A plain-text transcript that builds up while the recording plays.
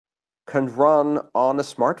can run on a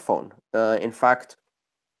smartphone. In fact,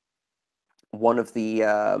 one of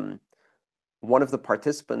the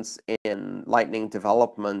participants in Lightning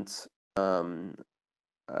development, a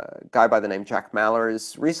guy by the name Jack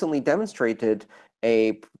Mallers, recently demonstrated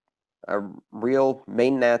a real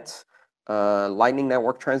mainnet Lightning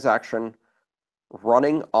Network transaction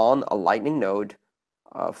running on a Lightning node,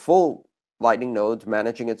 full Lightning node,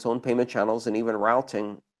 managing its own payment channels and even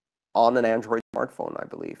routing on an Android smartphone, I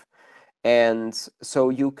believe. And so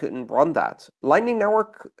you can run that. Lightning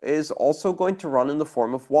Network is also going to run in the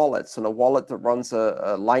form of wallets, and a wallet that runs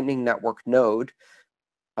a Lightning Network node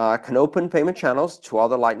can open payment channels to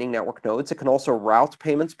other Lightning Network nodes. It can also route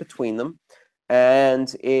payments between them,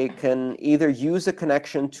 and it can either use a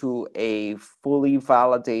connection to a fully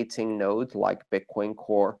validating node like Bitcoin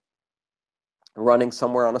Core running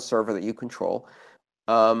somewhere on a server that you control,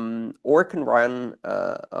 or it can run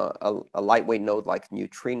a lightweight node like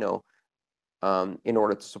Neutrino in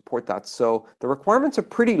order to support that. So the requirements are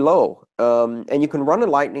pretty low, and you can run a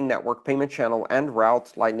Lightning Network payment channel and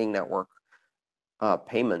route Lightning Network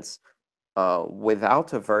payments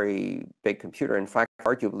without a very big computer. In fact,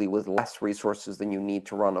 arguably with less resources than you need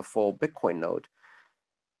to run a full Bitcoin node.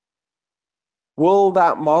 Will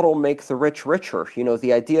that model make the rich richer? You know,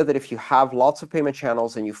 the idea that if you have lots of payment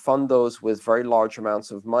channels and you fund those with very large amounts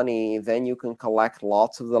of money, then you can collect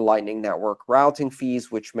lots of the Lightning Network routing fees,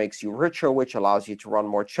 which makes you richer, which allows you to run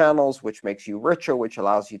more channels, which makes you richer, which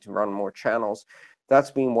allows you to run more channels.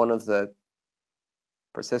 That's been one of the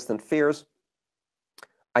persistent fears.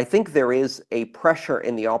 I think there is a pressure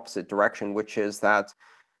in the opposite direction, which is that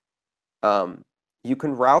you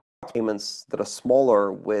can route payments that are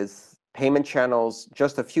smaller with payment channels,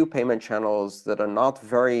 just a few payment channels that are not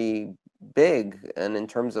very big. And in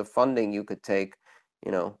terms of funding, you could take,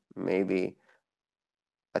 you know, maybe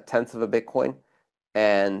a tenth of a Bitcoin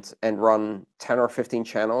and run 10 or 15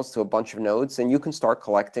 channels to a bunch of nodes, and you can start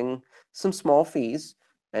collecting some small fees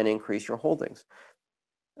and increase your holdings.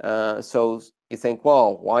 So you think,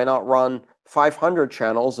 well, why not run 500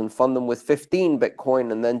 channels and fund them with 15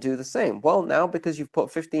 Bitcoin and then do the same? Well, now because you've put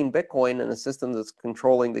 15 Bitcoin in a system that's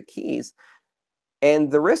controlling the keys, and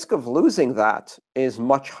the risk of losing that is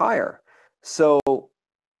much higher. So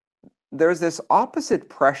there's this opposite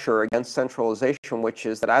pressure against centralization, which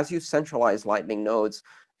is that as you centralize Lightning nodes,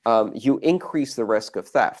 you increase the risk of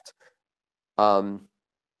theft.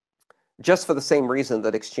 Just for the same reason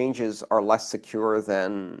that exchanges are less secure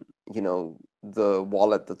than, you know, the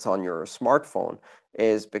wallet that's on your smartphone,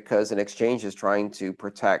 is because an exchange is trying to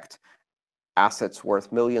protect assets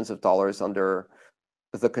worth millions of dollars under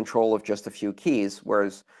the control of just a few keys,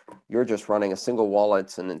 whereas you're just running a single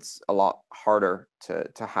wallet, and it's a lot harder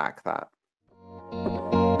to hack that.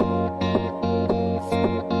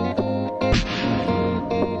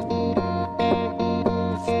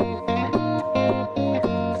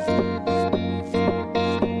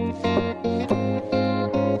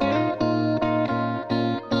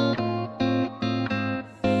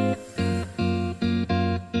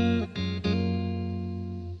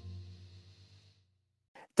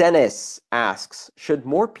 Dennis asks, should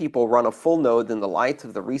more people run a full node in the light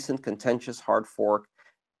of the recent contentious hard fork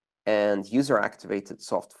and user-activated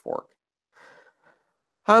soft fork?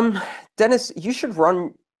 Dennis, you should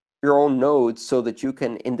run your own nodes so that you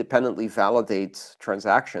can independently validate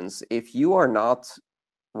transactions. If you are not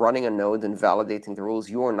running a node and validating the rules,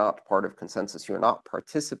 you are not part of consensus. You are not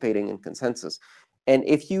participating in consensus. And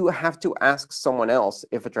if you have to ask someone else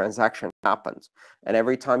if a transaction happened, and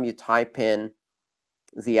every time you type in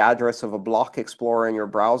the address of a block explorer in your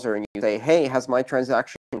browser and you say, hey, has my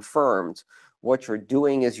transaction confirmed? What you're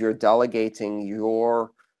doing is you're delegating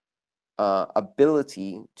your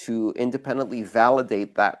ability to independently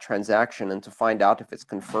validate that transaction and to find out if it's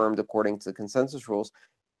confirmed according to the consensus rules.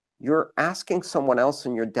 You're asking someone else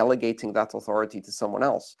and you're delegating that authority to someone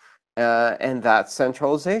else. And that's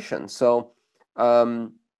centralization. So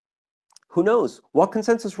who knows? What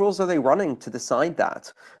consensus rules are they running to decide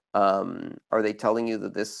that? Are they telling you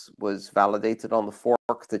that this was validated on the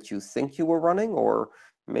fork that you think you were running? Or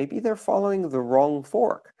maybe they're following the wrong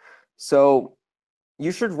fork. So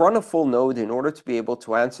you should run a full node in order to be able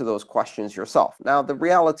to answer those questions yourself. Now, the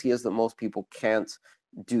reality is that most people can't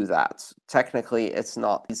do that. Technically, it's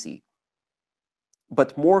not easy.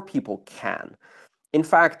 But more people can. In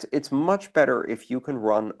fact, it's much better if you can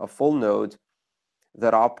run a full node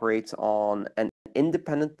that operates on an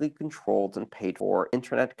independently controlled and paid for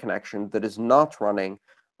internet connection that is not running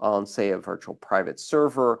on, say, a virtual private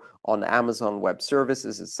server, on Amazon Web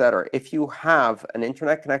Services, etc. If you have an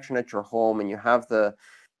internet connection at your home and you have the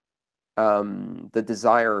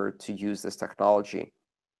desire to use this technology,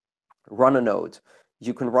 run a node.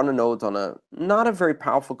 You can run a node on not a very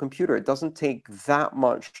powerful computer. It doesn't take that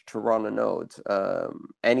much to run a node.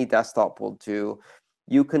 Any desktop will do.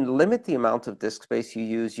 You can limit the amount of disk space you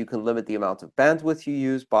use. You can limit the amount of bandwidth you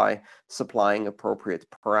use by supplying appropriate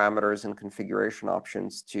parameters and configuration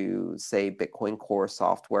options to, say, Bitcoin Core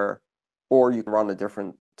software, or you can run a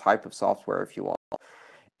different type of software if you want.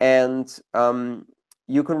 And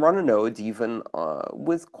you can run a node even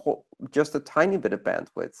with just a tiny bit of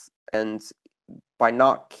bandwidth, and by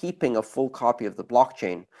not keeping a full copy of the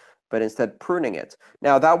blockchain, but instead pruning it.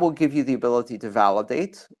 Now, that will give you the ability to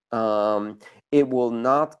validate. It will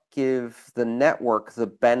not give the network the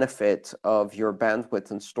benefit of your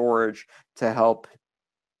bandwidth and storage to help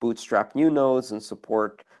bootstrap new nodes and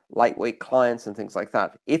support lightweight clients and things like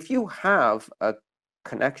that. If you have a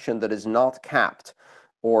connection that is not capped,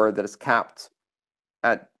 or that is capped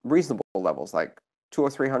at reasonable levels, like 200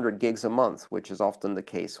 or 300 gigs a month, which is often the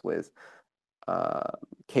case with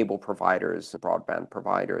cable providers, broadband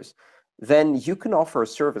providers, then you can offer a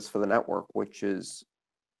service for the network, which is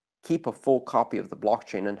keep a full copy of the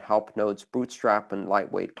blockchain and help nodes bootstrap and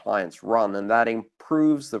lightweight clients run. And that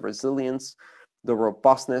improves the resilience, the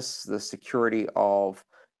robustness, the security of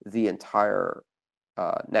the entire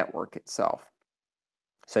network itself.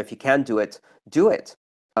 So if you can do it, do it.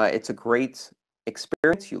 It's a great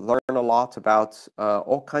experience. You learn a lot about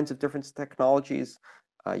all kinds of different technologies.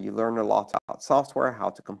 You learn a lot about software,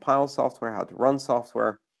 how to compile software, how to run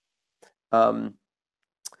software.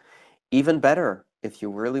 Even better, if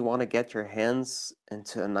you really want to get your hands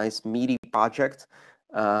into a nice meaty project,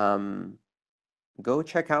 go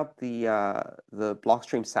check out the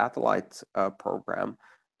Blockstream satellite program.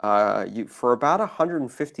 For about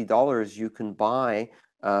 $150, you can buy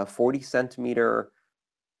a 40-centimeter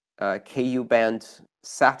KU band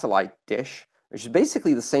satellite dish, which is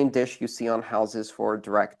basically the same dish you see on houses for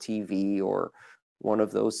DirecTV or one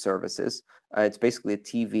of those services. It's basically a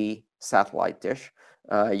TV satellite dish.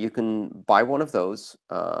 You can buy one of those,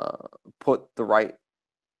 put the right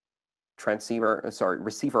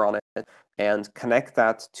receiver on it, and connect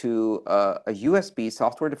that to a USB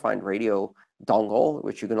software-defined radio dongle,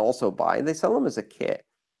 which you can also buy. They sell them as a kit.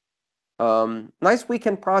 Nice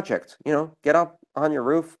weekend project. Get up on your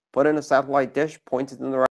roof, put in a satellite dish, point it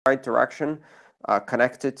in the right direction,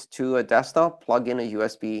 connect it to a desktop, plug in a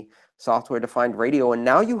USB software-defined radio, and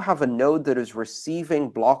now you have a node that is receiving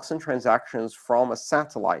blocks and transactions from a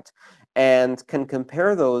satellite and can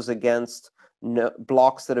compare those against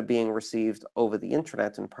blocks that are being received over the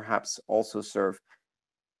internet, and perhaps also serve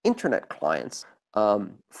internet clients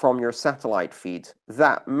from your satellite feed.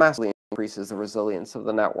 That massively increases the resilience of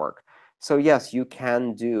the network. So yes, you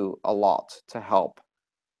can do a lot to help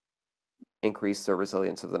increase the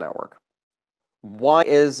resilience of the network. Why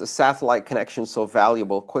is a satellite connection so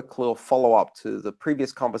valuable? Quick little follow-up to the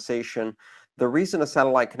previous conversation. The reason a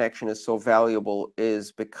satellite connection is so valuable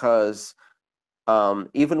is because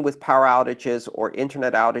even with power outages or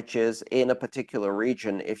internet outages in a particular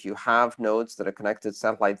region, if you have nodes that are connected to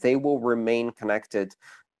satellite, they will remain connected.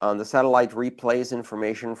 The satellite replays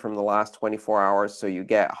information from the last 24 hours, so you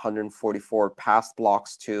get 144 past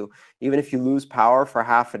blocks too. Even if you lose power for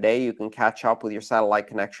half a day, you can catch up with your satellite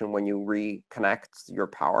connection when you reconnect your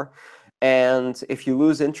power. And if you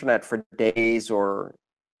lose internet for days or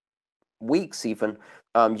weeks even,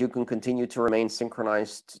 you can continue to remain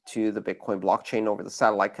synchronized to the Bitcoin blockchain over the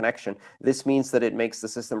satellite connection. This means that it makes the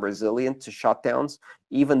system resilient to shutdowns,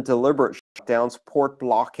 even deliberate shutdowns, port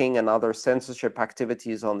blocking, and other censorship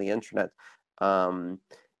activities on the internet. When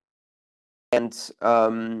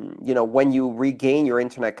you regain your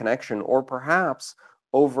internet connection, or perhaps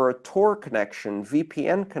over a Tor connection,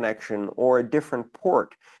 VPN connection, or a different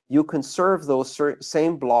port, you can serve those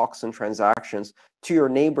same blocks and transactions to your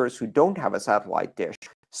neighbors who don't have a satellite dish.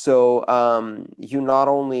 So you not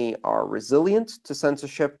only are resilient to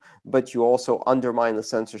censorship, but you also undermine the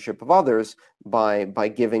censorship of others by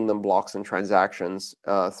giving them blocks and transactions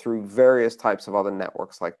through various types of other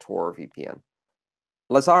networks like Tor or VPN.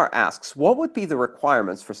 Lazar asks, what would be the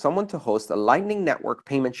requirements for someone to host a Lightning Network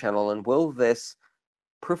payment channel, and will this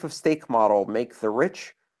proof-of-stake model make the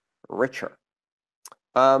rich richer?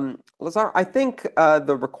 Lazar, I think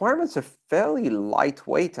the requirements are fairly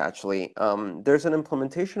lightweight, actually. There's an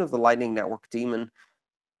implementation of the Lightning Network daemon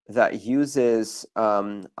that uses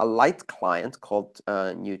a light client called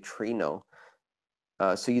Neutrino.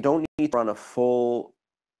 So you don't need to run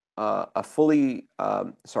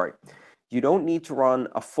you don't need to run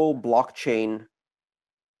a full blockchain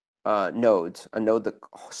node, a node that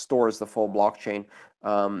stores the full blockchain.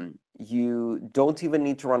 You don't even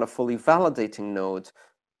need to run a fully validating node.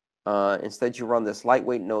 Instead, you run this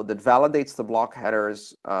lightweight node that validates the block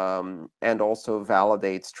headers and also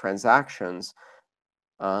validates transactions,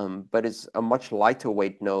 but it's a much lighter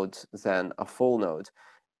weight node than a full node.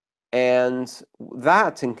 And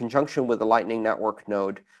that, in conjunction with the Lightning Network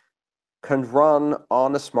node, can run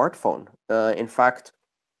on a smartphone. In fact,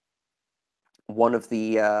 one of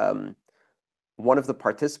the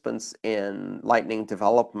participants in Lightning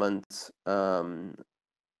development, a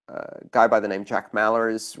guy by the name Jack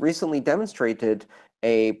Mallers, recently demonstrated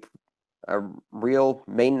a real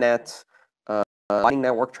mainnet Lightning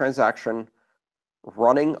Network transaction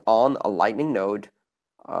running on a Lightning node,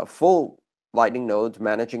 full Lightning node,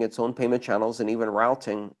 managing its own payment channels and even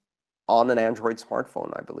routing on an Android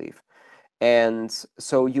smartphone, I believe. And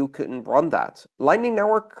so you can run that. Lightning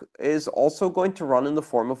Network is also going to run in the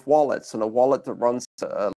form of wallets, and a wallet that runs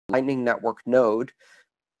a Lightning Network node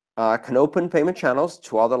can open payment channels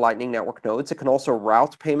to other Lightning Network nodes. It can also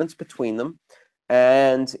route payments between them.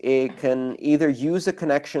 And it can either use a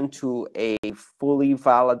connection to a fully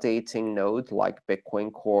validating node like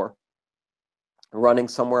Bitcoin Core running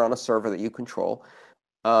somewhere on a server that you control,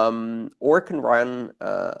 or it can run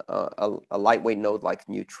a lightweight node like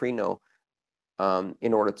Neutrino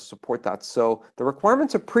in order to support that. So the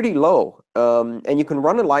requirements are pretty low, and you can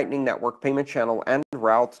run a Lightning Network payment channel and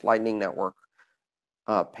route Lightning Network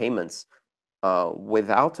payments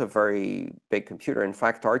without a very big computer. In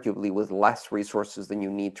fact, arguably with less resources than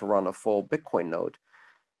you need to run a full Bitcoin node.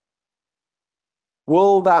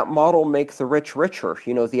 Will that model make the rich richer?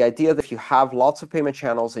 The idea that if you have lots of payment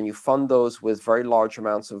channels and you fund those with very large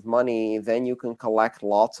amounts of money, then you can collect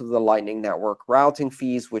lots of the Lightning Network routing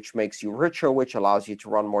fees, which makes you richer, which allows you to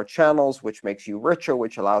run more channels, which makes you richer,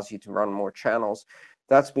 which allows you to run more channels.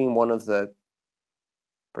 That's been one of the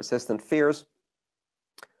persistent fears.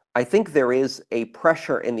 I think there is a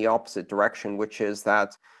pressure in the opposite direction, which is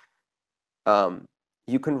that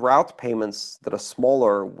you can route payments that are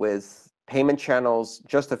smaller with payment channels,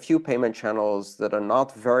 just a few payment channels that are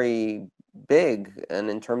not very big. And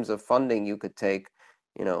in terms of funding, you could take,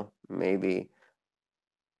 maybe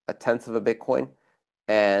a tenth of a Bitcoin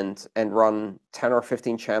and run 10 or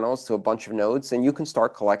 15 channels to a bunch of nodes, and you can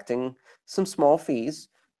start collecting some small fees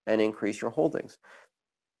and increase your holdings.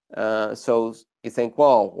 So you think,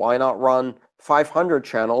 well, why not run 500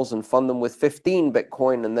 channels and fund them with 15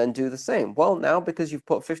 Bitcoin and then do the same? Well, now because you've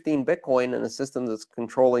put 15 Bitcoin in a system that's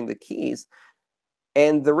controlling the keys,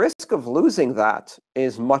 and the risk of losing that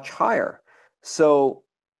is much higher. So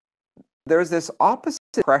there's this opposite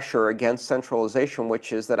pressure against centralization,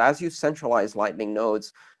 which is that as you centralize Lightning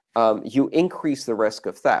nodes, you increase the risk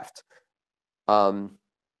of theft.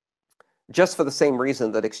 Just for the same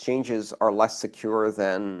reason that exchanges are less secure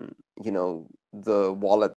than, the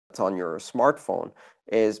wallet on your smartphone,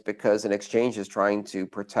 is because an exchange is trying to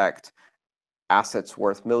protect assets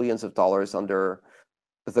worth millions of dollars under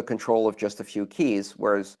the control of just a few keys,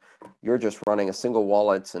 whereas you're just running a single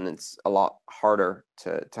wallet, and it's a lot harder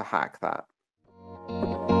to hack that.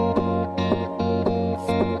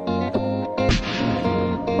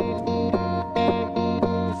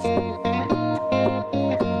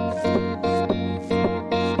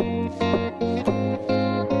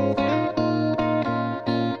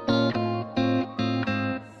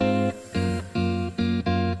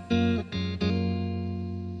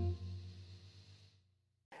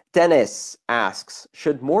 Dennis asks,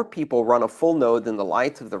 should more people run a full node in the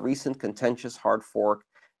light of the recent contentious hard fork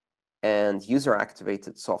and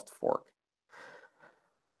user-activated soft fork?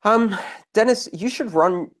 Dennis, you should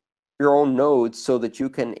run your own node so that you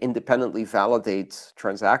can independently validate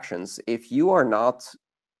transactions. If you are not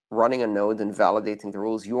running a node and validating the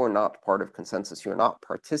rules, you are not part of consensus. You're not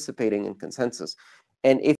participating in consensus.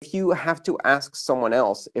 And if you have to ask someone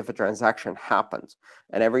else if a transaction happened,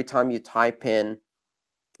 and every time you type in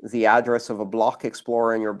the address of a block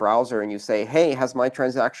explorer in your browser and you say, hey, has my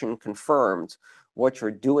transaction confirmed? What you're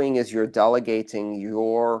doing is you're delegating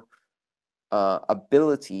your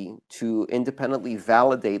ability to independently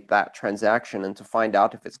validate that transaction and to find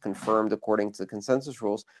out if it's confirmed according to the consensus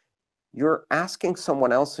rules. You're asking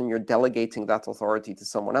someone else and you're delegating that authority to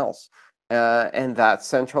someone else. And that's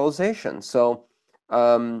centralization. So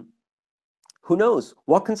who knows?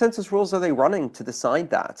 What consensus rules are they running to decide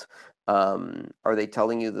that? Are they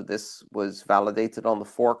telling you that this was validated on the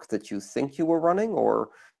fork that you think you were running? Or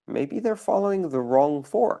maybe they're following the wrong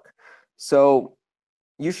fork. So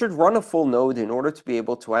you should run a full node in order to be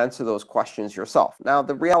able to answer those questions yourself. Now,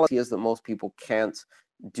 the reality is that most people can't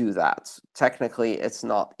do that. Technically, it's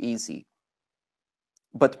not easy.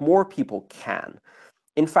 But more people can.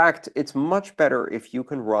 In fact, it's much better if you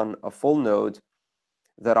can run a full node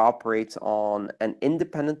that operates on an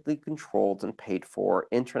independently controlled and paid for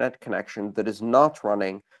internet connection that is not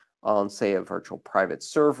running on, say, a virtual private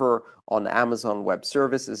server, on Amazon Web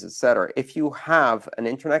Services, etc. If you have an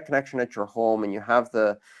internet connection at your home and you have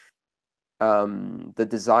the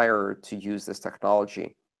desire to use this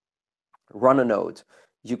technology, run a node.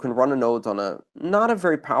 You can run a node on a not a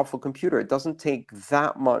very powerful computer. It doesn't take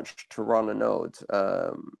that much to run a node.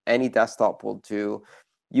 Any desktop will do.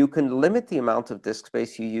 You can limit the amount of disk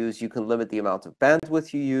space you use. You can limit the amount of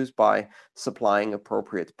bandwidth you use by supplying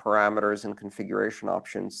appropriate parameters and configuration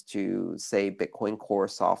options to, say, Bitcoin Core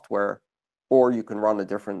software, or you can run a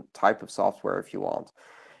different type of software if you want.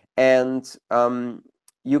 And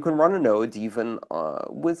you can run a node even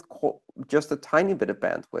with just a tiny bit of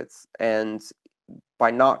bandwidth, and by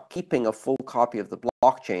not keeping a full copy of the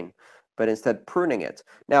blockchain, but instead pruning it.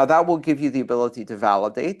 Now, that will give you the ability to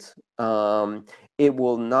validate. It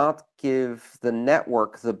will not give the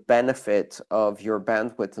network the benefit of your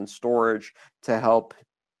bandwidth and storage to help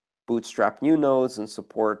bootstrap new nodes and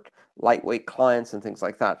support lightweight clients and things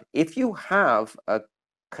like that. If you have a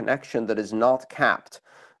connection that is not capped,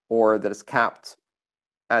 or that is capped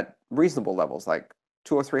at reasonable levels, like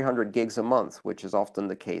 200 or 300 gigs a month, which is often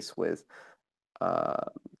the case with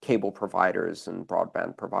cable providers and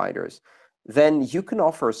broadband providers, then you can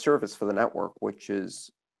offer a service for the network, which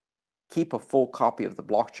is keep a full copy of the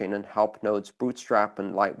blockchain and help nodes bootstrap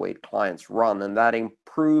and lightweight clients run. And that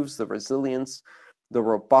improves the resilience, the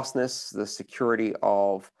robustness, the security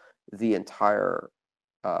of the entire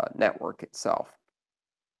network itself.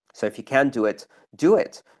 So if you can do it, do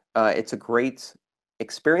it. It's a great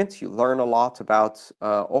experience. You learn a lot about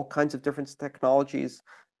all kinds of different technologies.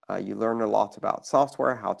 You learn a lot about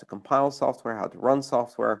software, how to compile software, how to run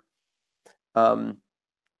software.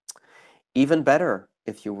 Even better,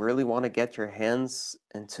 if you really want to get your hands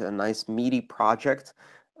into a nice meaty project,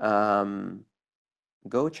 go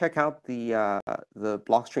check out the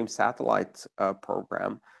Blockstream satellite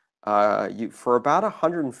program. For about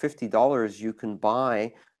 $150, you can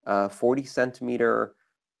buy a 40-centimeter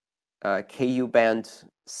KU band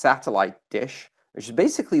satellite dish, which is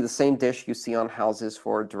basically the same dish you see on houses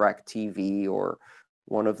for DirecTV or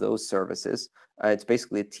one of those services. It's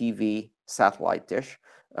basically a TV satellite dish.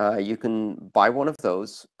 You can buy one of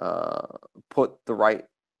those, put the right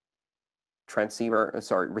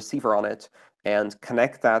receiver on it, and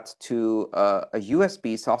connect that to a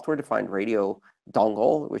USB software-defined radio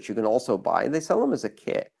dongle, which you can also buy. They sell them as a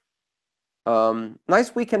kit.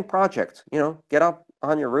 Nice weekend project. Get up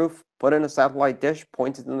on your roof, put in a satellite dish,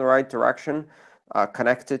 point it in the right direction,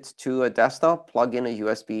 connect it to a desktop, plug in a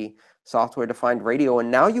USB software-defined radio, and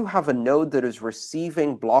now you have a node that is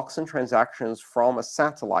receiving blocks and transactions from a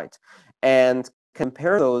satellite, and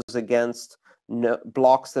compare those against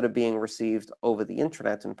blocks that are being received over the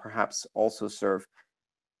internet, and perhaps also serve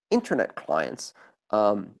internet clients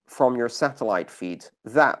from your satellite feed.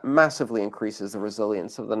 That massively increases the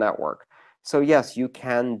resilience of the network. So yes, you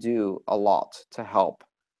can do a lot to help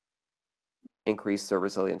increase the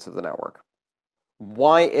resilience of the network.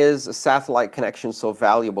 Why is a satellite connection so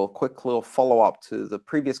valuable? Quick little follow-up to the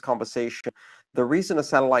previous conversation. The reason a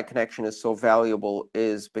satellite connection is so valuable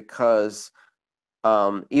is because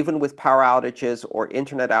even with power outages or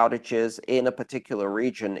internet outages in a particular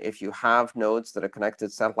region, if you have nodes that are connected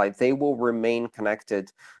to satellite, they will remain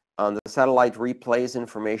connected. The satellite replays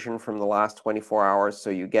information from the last 24 hours,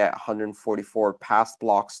 so you get 144 past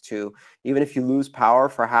blocks too. Even if you lose power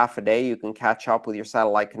for half a day, you can catch up with your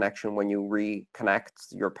satellite connection when you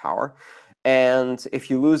reconnect your power. And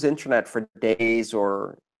if you lose internet for days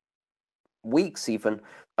or weeks even,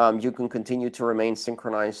 you can continue to remain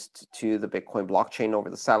synchronized to the Bitcoin blockchain over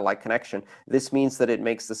the satellite connection. This means that it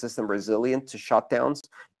makes the system resilient to shutdowns,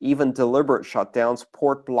 even deliberate shutdowns,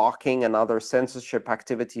 port blocking, and other censorship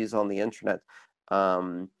activities on the internet.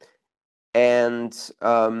 When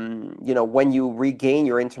you regain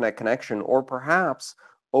your internet connection, or perhaps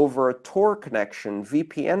over a Tor connection,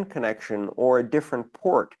 VPN connection, or a different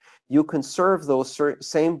port, you can serve those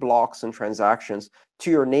same blocks and transactions to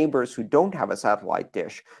your neighbors who don't have a satellite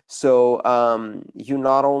dish. So you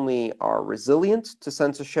not only are resilient to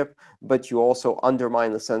censorship, but you also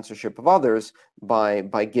undermine the censorship of others by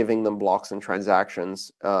giving them blocks and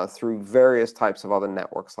transactions through various types of other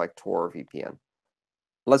networks like Tor or VPN.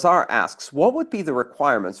 Lazar asks, what would be the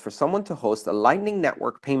requirements for someone to host a Lightning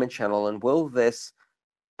Network payment channel, and will this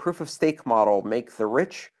proof-of-stake model make the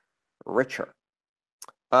rich richer?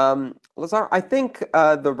 Lazar, I think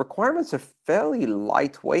the requirements are fairly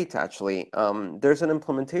lightweight, actually. There's an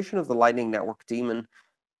implementation of the Lightning Network daemon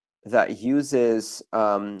that uses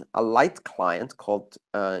a light client called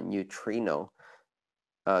Neutrino.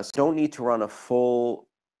 So you don't need to run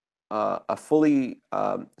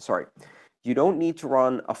you don't need to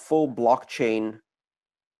run a full blockchain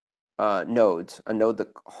node, a node that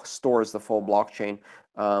stores the full blockchain.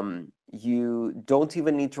 You don't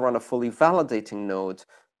even need to run a fully validating node.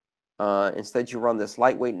 Instead, you run this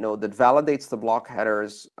lightweight node that validates the block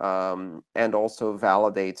headers and also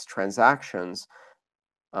validates transactions,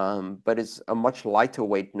 but it's a much lighter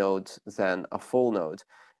weight node than a full node.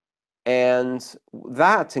 And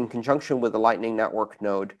that, in conjunction with the Lightning Network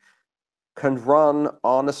node, can run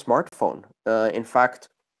on a smartphone. In fact,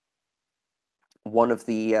 one of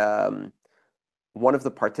the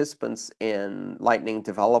participants in Lightning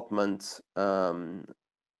development, a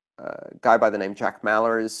guy by the name Jack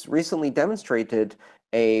Mallers, recently demonstrated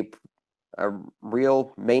a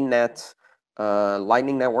real mainnet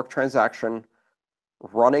Lightning Network transaction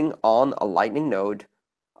running on a Lightning node,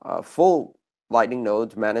 full Lightning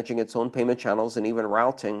node, managing its own payment channels and even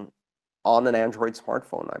routing on an Android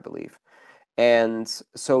smartphone, I believe. And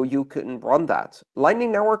so you can run that.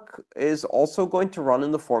 Lightning Network is also going to run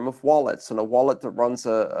in the form of wallets, and a wallet that runs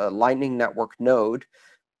a Lightning Network node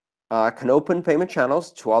can open payment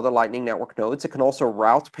channels to other Lightning Network nodes. It can also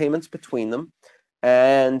route payments between them.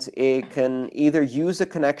 And it can either use a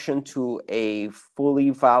connection to a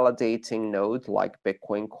fully validating node like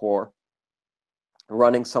Bitcoin Core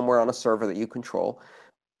running somewhere on a server that you control,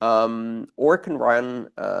 or it can run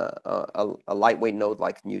a lightweight node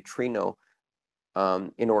like Neutrino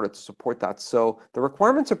in order to support that. So the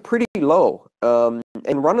requirements are pretty low. And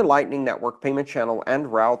run a Lightning Network payment channel and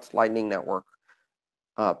route Lightning Network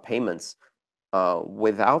payments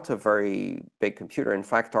without a very big computer. In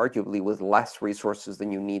fact, arguably with less resources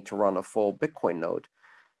than you need to run a full Bitcoin node.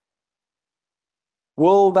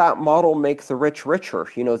 Will that model make the rich richer?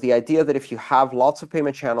 The idea that if you have lots of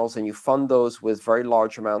payment channels and you fund those with very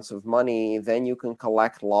large amounts of money, then you can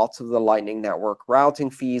collect lots of the Lightning Network routing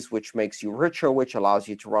fees, which makes you richer, which allows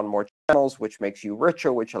you to run more channels, which makes you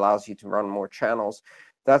richer, which allows you to run more channels.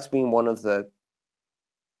 That's been one of the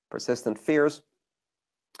persistent fears.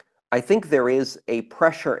 I think there is a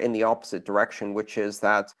pressure in the opposite direction, which is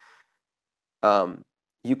that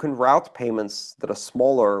you can route payments that are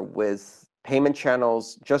smaller with payment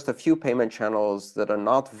channels, just a few payment channels that are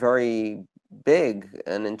not very big.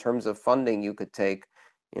 And in terms of funding, you could take,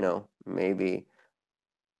 maybe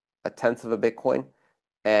a tenth of a Bitcoin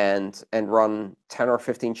and run 10 or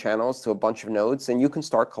 15 channels to a bunch of nodes, and you can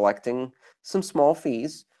start collecting some small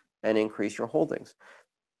fees and increase your holdings.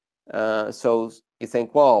 So you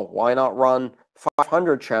think, well, why not run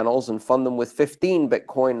 500 channels and fund them with 15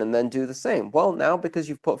 Bitcoin and then do the same? Well, now because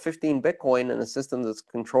you've put 15 Bitcoin in a system that's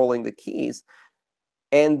controlling the keys,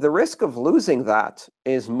 and the risk of losing that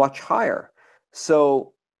is much higher.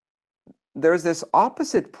 So there's this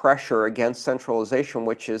opposite pressure against centralization,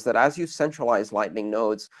 which is that as you centralize Lightning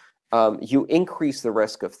nodes, you increase the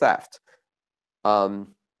risk of theft.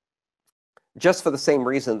 Just for the same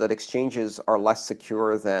reason that exchanges are less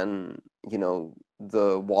secure than,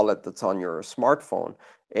 the wallet that's on your smartphone,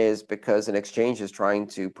 is because an exchange is trying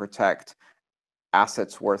to protect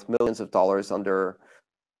assets worth millions of dollars under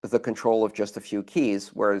the control of just a few keys,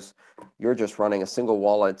 whereas you're just running a single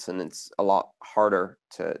wallet, and it's a lot harder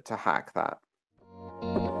to hack that.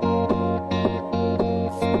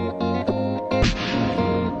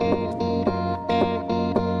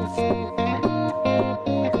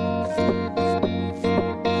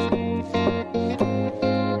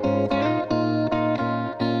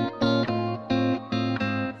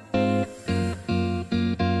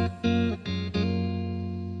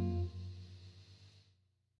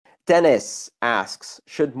 Dennis asks,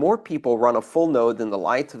 should more people run a full node in the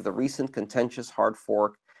light of the recent contentious hard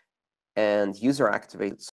fork and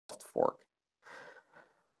user-activated soft fork?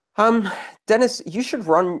 Dennis, you should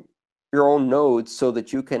run your own nodes so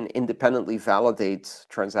that you can independently validate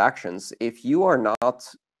transactions. If you are not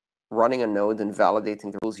running a node and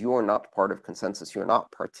validating the rules, you are not part of consensus. You're not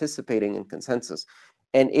participating in consensus.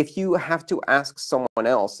 And if you have to ask someone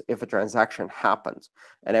else if a transaction happened,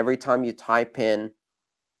 and every time you type in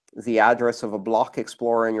the address of a block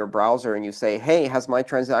explorer in your browser and you say, hey, has my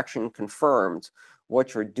transaction confirmed?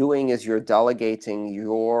 What you're doing is you're delegating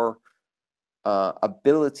your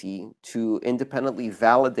ability to independently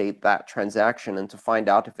validate that transaction and to find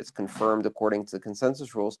out if it's confirmed according to the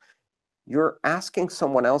consensus rules. You're asking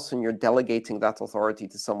someone else and you're delegating that authority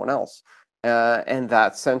to someone else. And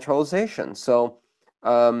that's centralization. So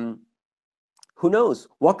who knows?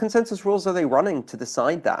 What consensus rules are they running to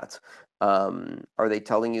decide that? Are they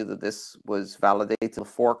telling you that this was validated in a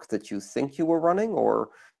fork that you think you were running, or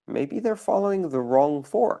maybe they're following the wrong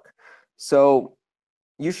fork? So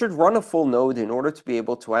you should run a full node in order to be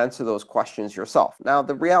able to answer those questions yourself. Now,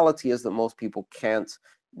 the reality is that most people can't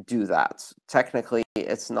do that. Technically,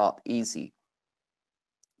 it's not easy,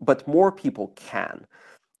 but more people can.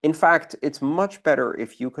 In fact, it's much better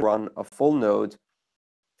if you can run a full node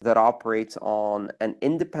that operates on an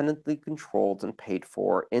independently controlled and paid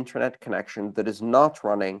for internet connection that is not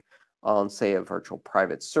running on, say, a virtual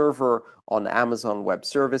private server, on Amazon Web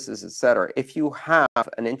Services, etc. If you have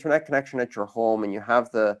an internet connection at your home and you have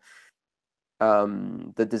the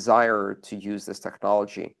desire to use this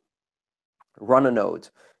technology, run a node.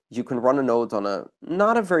 You can run a node on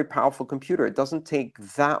not a very powerful computer. It doesn't take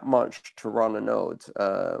that much to run a node.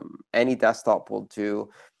 Any desktop will do.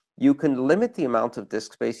 You can limit the amount of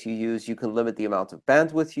disk space you use. You can limit the amount of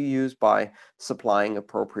bandwidth you use by supplying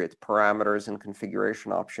appropriate parameters and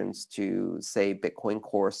configuration options to, say, Bitcoin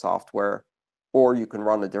Core software, or you can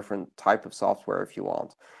run a different type of software if you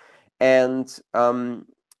want. And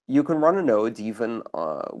you can run a node even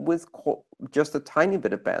with just a tiny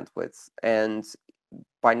bit of bandwidth, and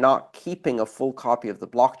by not keeping a full copy of the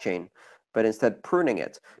blockchain, but instead pruning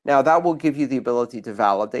it. Now, that will give you the ability to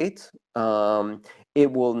validate. It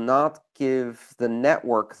will not give the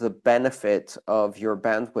network the benefit of your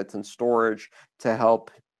bandwidth and storage to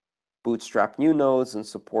help bootstrap new nodes and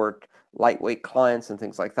support lightweight clients and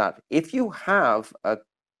things like that. If you have a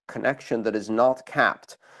connection that is not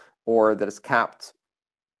capped, or that is capped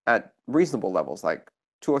at reasonable levels, like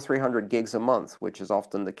 200 or 300 gigs a month, which is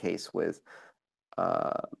often the case with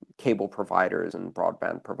cable providers and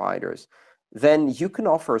broadband providers, then you can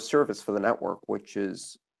offer a service for the network, which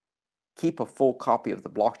is keep a full copy of the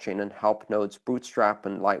blockchain and help nodes bootstrap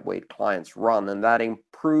and lightweight clients run. And that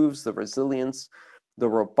improves the resilience, the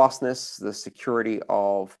robustness, the security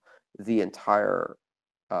of the entire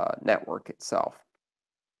network itself.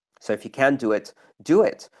 So if you can do it, do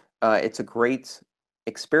it. It's a great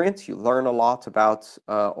experience. You learn a lot about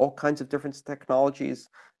all kinds of different technologies.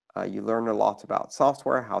 You learn a lot about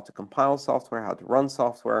software, how to compile software, how to run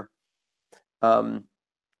software.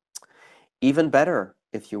 Even better,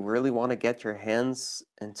 if you really want to get your hands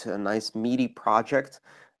into a nice meaty project,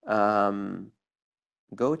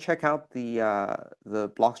 go check out the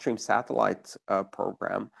Blockstream satellite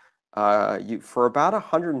program. For about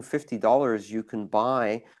 $150, you can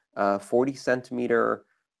buy a 40-centimeter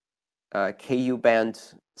KU band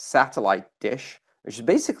satellite dish, which is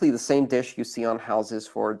basically the same dish you see on houses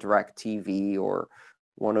for DirecTV or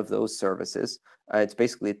one of those services. It's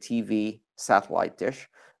basically a TV satellite dish.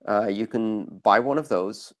 You can buy one of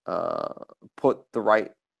those, put the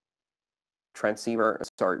right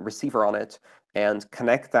receiver on it, and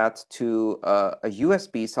connect that to a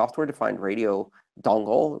USB software-defined radio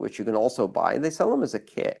dongle, which you can also buy. They sell them as a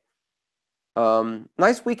kit.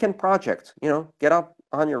 Nice weekend project. Get up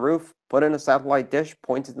on your roof, put in a satellite dish,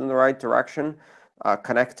 point it in the right direction,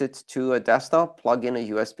 connect it to a desktop, plug in a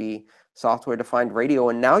USB software-defined radio,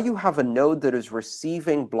 and now you have a node that is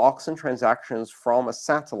receiving blocks and transactions from a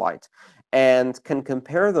satellite and can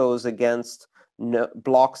compare those against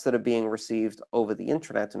blocks that are being received over the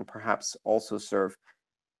internet, and perhaps also serve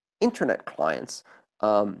internet clients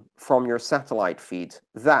from your satellite feed.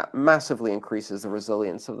 That massively increases the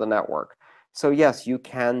resilience of the network. So yes, you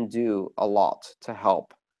can do a lot to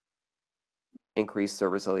help increase the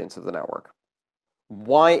resilience of the network.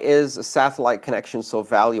 Why is a satellite connection so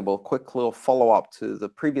valuable? Quick little follow-up to the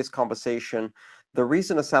previous conversation. The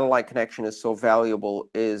reason a satellite connection is so valuable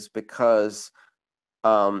is because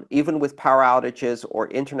even with power outages or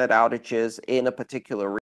internet outages in a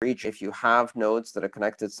particular region, if you have nodes that are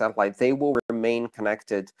connected to satellite, they will remain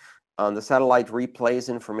connected. The satellite replays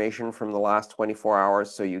information from the last 24 hours,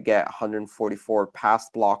 so you get 144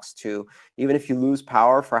 past blocks too. Even if you lose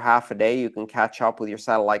power for half a day, you can catch up with your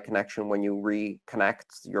satellite connection when you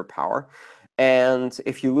reconnect your power. And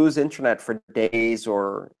if you lose internet for days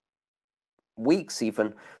or weeks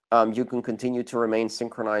even, you can continue to remain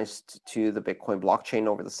synchronized to the Bitcoin blockchain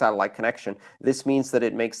over the satellite connection. This means that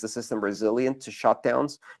it makes the system resilient to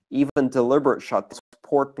shutdowns, even deliberate shutdowns,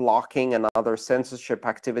 port blocking, and other censorship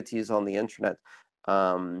activities on the internet.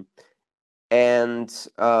 When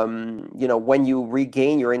you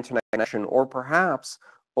regain your internet connection, or perhaps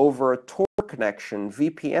over a Tor connection,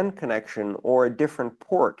 VPN connection, or a different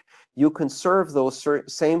port, you can serve those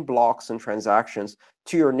same blocks and transactions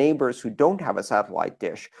to your neighbors who don't have a satellite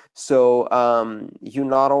dish. So you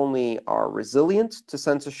not only are resilient to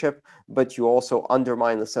censorship, but you also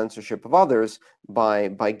undermine the censorship of others by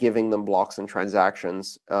giving them blocks and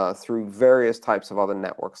transactions through various types of other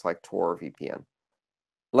networks like Tor or VPN.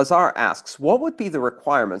 Lazar asks, what would be the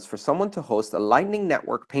requirements for someone to host a Lightning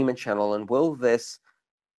Network payment channel, and will this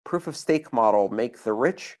proof-of-stake model make the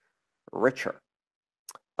rich richer?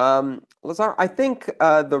 Lazar, I think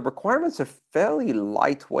the requirements are fairly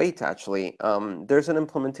lightweight, actually. There's an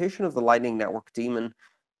implementation of the Lightning Network daemon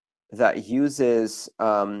that uses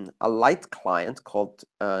a light client called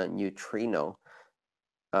Neutrino.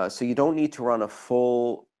 So you don't need to run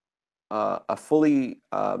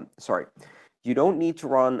you don't need to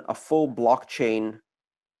run a full blockchain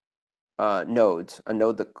node, a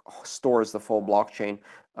node that stores the full blockchain.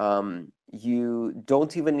 You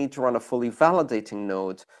don't even need to run a fully validating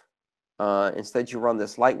node. Instead, you run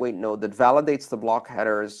this lightweight node that validates the block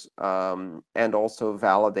headers and also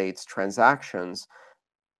validates transactions,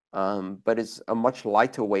 but it's a much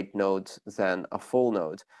lighter weight node than a full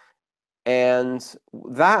node. And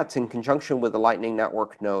that, in conjunction with the Lightning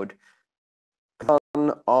Network node,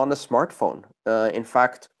 on a smartphone. In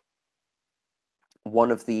fact, one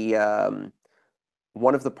of the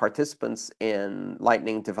participants in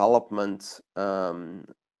Lightning development, a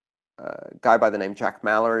guy by the name Jack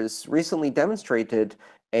Mallers, recently demonstrated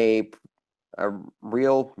a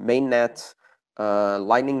real mainnet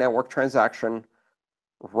Lightning Network transaction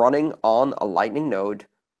running on a Lightning node,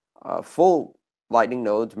 full Lightning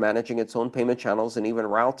node, managing its own payment channels and even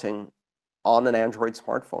routing on an Android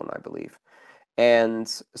smartphone, I believe. And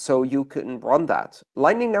so you can run that.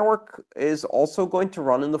 Lightning Network is also going to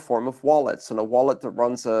run in the form of wallets, and a wallet that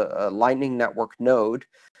runs a Lightning Network node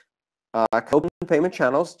can open payment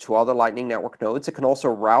channels to other Lightning Network nodes. It can also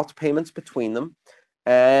route payments between them,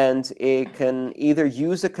 and it can either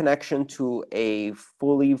use a connection to a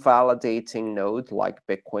fully validating node like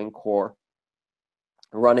Bitcoin Core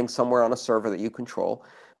running somewhere on a server that you control,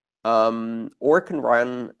 or it can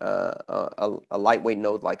run a lightweight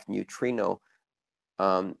node like Neutrino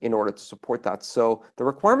in order to support that. So the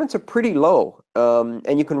requirements are pretty low,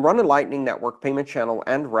 and you can run a Lightning Network payment channel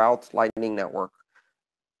and route Lightning Network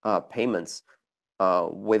payments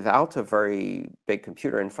without a very big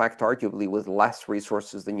computer. In fact, arguably with less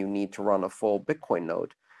resources than you need to run a full Bitcoin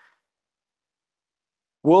node.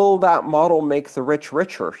 Will that model make the rich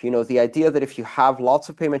richer? The idea that if you have lots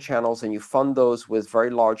of payment channels and you fund those with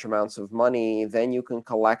very large amounts of money, then you can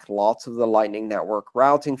collect lots of the Lightning Network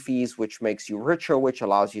routing fees, which makes you richer, which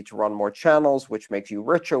allows you to run more channels, which makes you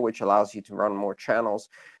richer, which allows you to run more channels.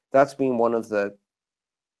 That's been one of the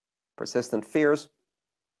persistent fears.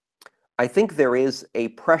 I think there is a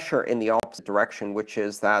pressure in the opposite direction, which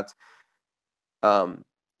is that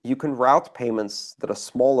you can route payments that are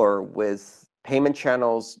smaller with payment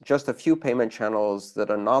channels, just a few payment channels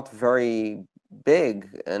that are not very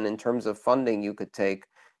big. And in terms of funding, you could take,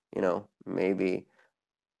 maybe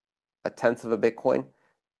a tenth of a Bitcoin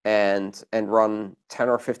and run 10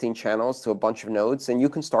 or 15 channels to a bunch of nodes, and you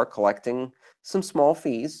can start collecting some small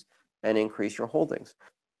fees and increase your holdings.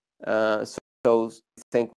 So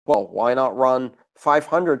think, well, why not run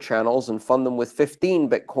 500 channels and fund them with 15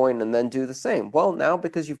 Bitcoin and then do the same? Well, now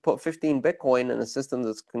because you've put 15 Bitcoin in a system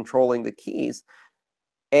that's controlling the keys,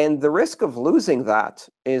 and the risk of losing that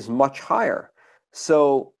is much higher.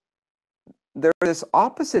 So there's this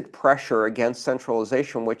opposite pressure against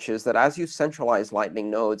centralization, which is that as you centralize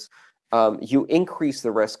Lightning nodes, you increase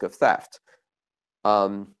the risk of theft.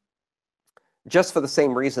 Just for the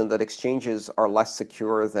same reason that exchanges are less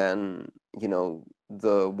secure than,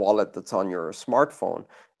 the wallet that's on your smartphone,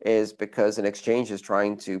 is because an exchange is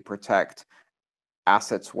trying to protect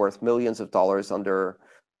assets worth millions of dollars under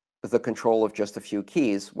the control of just a few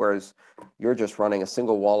keys, whereas you're just running a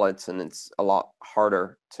single wallet, and it's a lot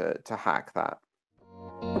harder to hack that.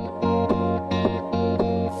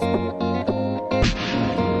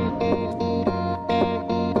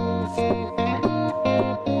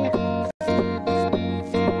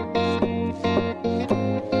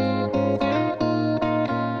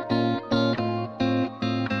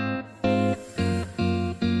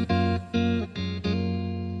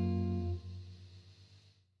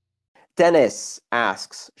 Dennis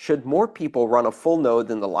asks, should more people run a full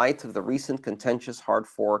node in the light of the recent contentious hard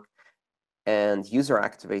fork and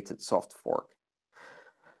user-activated soft fork?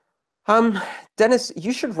 Dennis,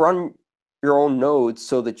 you should run your own nodes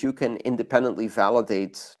so that you can independently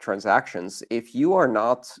validate transactions. If you are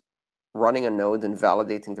not running a node and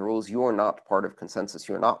validating the rules, you are not part of consensus.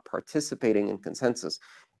 You are not participating in consensus.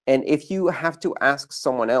 And if you have to ask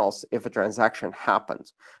someone else if a transaction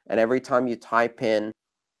happened, and every time you type in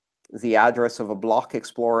the address of a block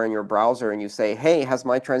explorer in your browser and you say, hey, has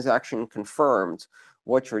my transaction confirmed?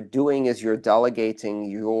 What you're doing is you're delegating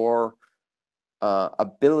your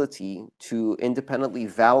ability to independently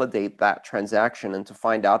validate that transaction and to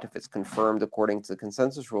find out if it's confirmed according to the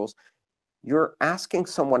consensus rules. You're asking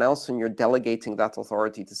someone else and you're delegating that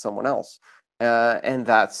authority to someone else. and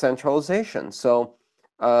that's centralization. So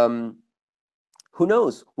who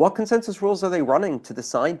knows? What consensus rules are they running to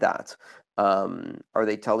decide that? Are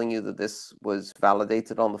they telling you that this was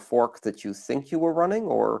validated on the fork that you think you were running,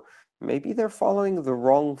 or maybe they're following the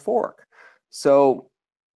wrong fork? So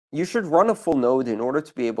you should run a full node in order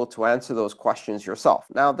to be able to answer those questions yourself.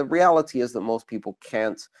 Now, the reality is that most people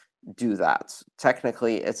can't do that.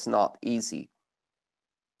 Technically, it's not easy,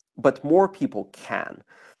 but more people can.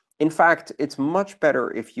 In fact, it's much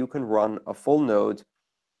better if you can run a full node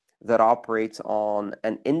that operates on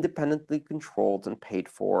an independently controlled and paid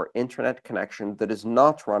for internet connection that is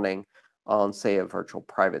not running on, say, a virtual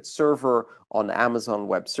private server, on Amazon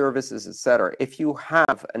Web Services, etc. If you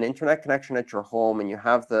have an internet connection at your home and you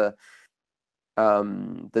have the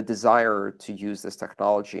desire to use this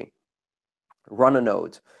technology, run a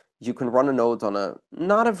node. You can run a node on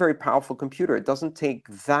not a very powerful computer. It doesn't take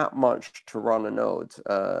that much to run a node.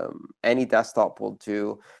 Any desktop will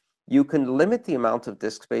do. You can limit the amount of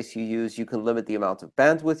disk space you use. You can limit the amount of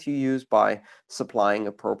bandwidth you use by supplying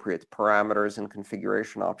appropriate parameters and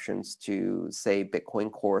configuration options to, say,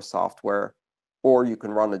 Bitcoin Core software, or you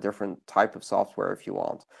can run a different type of software if you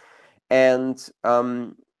want. And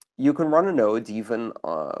you can run a node even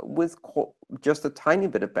with just a tiny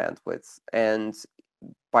bit of bandwidth, and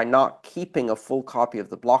by not keeping a full copy of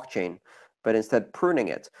the blockchain, but instead pruning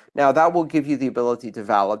it. Now, that will give you the ability to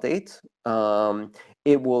validate.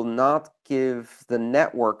 It will not give the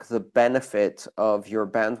network the benefit of your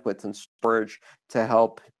bandwidth and storage to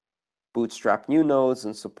help bootstrap new nodes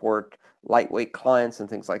and support lightweight clients and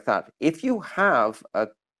things like that. If you have a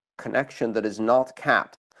connection that is not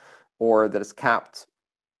capped, or that is capped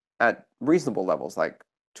at reasonable levels, like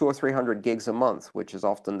 200 or 300 gigs a month, which is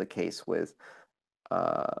often the case with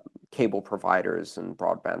cable providers and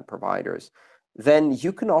broadband providers, then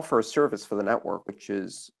you can offer a service for the network, which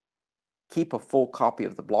is keep a full copy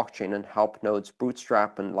of the blockchain and help nodes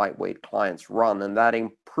bootstrap and lightweight clients run. And that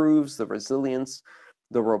improves the resilience,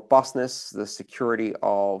 the robustness, the security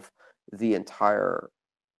of the entire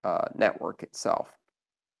network itself.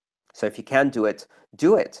 So if you can do it,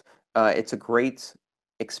 do it. It's a great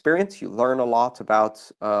experience. You learn a lot about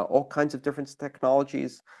all kinds of different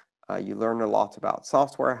technologies. You learn a lot about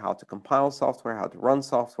software, how to compile software, how to run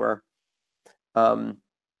software.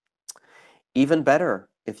 Even better,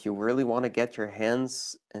 if you really want to get your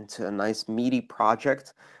hands into a nice meaty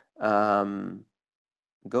project,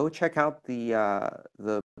 go check out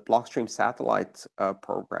the Blockstream satellite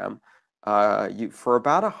program. For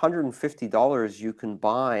about $150, you can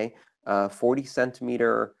buy a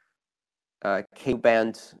 40-centimeter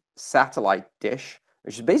K-band satellite dish,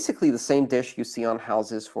 which is basically the same dish you see on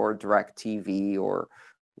houses for DirecTV or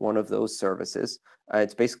one of those services.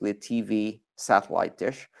 It's basically a TV satellite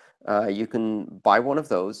dish. You can buy one of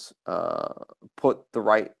those, put the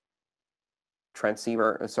right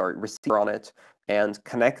receiver on it, and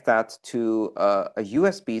connect that to a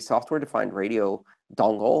USB software-defined radio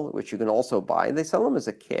dongle, which you can also buy. They sell them as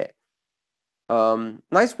a kit.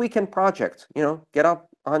 Nice weekend project. Get up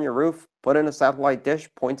on your roof, put in a satellite dish,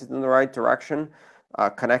 point it in the right direction,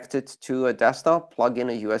 connect it to a desktop, plug in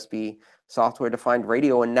a USB software-defined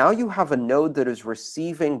radio, and now you have a node that is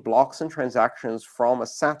receiving blocks and transactions from a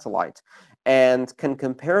satellite and can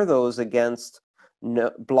compare those against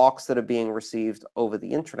blocks that are being received over the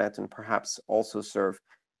internet, and perhaps also serve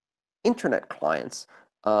internet clients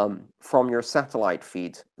from your satellite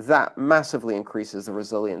feed. That massively increases the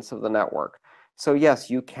resilience of the network. So yes,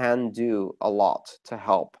 you can do a lot to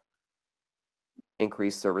help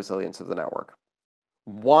increase the resilience of the network.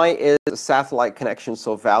 Why is a satellite connection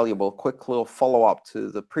so valuable? Quick little follow-up to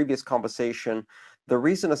the previous conversation. The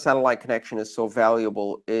reason a satellite connection is so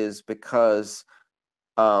valuable is because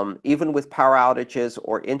even with power outages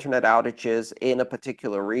or internet outages in a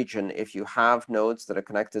particular region, if you have nodes that are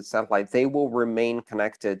connected to satellite, they will remain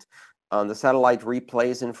connected. The satellite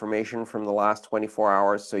replays information from the last 24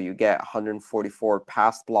 hours, so you get 144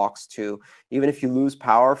 past blocks too. Even if you lose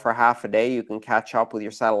power for half a day, you can catch up with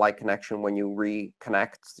your satellite connection when you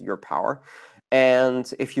reconnect your power.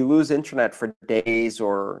 And if you lose internet for days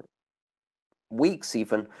or weeks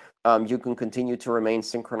even, you can continue to remain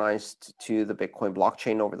synchronized to the Bitcoin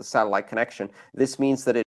blockchain over the satellite connection. This means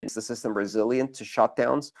that it makes the system resilient to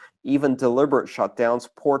shutdowns, even deliberate shutdowns,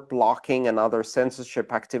 port blocking, and other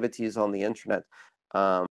censorship activities on the internet.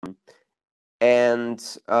 When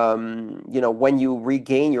you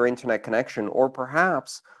regain your internet connection, or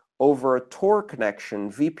perhaps over a Tor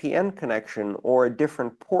connection, VPN connection, or a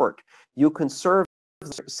different port, you can serve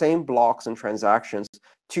the same blocks and transactions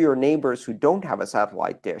to your neighbors who don't have a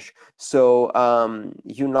satellite dish. So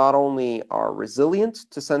you not only are resilient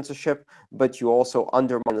to censorship, but you also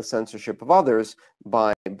undermine the censorship of others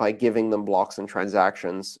by giving them blocks and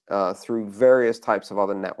transactions through various types of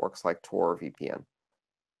other networks like Tor or VPN.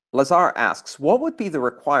 Lazar asks, what would be the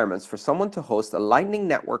requirements for someone to host a Lightning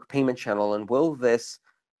Network payment channel, and will this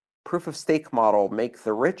proof-of-stake model make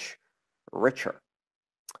the rich richer?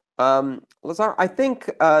 Lazar, I think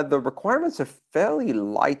the requirements are fairly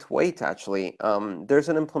lightweight, actually. There's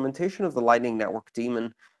an implementation of the Lightning Network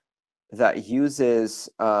daemon that uses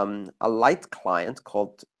a light client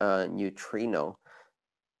called Neutrino.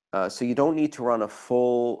 So you don't need to run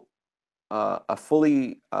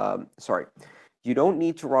you don't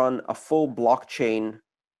need to run a full blockchain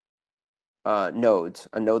node,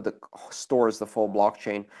 a node that stores the full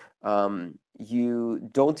blockchain. You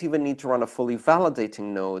don't even need to run a fully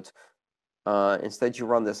validating node. Instead, you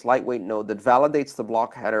run this lightweight node that validates the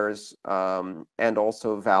block headers and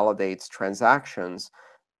also validates transactions,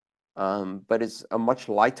 but it's a much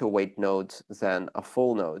lighter weight node than a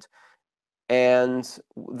full node. And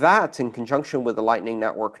that, in conjunction with the Lightning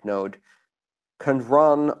Network node, can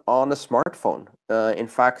run on a smartphone. In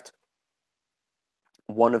fact,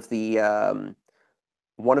 one of the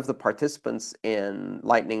participants in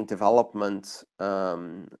Lightning development, a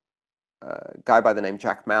guy by the name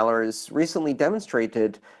Jack Maller, has recently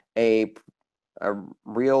demonstrated a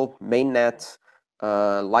real mainnet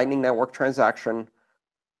Lightning Network transaction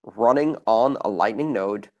running on a Lightning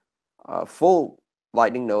node, full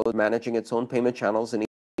Lightning node, managing its own payment channels and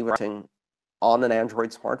even on an Android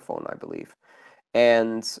smartphone, I believe.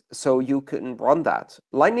 And so you can run that.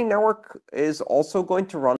 Lightning Network is also going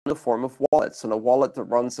to run in the form of wallets, and a wallet that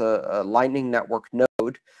runs a Lightning Network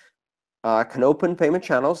node can open payment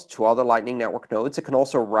channels to other Lightning Network nodes. It can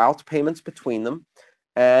also route payments between them,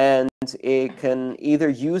 and it can either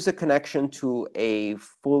use a connection to a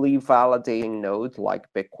fully validating node like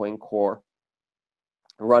Bitcoin Core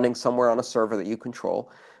running somewhere on a server that you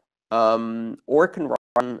control, or it can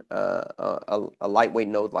run a lightweight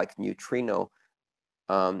node like Neutrino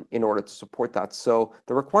in order to support that. So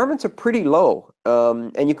the requirements are pretty low,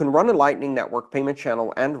 and you can run a Lightning Network payment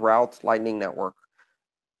channel and route Lightning Network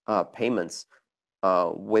payments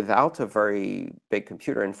without a very big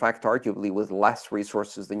computer. In fact, arguably with less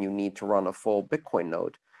resources than you need to run a full Bitcoin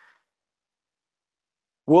node.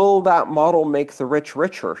 Will that model make the rich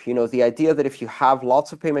richer? You know, the idea that if you have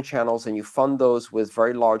lots of payment channels and you fund those with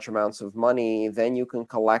very large amounts of money, then you can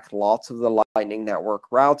collect lots of the Lightning Network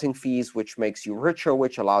routing fees, which makes you richer,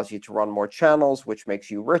 which allows you to run more channels, which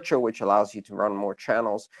makes you richer, which allows you to run more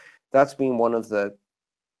channels. That's been one of the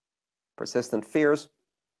persistent fears.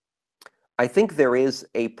 I think there is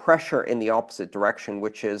a pressure in the opposite direction,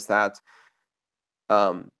 which is that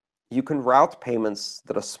you can route payments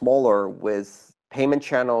that are smaller with payment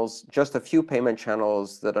channels, just a few payment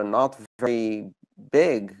channels that are not very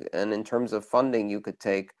big. And in terms of funding, you could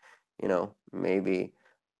take, you know, maybe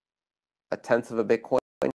a tenth of a Bitcoin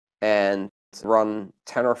and run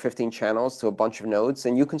 10 or 15 channels to a bunch of nodes,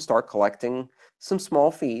 and you can start collecting some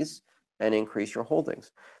small fees and increase your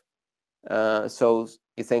holdings. So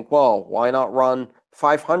you think, well, why not run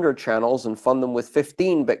 500 channels and fund them with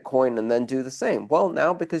 15 Bitcoin and then do the same? Well,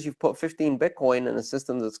 now because you've put 15 Bitcoin in a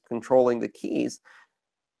system that's controlling the keys,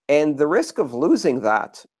 and the risk of losing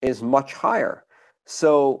that is much higher.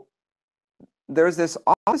 So there's this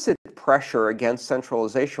opposite pressure against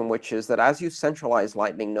centralization, which is that as you centralize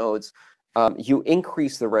Lightning nodes, you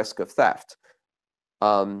increase the risk of theft.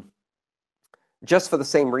 Just for the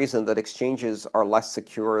same reason that exchanges are less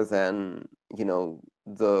secure than, you know,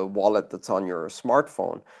 the wallet that's on your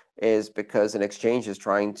smartphone, is because an exchange is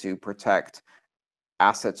trying to protect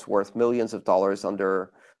assets worth millions of dollars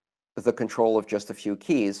under the control of just a few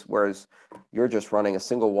keys, whereas you're just running a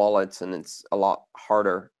single wallet, and it's a lot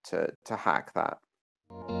harder to hack that.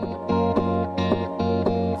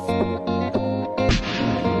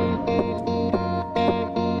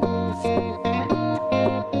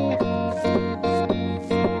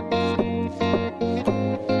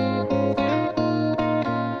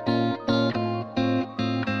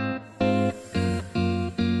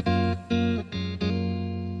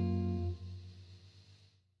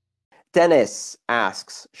 Dennis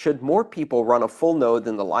asks, should more people run a full node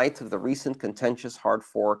in the light of the recent contentious hard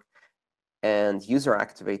fork and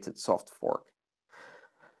user-activated soft fork?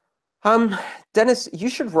 Dennis, you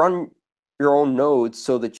should run your own node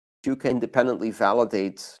so that you can independently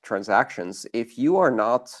validate transactions. If you are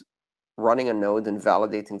not running a node and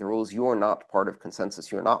validating the rules, you are not part of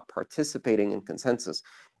consensus. You're not participating in consensus.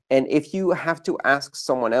 And if you have to ask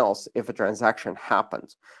someone else if a transaction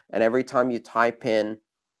happened, and every time you type in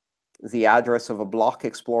the address of a block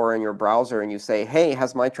explorer in your browser and you say, hey,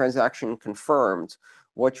 has my transaction confirmed?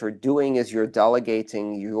 What you're doing is you're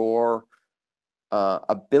delegating your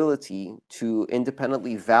ability to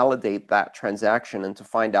independently validate that transaction and to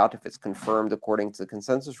find out if it's confirmed according to the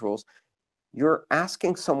consensus rules. You're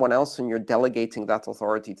asking someone else and you're delegating that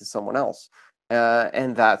authority to someone else.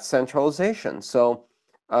 And that's centralization. So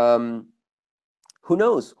who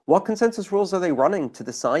knows? What consensus rules are they running to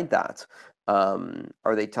decide that?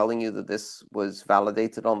 Are they telling you that this was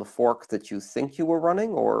validated on the fork that you think you were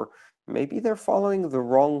running? Or maybe they're following the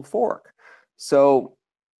wrong fork. So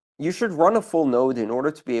you should run a full node in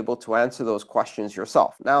order to be able to answer those questions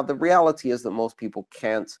yourself. Now, the reality is that most people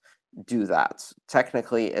can't do that.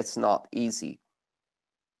 Technically, it's not easy.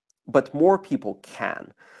 But more people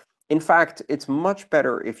can. In fact, it's much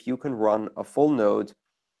better if you can run a full node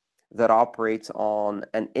that operates on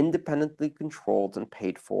an independently controlled and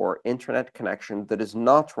paid for internet connection that is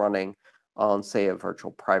not running on, say, a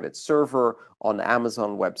virtual private server, on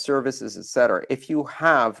Amazon Web Services, etc. If you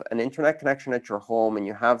have an internet connection at your home and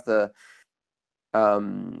you have the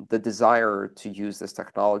desire to use this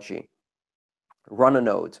technology, run a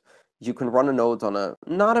node. You can run a node on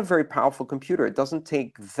not a very powerful computer. It doesn't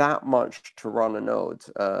take that much to run a node.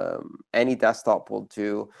 Any desktop will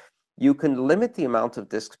do. You can limit the amount of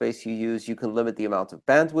disk space you use. You can limit the amount of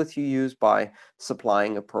bandwidth you use by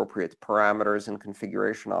supplying appropriate parameters and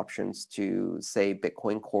configuration options to, say,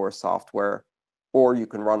 Bitcoin Core software, or you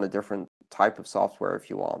can run a different type of software if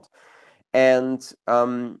you want. And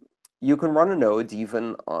you can run a node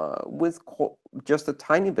even with just a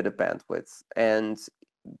tiny bit of bandwidth, and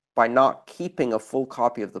by not keeping a full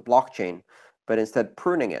copy of the blockchain, but instead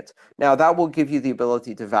pruning it. Now, that will give you the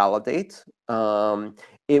ability to validate.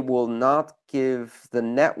 It will not give the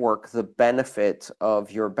network the benefit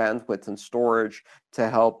of your bandwidth and storage to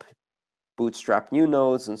help bootstrap new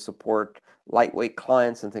nodes and support lightweight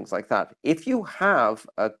clients and things like that. If you have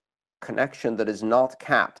a connection that is not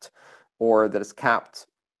capped, or that is capped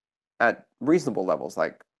at reasonable levels,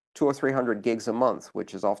 like 200 or 300 gigs a month,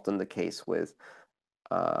 which is often the case with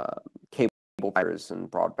cable providers and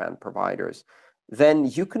broadband providers, then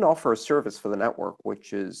you can offer a service for the network,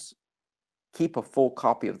 which is keep a full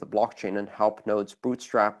copy of the blockchain and help nodes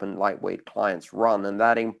bootstrap and lightweight clients run. And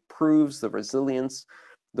that improves the resilience,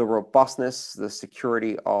 the robustness, the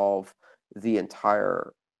security of the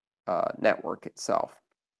entire network itself.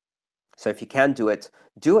 So if you can do it,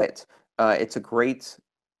 do it. It's a great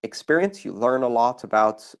experience. You learn a lot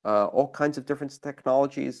about all kinds of different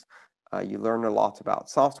technologies. You learn a lot about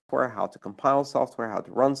software, how to compile software, how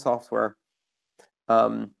to run software.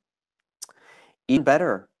 Even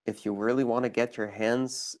better, if you really want to get your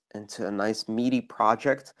hands into a nice meaty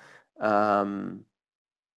project, go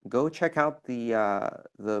check out the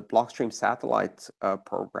Blockstream satellite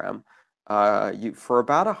program. For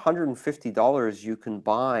about $150, you can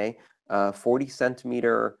buy a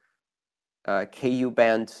 40-centimeter KU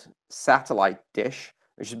band satellite dish,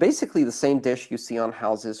 which is basically the same dish you see on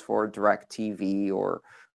houses for DirecTV or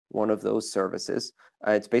one of those services.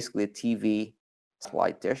 It's basically a TV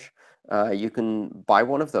satellite dish. You can buy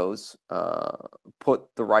one of those, put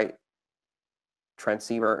the right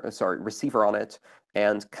receiver on it,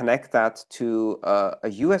 and connect that to a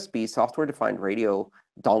USB software-defined radio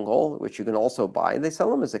dongle, which you can also buy. They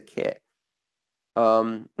sell them as a kit.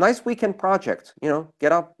 Nice weekend project.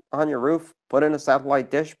 Get up on your roof, put in a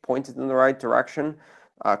satellite dish, point it in the right direction,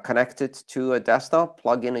 connect it to a desktop,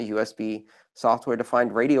 plug in a USB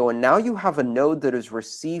software-defined radio, and now you have a node that is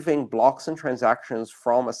receiving blocks and transactions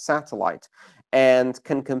from a satellite and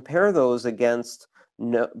can compare those against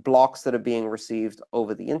blocks that are being received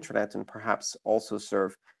over the internet, and perhaps also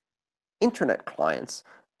serve internet clients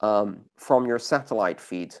from your satellite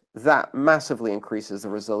feed. That massively increases the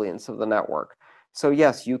resilience of the network. So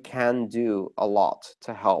yes, you can do a lot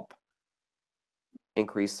to help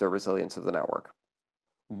increase the resilience of the network.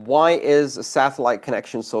 Why is a satellite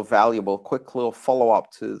connection so valuable? Quick little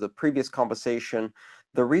follow-up to the previous conversation.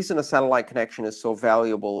 The reason a satellite connection is so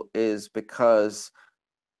valuable is because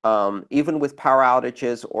even with power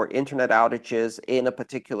outages or internet outages in a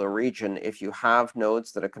particular region, if you have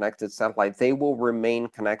nodes that are connected to satellite, they will remain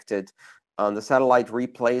connected. The satellite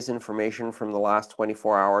replays information from the last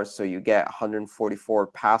 24 hours, so you get 144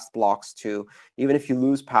 past blocks too. Even if you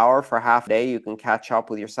lose power for half a day, you can catch up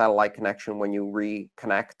with your satellite connection when you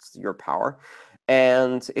reconnect your power.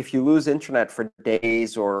 And if you lose internet for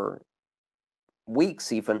days or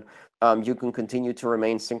weeks even, you can continue to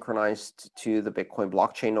remain synchronized to the Bitcoin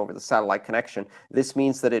blockchain over the satellite connection. This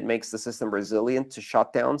means that it makes the system resilient to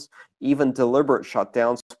shutdowns, even deliberate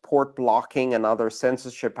shutdowns, port blocking, and other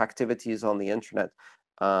censorship activities on the internet.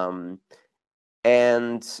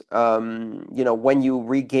 When you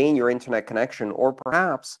regain your internet connection, or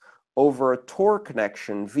perhaps over a Tor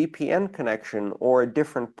connection, VPN connection, or a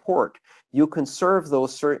different port, you can serve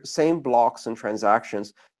those same blocks and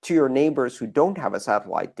transactions to your neighbors who don't have a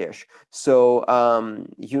satellite dish. So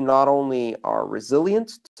you not only are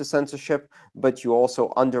resilient to censorship, but you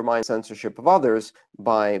also undermine censorship of others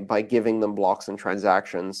by giving them blocks and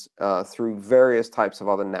transactions through various types of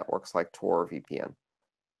other networks like Tor or VPN.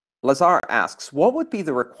 Lazar asks, what would be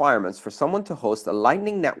the requirements for someone to host a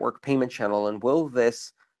Lightning Network payment channel, and will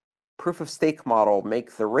this proof-of-stake model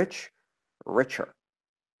make the rich richer?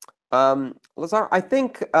 Lazar, I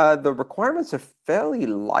think the requirements are fairly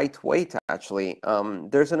lightweight, actually.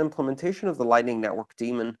 There's an implementation of the Lightning Network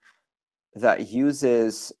daemon that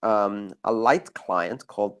uses a light client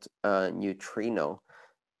called Neutrino.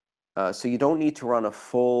 So you don't need to run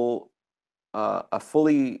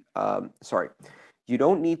you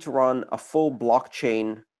don't need to run a full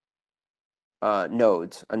blockchain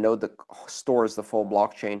node, a node that stores the full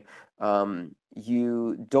blockchain.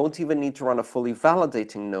 You don't even need to run a fully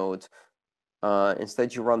validating node.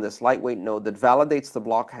 Instead, you run this lightweight node that validates the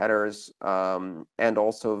block headers and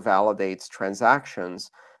also validates transactions,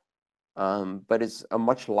 but it's a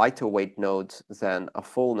much lighter weight node than a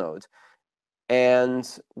full node. And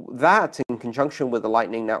that, in conjunction with the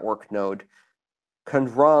Lightning Network node, can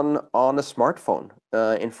run on a smartphone.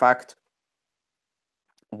 In fact,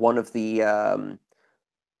 one of the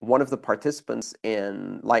participants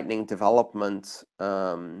in Lightning development,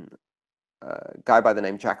 a guy by the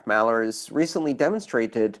name Jack Maller, has recently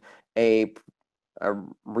demonstrated a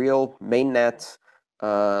real mainnet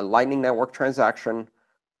Lightning Network transaction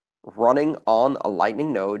running on a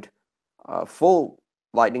Lightning node, full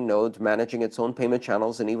Lightning node, managing its own payment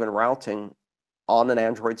channels and even routing on an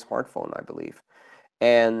Android smartphone, I believe.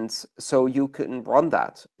 And so you can run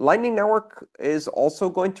that. Lightning Network is also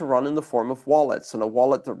going to run in the form of wallets, and a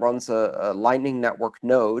wallet that runs a Lightning Network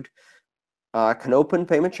node can open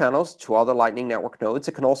payment channels to other Lightning Network nodes.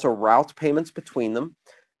 It can also route payments between them,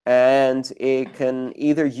 and it can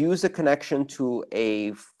either use a connection to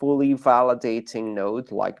a fully validating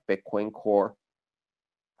node like Bitcoin Core,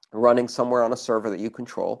 running somewhere on a server that you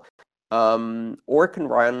control, or it can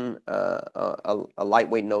run a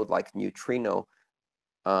lightweight node like Neutrino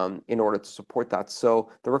in order to support that.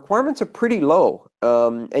 So the requirements are pretty low,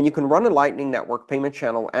 and you can run a Lightning Network payment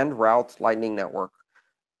channel and route Lightning Network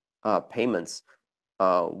payments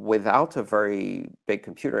without a very big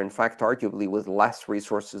computer. In fact, arguably with less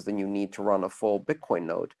resources than you need to run a full Bitcoin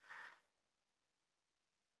node.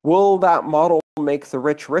 Will that model make the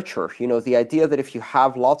rich richer? The idea that if you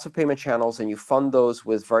have lots of payment channels and you fund those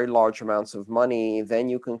with very large amounts of money, then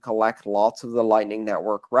you can collect lots of the Lightning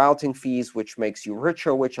Network routing fees, which makes you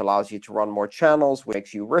richer, which allows you to run more channels, which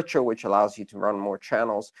makes you richer, which allows you to run more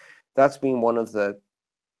channels. That's been one of the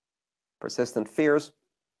persistent fears.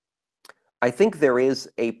 I think there is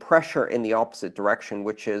a pressure in the opposite direction,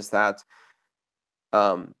 which is that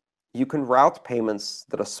you can route payments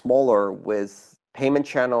that are smaller with payment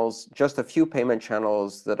channels, just a few payment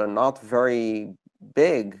channels that are not very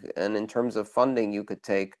big. And in terms of funding, you could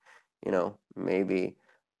take, maybe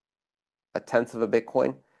a tenth of a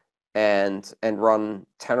Bitcoin and run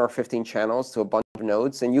 10 or 15 channels to a bunch of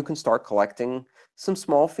nodes, and you can start collecting some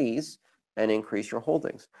small fees and increase your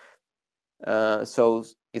holdings. So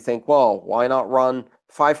you think, well, why not run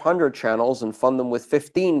 500 channels and fund them with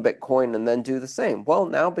 15 Bitcoin and then do the same? Well,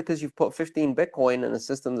 now because you've put 15 Bitcoin in a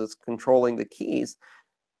system that's controlling the keys,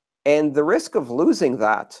 and the risk of losing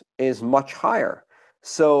that is much higher.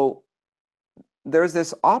 So there's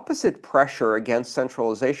this opposite pressure against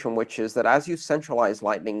centralization, which is that as you centralize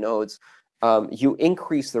Lightning nodes, you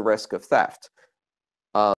increase the risk of theft.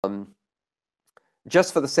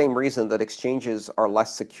 Just for the same reason that exchanges are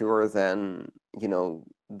less secure than,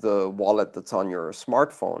 the wallet that's on your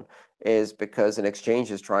smartphone, is because an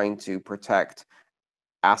exchange is trying to protect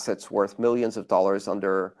assets worth millions of dollars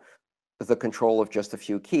under the control of just a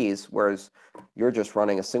few keys, whereas you're just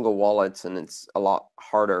running a single wallet, and it's a lot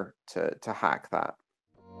harder to hack that.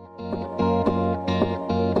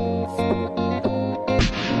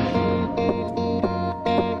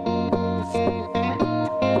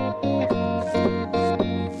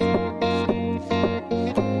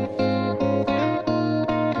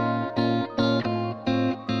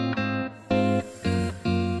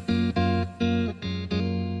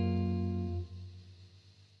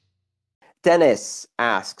 Dennis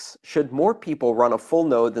asks, should more people run a full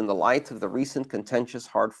node in the light of the recent contentious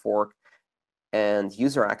hard fork and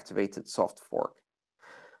user-activated soft fork?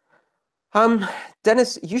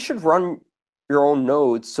 Dennis, you should run your own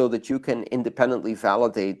nodes so that you can independently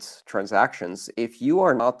validate transactions. If you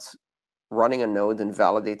are not running a node and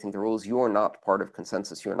validating the rules, you are not part of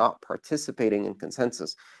consensus. You're not participating in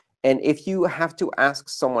consensus. And if you have to ask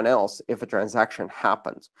someone else if a transaction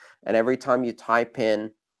happened, and every time you type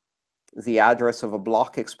in the address of a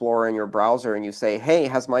block explorer in your browser and you say, hey,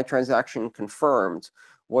 has my transaction confirmed?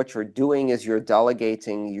 What you're doing is you're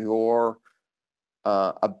delegating your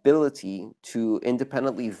ability to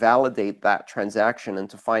independently validate that transaction and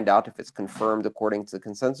to find out if it's confirmed according to the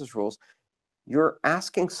consensus rules. You're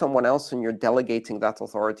asking someone else and you're delegating that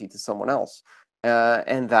authority to someone else.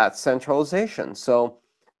 And that's centralization. So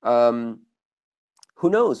who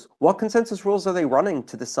knows? What consensus rules are they running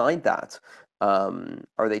to decide that?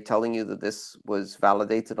 Are they telling you that this was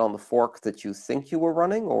validated on the fork that you think you were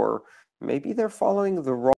running? Or maybe they're following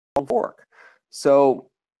the wrong fork. So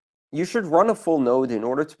you should run a full node in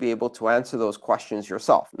order to be able to answer those questions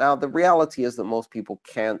yourself. Now, the reality is that most people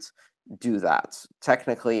can't do that.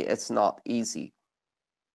 Technically, it's not easy.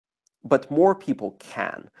 But more people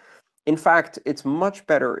can. In fact, it's much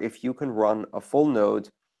better if you can run a full node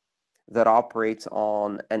that operates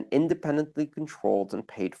on an independently controlled and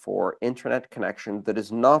paid for internet connection that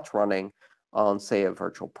is not running on, say, a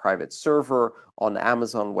virtual private server, on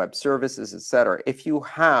Amazon Web Services, etc. If you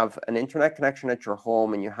have an internet connection at your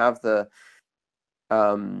home and you have the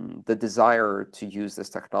desire to use this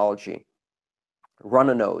technology, run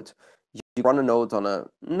a node. You run a node on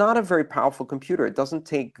not a very powerful computer. It doesn't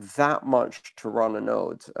take that much to run a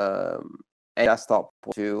node. And desktop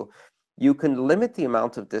too. You can limit the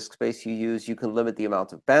amount of disk space you use. You can limit the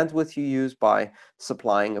amount of bandwidth you use by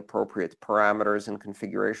supplying appropriate parameters and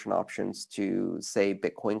configuration options to, say,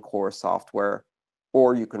 Bitcoin Core software,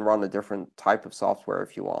 or you can run a different type of software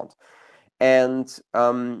if you want. And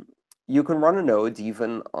you can run a node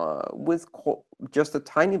even with just a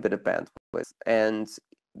tiny bit of bandwidth, and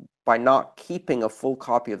by not keeping a full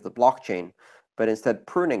copy of the blockchain, but instead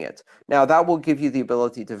pruning it. Now, that will give you the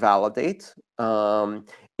ability to validate.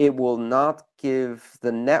 It will not give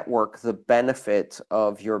the network the benefit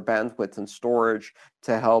of your bandwidth and storage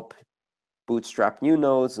to help bootstrap new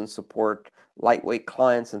nodes and support lightweight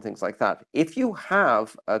clients and things like that. If you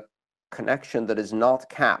have a connection that is not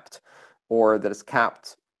capped, or that is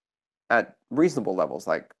capped at reasonable levels,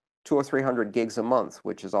 like 200 or 300 gigs a month,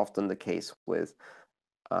 which is often the case with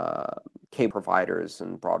cable providers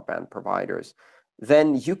and broadband providers,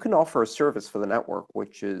 then you can offer a service for the network,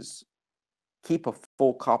 which is keep a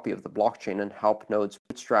full copy of the blockchain and help nodes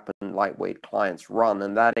bootstrap and lightweight clients run.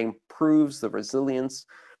 And that improves the resilience,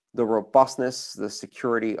 the robustness, the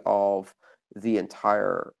security of the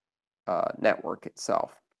entire network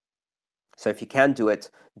itself. So if you can do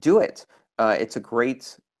it, do it. It's a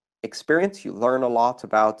great experience. You learn a lot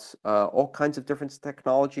about all kinds of different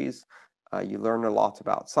technologies. You learn a lot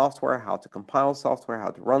about software, how to compile software,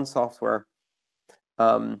 how to run software.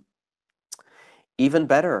 Even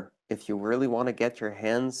better, if you really want to get your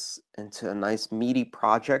hands into a nice meaty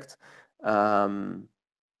project,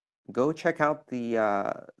 go check out the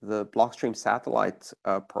Blockstream satellite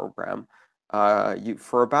program.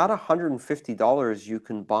 For about $150, you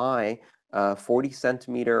can buy a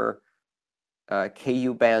 40-centimeter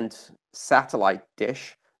KU band satellite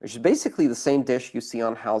dish, which is basically the same dish you see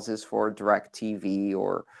on houses for DirecTV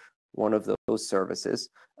or one of those services.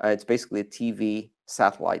 It's basically a TV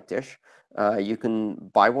satellite dish. You can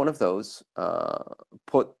buy one of those,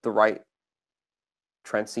 put the right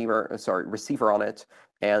receiver on it,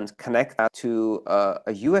 and connect that to a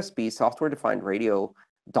USB software-defined radio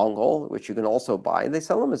dongle, which you can also buy. They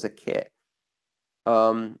sell them as a kit.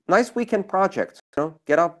 Nice weekend project.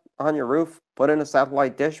 Get up on your roof, put in a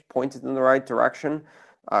satellite dish, point it in the right direction,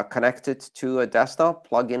 connect it to a desktop,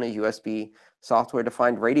 plug in a USB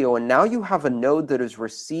software-defined radio, and now you have a node that is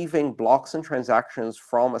receiving blocks and transactions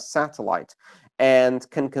from a satellite and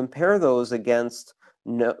can compare those against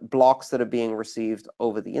blocks that are being received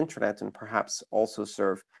over the internet, and perhaps also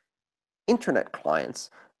serve internet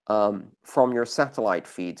clients from your satellite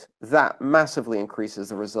feed. That massively increases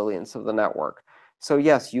the resilience of the network. So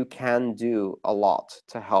yes, you can do a lot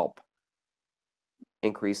to help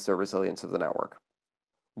increase the resilience of the network.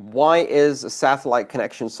 Why is a satellite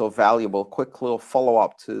connection so valuable? Quick little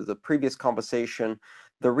follow-up to the previous conversation.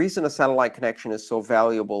 The reason a satellite connection is so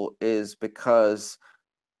valuable is because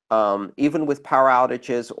even with power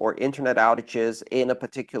outages or internet outages in a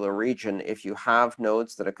particular region, if you have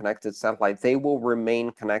nodes that are connected to satellite, they will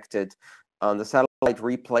remain connected. The satellite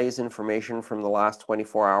replays information from the last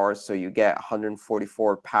 24 hours, so you get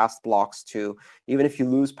 144 past blocks too. Even if you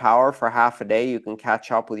lose power for half a day, you can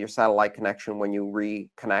catch up with your satellite connection when you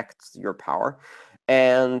reconnect your power.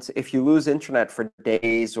 And if you lose internet for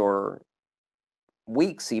days or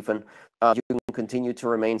weeks even, you can continue to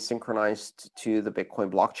remain synchronized to the Bitcoin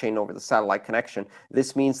blockchain over the satellite connection.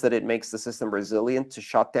 This means that it makes the system resilient to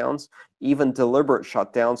shutdowns, even deliberate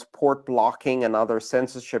shutdowns, port blocking, and other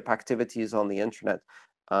censorship activities on the internet.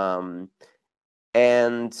 When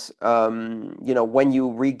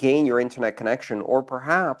you regain your internet connection, or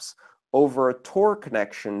perhaps over a Tor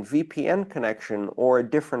connection, VPN connection, or a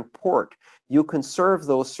different port, you can serve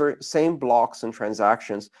those same blocks and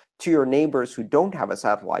transactions to your neighbors who don't have a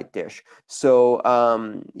satellite dish. So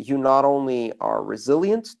you not only are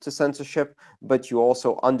resilient to censorship, but you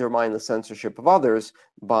also undermine the censorship of others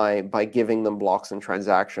by giving them blocks and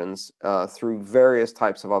transactions through various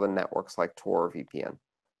types of other networks like Tor or VPN.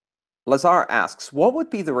 Lazar asks, what would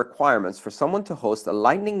be the requirements for someone to host a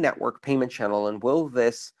Lightning Network payment channel, and will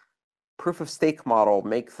this proof-of-stake model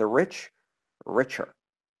make the rich richer?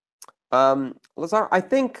 Lazar, I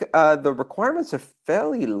think the requirements are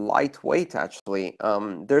fairly lightweight, actually.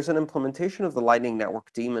 There's an implementation of the Lightning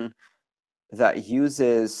Network daemon that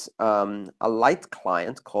uses a light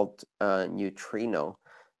client called Neutrino.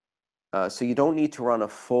 So you don't need to run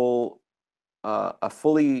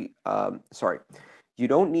you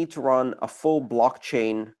don't need to run a full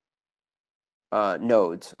blockchain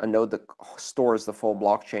node, a node that stores the full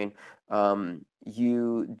blockchain.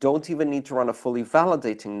 You don't even need to run a fully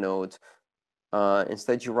validating node.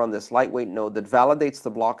 Instead, you run this lightweight node that validates the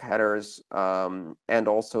block headers and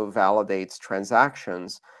also validates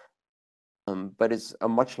transactions, but it's a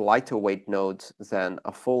much lighter weight node than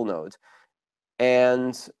a full node.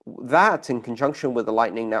 And that, in conjunction with the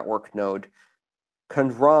Lightning Network node, can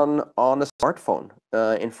run on a smartphone.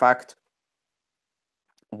 In fact,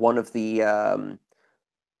 one of the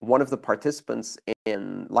participants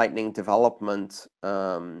in Lightning development,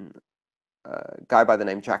 a guy by the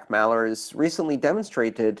name Jack Maller, has recently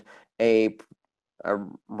demonstrated a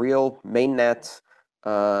real mainnet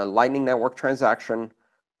Lightning Network transaction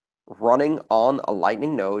running on a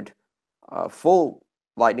Lightning node, full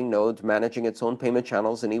Lightning node, managing its own payment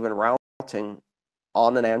channels and even routing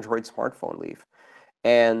on an Android smartphone leaf.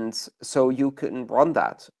 And so you can run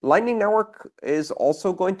that. Lightning Network is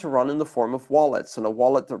also going to run in the form of wallets, and a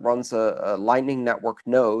wallet that runs a Lightning Network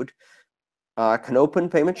node can open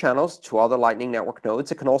payment channels to other Lightning Network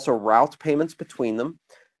nodes. It can also route payments between them,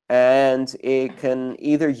 and it can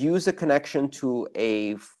either use a connection to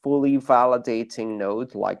a fully validating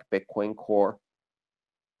node like Bitcoin Core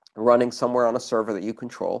running somewhere on a server that you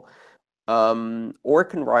control, or it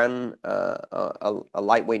can run a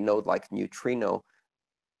lightweight node like Neutrino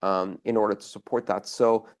in order to support that.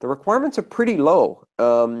 So the requirements are pretty low,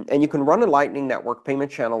 and you can run a Lightning Network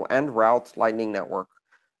payment channel and route Lightning Network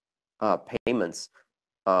payments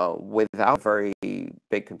without a very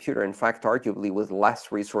big computer. In fact, arguably with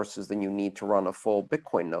less resources than you need to run a full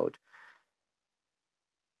Bitcoin node.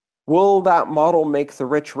 Will that model make the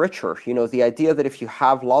rich richer? The idea that if you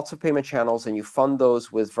have lots of payment channels and you fund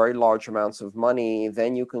those with very large amounts of money,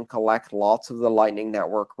 then you can collect lots of the Lightning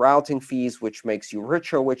Network routing fees, which makes you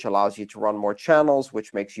richer, which allows you to run more channels,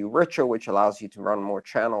 which makes you richer, which allows you to run more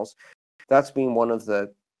channels. That's been one of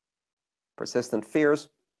the persistent fears.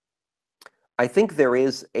 I think there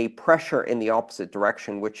is a pressure in the opposite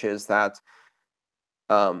direction, which is that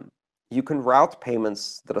you can route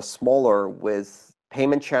payments that are smaller with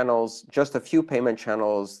payment channels, just a few payment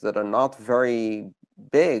channels that are not very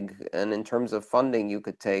big. And in terms of funding, you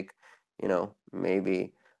could take,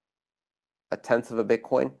 maybe 1/10 of a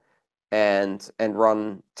Bitcoin and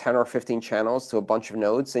run 10 or 15 channels to a bunch of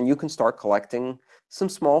nodes, and you can start collecting some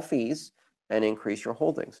small fees and increase your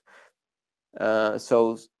holdings.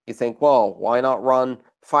 So you think, well, why not run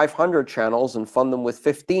 500 channels and fund them with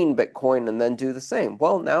 15 Bitcoin and then do the same?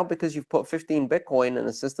 Well, now because you've put 15 Bitcoin in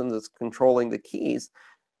a system that's controlling the keys,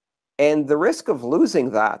 and the risk of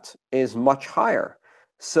losing that is much higher.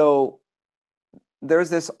 So there's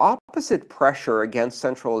this opposite pressure against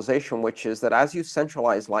centralization, which is that as you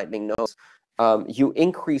centralize Lightning nodes, you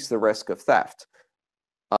increase the risk of theft.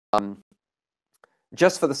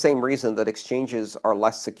 Just for the same reason that exchanges are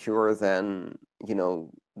less secure than,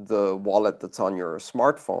 the wallet that's on your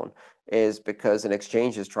smartphone, is because an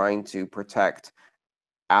exchange is trying to protect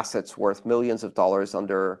assets worth millions of dollars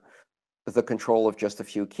under the control of just a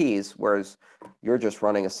few keys, whereas you're just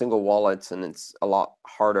running a single wallet, and it's a lot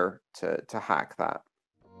harder to hack that.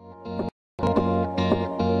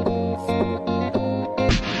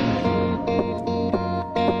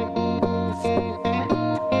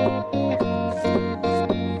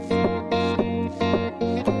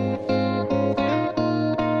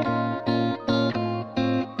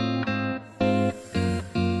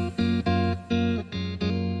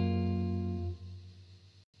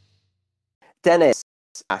 Dennis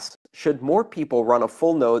asks, should more people run a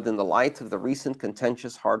full node in the light of the recent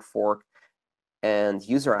contentious hard fork and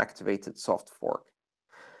user-activated soft fork?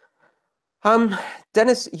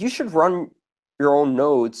 Dennis, you should run your own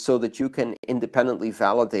node so that you can independently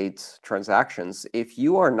validate transactions. If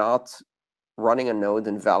you are not running a node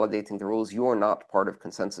and validating the rules, you are not part of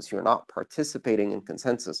consensus. You're not participating in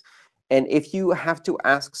consensus. And if you have to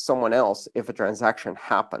ask someone else if a transaction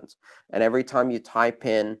happened, and every time you type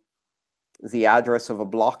in the address of a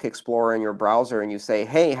block explorer in your browser and you say,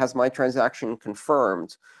 hey, has my transaction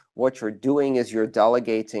confirmed? What you're doing is you're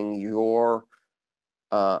delegating your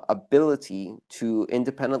ability to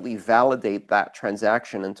independently validate that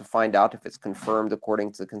transaction and to find out if it's confirmed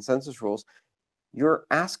according to the consensus rules. You're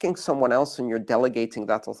asking someone else and you're delegating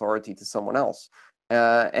that authority to someone else.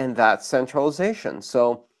 And that's centralization.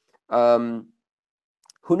 So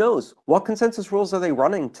who knows? What consensus rules are they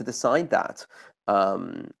running to decide that?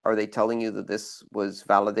 Are they telling you that this was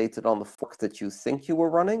validated on the fork that you think you were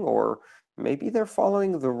running? Or maybe they're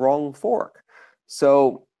following the wrong fork.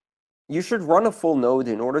 So you should run a full node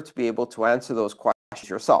in order to be able to answer those questions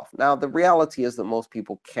yourself. Now, the reality is that most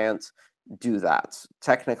people can't do that.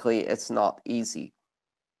 Technically, it's not easy.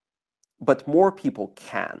 But more people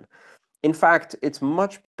can. In fact, it's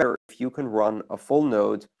much better if you can run a full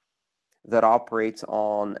node that operates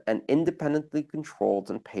on an independently controlled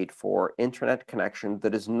and paid for internet connection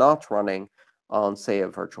that is not running on, say, a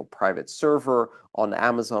virtual private server, on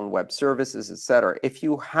Amazon Web Services, etc. If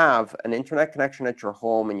you have an internet connection at your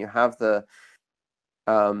home and you have the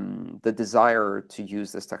desire to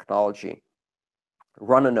use this technology,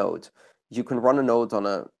 run a node. You can run a node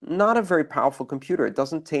on not a very powerful computer. It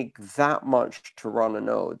doesn't take that much to run a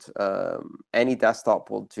node. Any desktop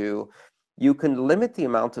will do. You can limit the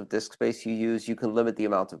amount of disk space you use. You can limit the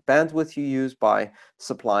amount of bandwidth you use by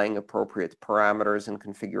supplying appropriate parameters and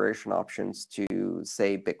configuration options to,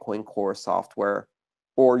 say, Bitcoin Core software,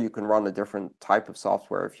 or you can run a different type of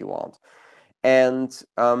software if you want. And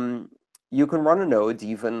you can run a node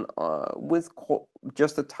even with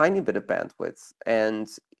just a tiny bit of bandwidth, and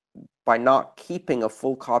by not keeping a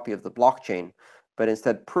full copy of the blockchain, but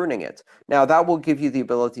instead pruning it. Now, that will give you the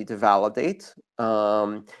ability to validate.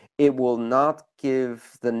 It will not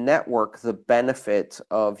give the network the benefit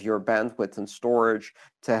of your bandwidth and storage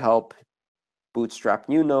to help bootstrap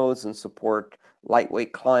new nodes and support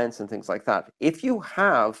lightweight clients and things like that. If you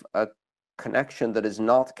have a connection that is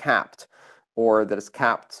not capped, or that is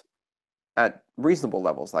capped at reasonable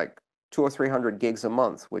levels, like 200 or 300 gigs a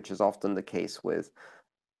month, which is often the case with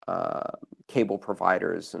cable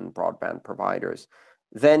providers and broadband providers,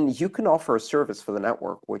 then you can offer a service for the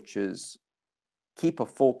network, which is keep a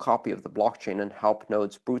full copy of the blockchain and help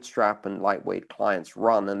nodes bootstrap and lightweight clients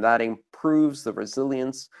run. And that improves the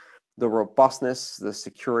resilience, the robustness, the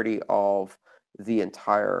security of the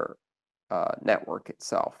entire network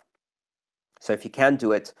itself. So if you can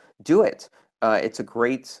do it, do it. It's a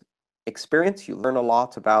great experience. You learn a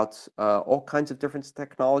lot about all kinds of different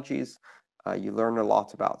technologies. You learn a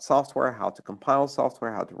lot about software, how to compile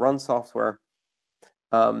software, how to run software.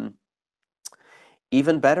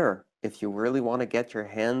 Even better, if you really want to get your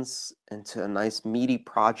hands into a nice meaty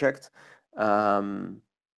project,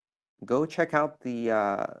 go check out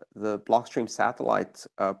the Blockstream satellite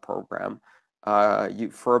program.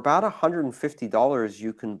 For about $150,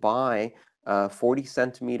 you can buy a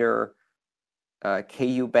 40-centimeter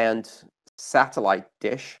KU band satellite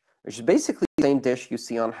dish, which is basically the same dish you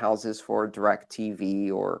see on houses for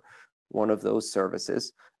DirecTV or one of those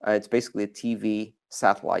services. It's basically a TV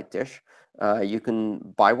satellite dish. You can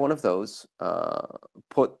buy one of those,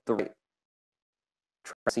 put the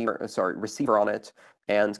receiver on it,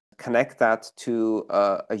 and connect that to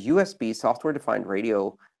a USB software-defined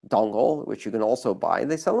radio dongle, which you can also buy.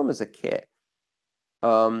 They sell them as a kit.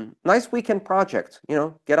 Nice weekend project.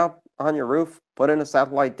 Get up on your roof, put in a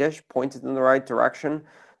satellite dish, point it in the right direction,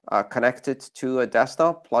 connect it to a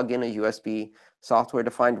desktop, plug in a USB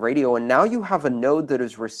software-defined radio, and now you have a node that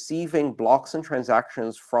is receiving blocks and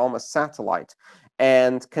transactions from a satellite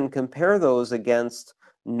and can compare those against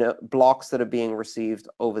blocks that are being received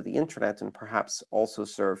over the internet, and perhaps also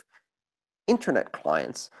serve internet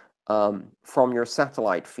clients from your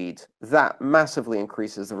satellite feed. That massively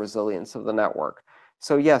increases the resilience of the network.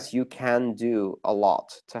 So yes, you can do a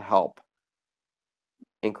lot to help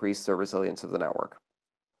increase the resilience of the network.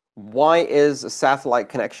 Why is a satellite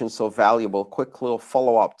connection so valuable? Quick little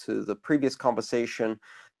follow-up to the previous conversation.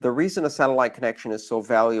 The reason a satellite connection is so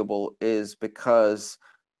valuable is because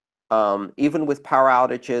even with power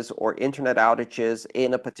outages or internet outages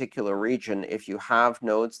in a particular region, if you have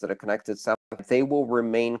nodes that are connected satellite, they will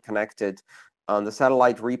remain connected The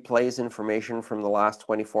satellite replays information from the last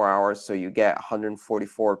 24 hours, so you get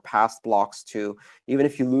 144 past blocks too. Even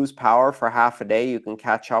if you lose power for half a day, you can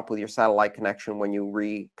catch up with your satellite connection when you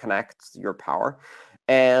reconnect your power.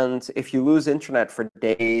 And if you lose internet for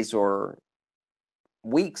days or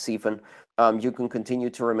weeks even, you can continue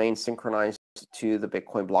to remain synchronized to the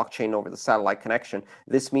Bitcoin blockchain over the satellite connection.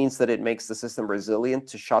 This means that it makes the system resilient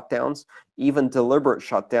to shutdowns, even deliberate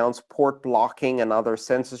shutdowns, port blocking, and other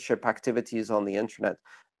censorship activities on the internet.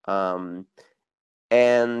 When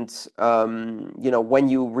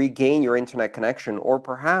you regain your internet connection, or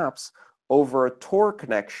perhaps over a Tor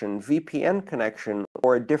connection, VPN connection,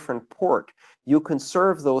 or a different port, you can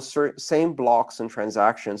serve those same blocks and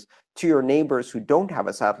transactions to your neighbors who don't have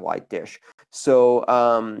a satellite dish. So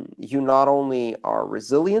you not only are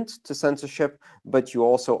resilient to censorship, but you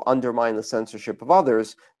also undermine the censorship of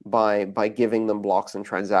others by giving them blocks and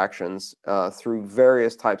transactions through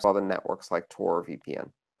various types of other networks like Tor or VPN.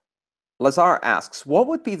 Lazar asks, what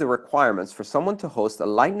would be the requirements for someone to host a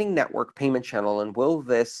Lightning Network payment channel, and will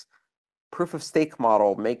this proof-of-stake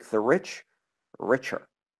model make the rich richer?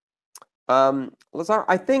 Lazar,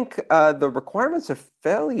 I think the requirements are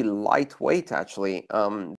fairly lightweight, actually.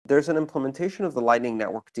 There's an implementation of the Lightning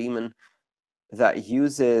Network daemon that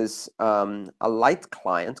uses a light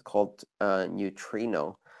client called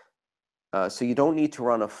Neutrino. So you don't need to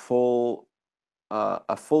run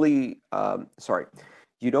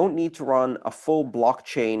you don't need to run a full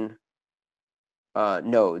blockchain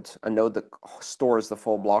node, a node that stores the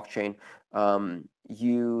full blockchain.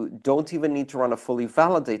 You don't even need to run a fully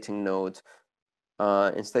validating node.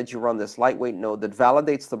 Instead, you run this lightweight node that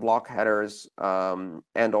validates the block headers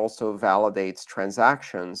and also validates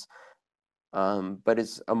transactions, but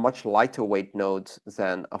it's a much lighter weight node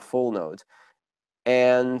than a full node.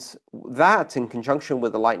 And that, in conjunction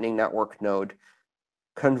with the Lightning Network node,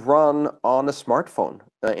 can run on a smartphone.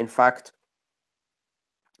 In fact,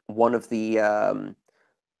 one of the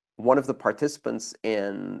participants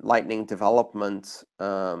in Lightning development,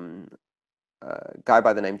 a guy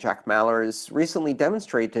by the name Jack Mallers, recently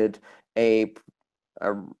demonstrated a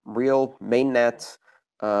real mainnet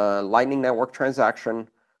Lightning Network transaction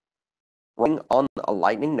running on a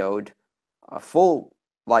Lightning node, a full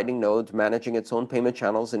Lightning node managing its own payment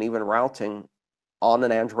channels and even routing on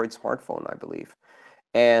an Android smartphone, I believe.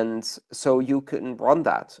 And so you can run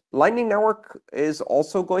that. Lightning Network is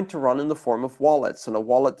also going to run in the form of wallets, and a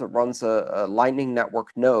wallet that runs a Lightning Network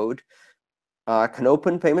node can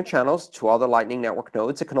open payment channels to other Lightning Network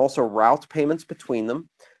nodes. It can also route payments between them,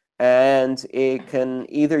 and it can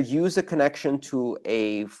either use a connection to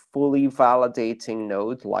a fully validating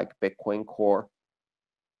node like Bitcoin Core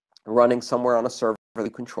running somewhere on a server that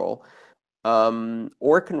you control,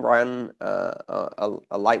 or it can run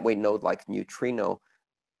a lightweight node like Neutrino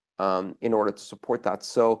in order to support that.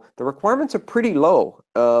 So the requirements are pretty low,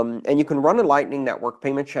 and you can run a Lightning Network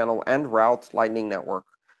payment channel and route Lightning Network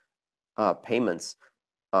payments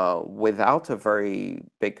without a very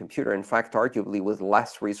big computer. In fact, arguably with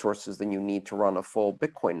less resources than you need to run a full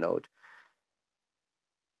Bitcoin node.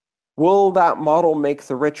 Will that model make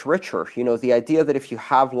the rich richer? The idea that if you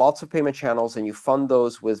have lots of payment channels and you fund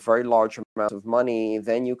those with very large amounts of money,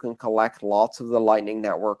 then you can collect lots of the Lightning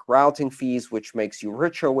Network routing fees, which makes you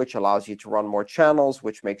richer, which allows you to run more channels,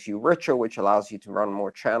 which makes you richer, which allows you to run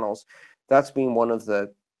more channels. That's been one of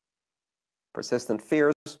the persistent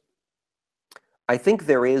fears. I think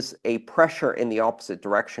there is a pressure in the opposite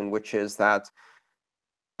direction, which is that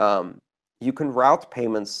you can route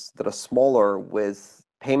payments that are smaller with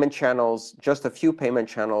payment channels, just a few payment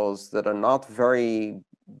channels that are not very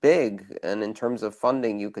big. And in terms of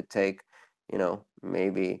funding, you could take,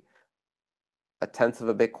 maybe 1/10 of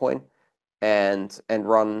a Bitcoin and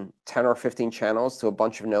run 10 or 15 channels to a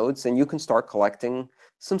bunch of nodes, and you can start collecting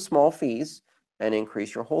some small fees and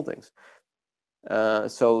increase your holdings.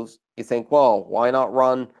 So you think, well, why not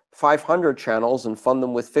run 500 channels and fund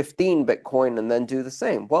them with 15 Bitcoin and then do the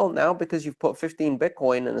same? Well, now because you've put 15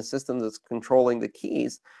 Bitcoin in a system that's controlling the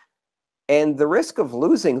keys, and the risk of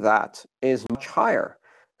losing that is much higher.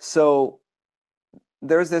 So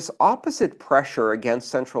there's this opposite pressure against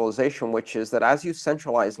centralization, which is that as you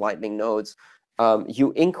centralize Lightning nodes,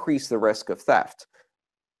 you increase the risk of theft.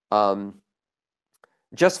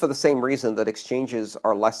 Just for the same reason that exchanges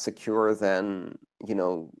are less secure than,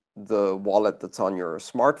 the wallet that's on your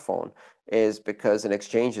smartphone, is because an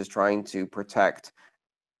exchange is trying to protect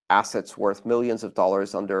assets worth millions of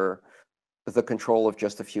dollars under the control of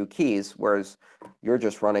just a few keys, whereas you're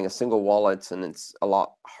just running a single wallet, and it's a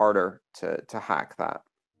lot harder to hack that.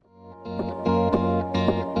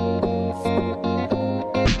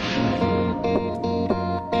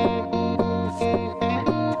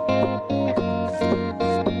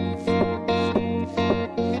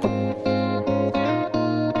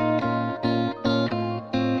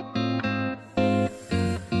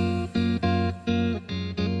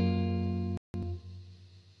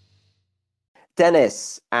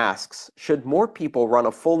 Dennis asks, should more people run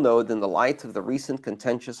a full node in the light of the recent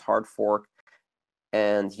contentious hard fork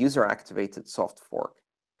and user-activated soft fork?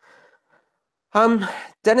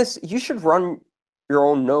 Dennis, you should run your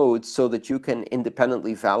own node so that you can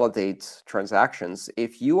independently validate transactions.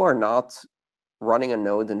 If you are not running a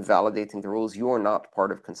node and validating the rules, you are not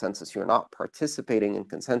part of consensus. You're not participating in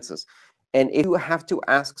consensus. And if you have to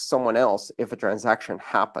ask someone else if a transaction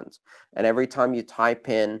happened, and every time you type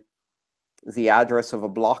in the address of a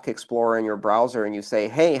block explorer in your browser and you say,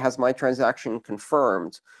 hey, has my transaction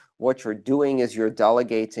confirmed? What you're doing is you're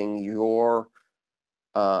delegating your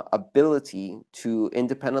ability to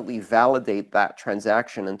independently validate that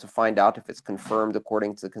transaction and to find out if it's confirmed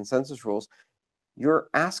according to the consensus rules. You're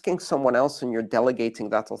asking someone else and you're delegating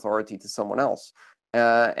that authority to someone else.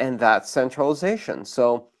 And that's centralization.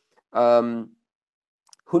 So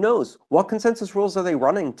who knows? What consensus rules are they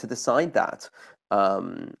running to decide that?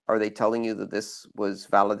 Are they telling you that this was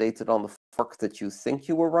validated on the fork that you think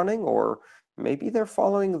you were running? Or maybe they're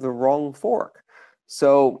following the wrong fork.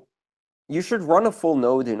 So you should run a full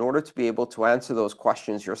node in order to be able to answer those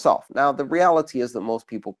questions yourself. Now, the reality is that most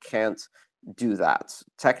people can't do that.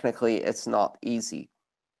 Technically, it's not easy.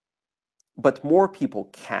 But more people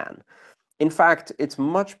can. In fact, it's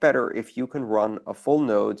much better if you can run a full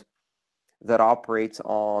node that operates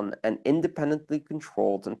on an independently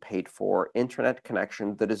controlled and paid for internet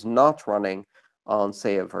connection that is not running on,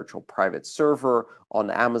 say, a virtual private server, on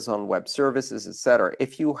Amazon Web Services, etc.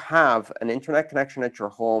 If you have an internet connection at your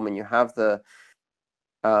home and you have the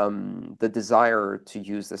desire to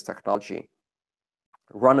use this technology,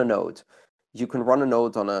 run a node. You can run a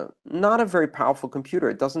node on not a very powerful computer.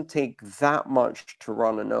 It doesn't take that much to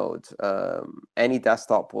run a node. Any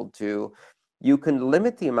desktop will do. You can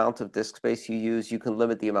limit the amount of disk space you use. You can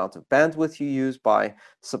limit the amount of bandwidth you use by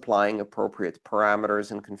supplying appropriate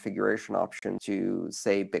parameters and configuration options to,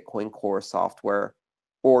 say, Bitcoin Core software,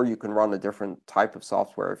 or you can run a different type of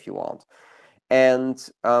software if you want. And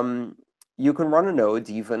you can run a node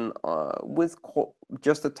even with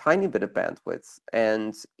just a tiny bit of bandwidth,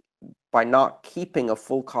 and by not keeping a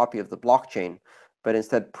full copy of the blockchain, but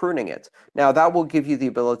instead pruning it. Now, that will give you the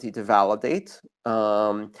ability to validate.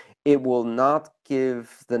 It will not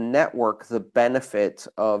give the network the benefit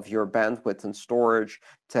of your bandwidth and storage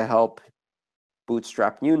to help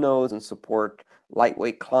bootstrap new nodes and support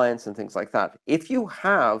lightweight clients and things like that. If you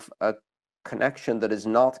have a connection that is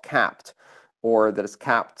not capped, or that is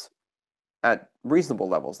capped at reasonable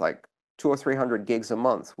levels, like 200 or 300 gigs a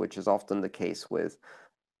month, which is often the case with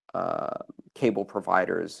cable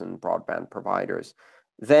providers and broadband providers,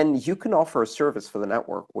 then you can offer a service for the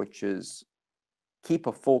network, which is keep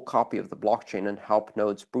a full copy of the blockchain and help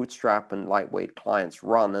nodes bootstrap and lightweight clients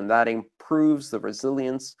run. And that improves the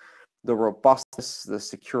resilience, the robustness, the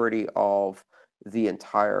security of the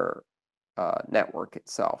entire network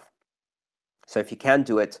itself. So if you can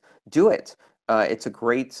do it, do it. It's a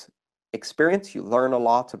great experience. You learn a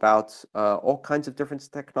lot about all kinds of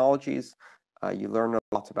different technologies. You learn a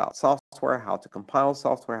lot about software, how to compile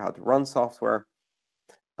software, how to run software.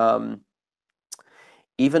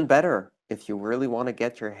 Even better, if you really want to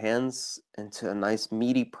get your hands into a nice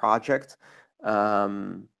meaty project,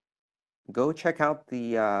 go check out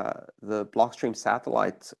the Blockstream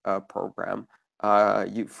satellite program.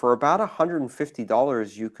 For about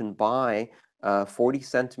 $150, you can buy a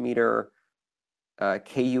 40-centimeter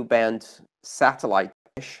KU band satellite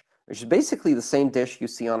dish, which is basically the same dish you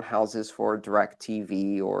see on houses for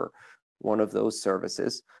DirecTV or one of those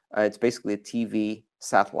services. It's basically a TV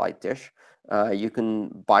satellite dish. You can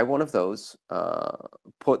buy one of those,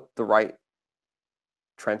 put the right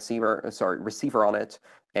receiver on it,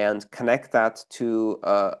 and connect that to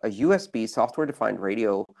a USB software-defined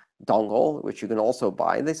radio dongle, which you can also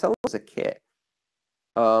buy. They sell it as a kit.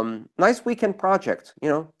 Nice weekend project.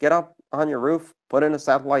 Get up on your roof, put in a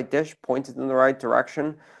satellite dish, point it in the right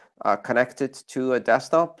direction, connect it to a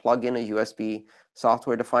desktop, plug in a USB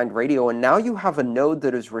software-defined radio, and now you have a node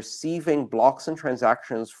that is receiving blocks and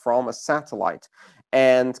transactions from a satellite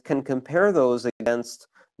and can compare those against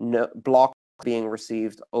blocks being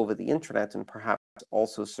received over the internet, and perhaps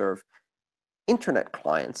also serve internet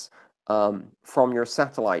clients from your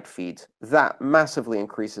satellite feed. That massively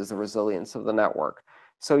increases the resilience of the network.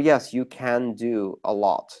 So yes, you can do a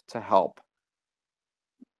lot to help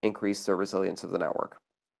increase the resilience of the network.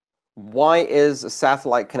 Why is a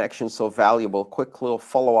satellite connection so valuable? Quick little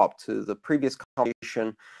follow-up to the previous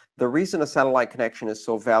conversation. The reason a satellite connection is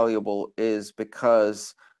so valuable is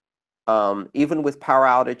because even with power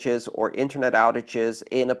outages or internet outages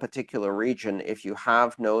in a particular region, if you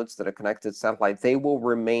have nodes that are connected to satellite, they will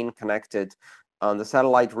remain connected The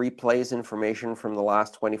satellite replays information from the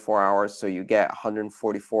last 24 hours, so you get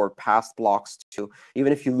 144 past blocks too.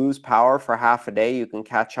 Even if you lose power for half a day, you can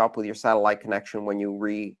catch up with your satellite connection when you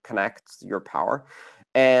reconnect your power.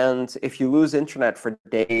 And if you lose internet for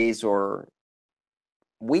days or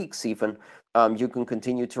weeks even, you can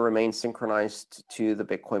continue to remain synchronized to the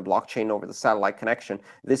Bitcoin blockchain over the satellite connection.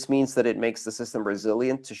 This means that it makes the system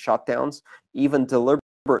resilient to shutdowns, even deliberate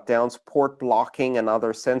shutdowns, port blocking, and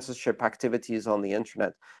other censorship activities on the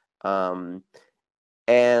internet. When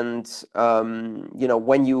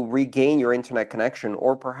you regain your internet connection,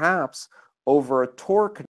 or perhaps over a Tor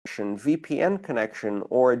connection, VPN connection,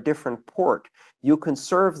 or a different port, you can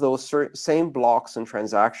serve those same blocks and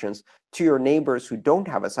transactions to your neighbors who don't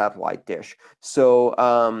have a satellite dish. So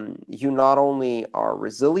you not only are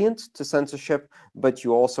resilient to censorship, but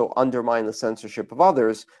you also undermine the censorship of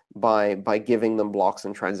others by giving them blocks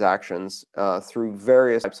and transactions through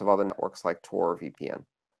various types of other networks like Tor or VPN.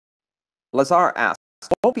 Lazar asks,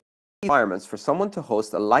 what will be the requirements for someone to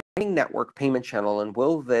host a Lightning Network payment channel, and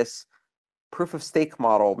will this proof-of-stake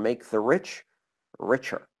model make the rich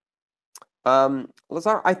richer?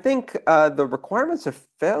 Lazar, I think the requirements are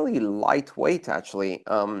fairly lightweight, actually.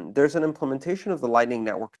 There's an implementation of the Lightning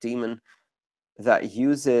Network daemon that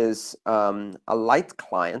uses a light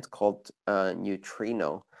client called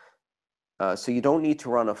Neutrino. So you don't need to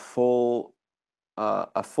run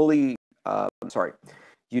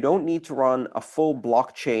you don't need to run a full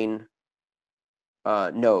blockchain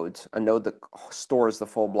node, a node that stores the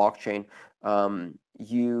full blockchain.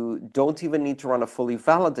 You don't even need to run a fully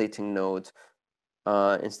validating node.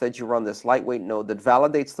 Instead, you run this lightweight node that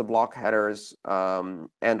validates the block headers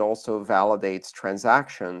and also validates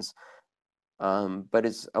transactions, but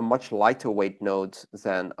it's a much lighter weight node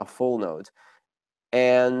than a full node.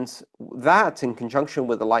 And that, in conjunction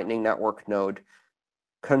with the Lightning Network node,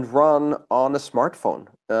 can run on a smartphone.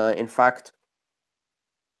 In fact,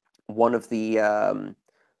 one of the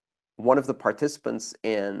participants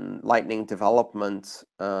in Lightning development,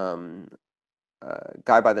 a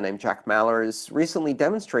guy by the name Jack Mallers, has recently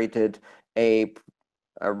demonstrated a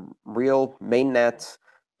real mainnet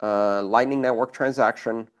Lightning Network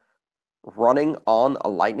transaction running on a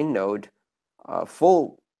Lightning node,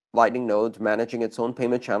 full Lightning node, managing its own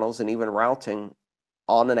payment channels and even routing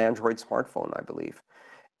on an Android smartphone, I believe.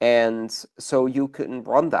 And so you can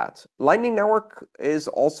run that. Lightning Network is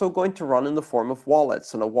also going to run in the form of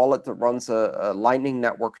wallets, and a wallet that runs a Lightning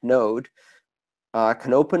Network node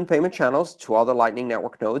can open payment channels to other Lightning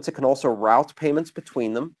Network nodes. It can also route payments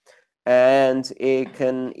between them, and it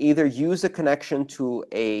can either use a connection to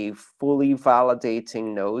a fully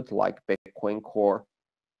validating node like Bitcoin Core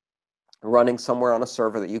running somewhere on a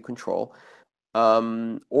server that you control,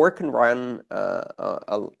 or it can run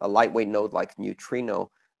a lightweight node like Neutrino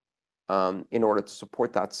in order to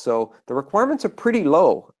support that. So the requirements are pretty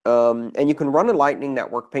low, and you can run a Lightning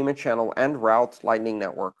Network payment channel and route Lightning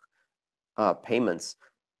Network payments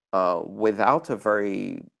without a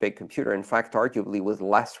very big computer. In fact, arguably with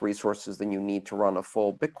less resources than you need to run a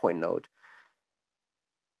full Bitcoin node.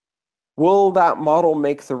 Will that model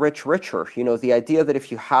make the rich richer? The idea that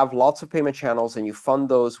if you have lots of payment channels and you fund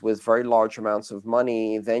those with very large amounts of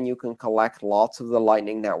money, then you can collect lots of the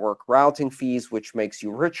Lightning Network routing fees, which makes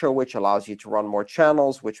you richer, which allows you to run more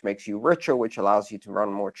channels, which makes you richer, which allows you to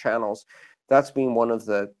run more channels. That's been one of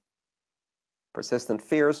the persistent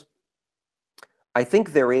fears. I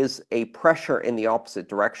think there is a pressure in the opposite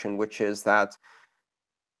direction, which is that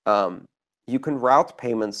you can route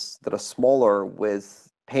payments that are smaller with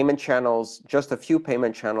payment channels, just a few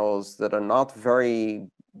payment channels that are not very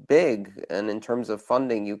big. And in terms of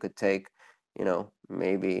funding, you could take,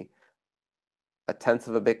 maybe 1/10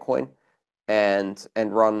 of a Bitcoin and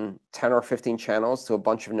run 10 or 15 channels to a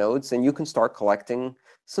bunch of nodes, and you can start collecting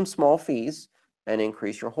some small fees and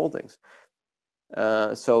increase your holdings.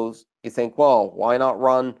 So you think, well, why not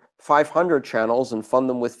run 500 channels and fund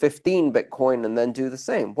them with 15 Bitcoin and then do the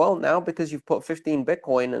same? Well, now because you've put 15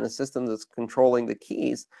 Bitcoin in a system that's controlling the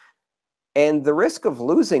keys, and the risk of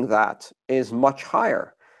losing that is much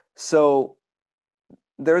higher. So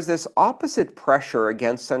there's this opposite pressure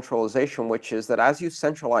against centralization, which is that as you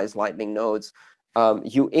centralize Lightning nodes,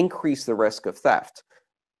 you increase the risk of theft.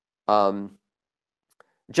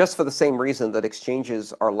 Just for the same reason that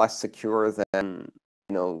exchanges are less secure than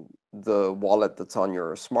the wallet that's on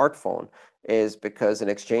your smartphone, is because an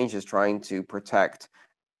exchange is trying to protect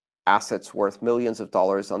assets worth millions of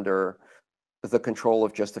dollars under the control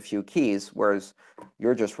of just a few keys, whereas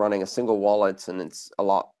you're just running a single wallet, and it's a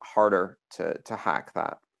lot harder to hack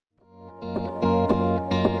that.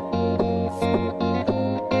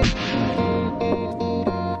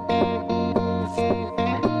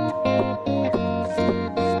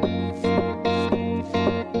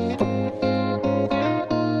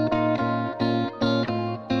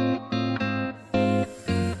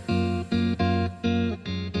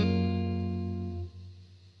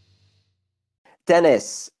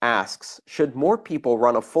 Dennis asks, should more people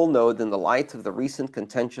run a full node in the light of the recent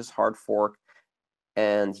contentious hard fork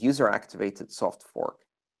and user-activated soft fork?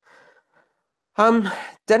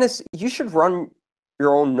 Dennis, you should run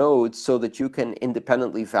your own node so that you can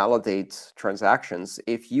independently validate transactions.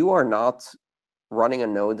 If you are not running a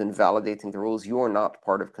node and validating the rules, you are not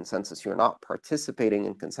part of consensus. You're not participating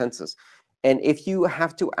in consensus. And if you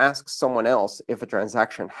have to ask someone else if a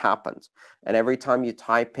transaction happened, and every time you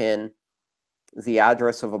type in the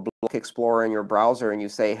address of a block explorer in your browser and you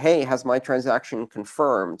say, hey, has my transaction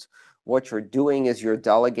confirmed? What you're doing is you're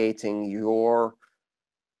delegating your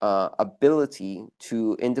ability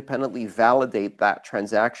to independently validate that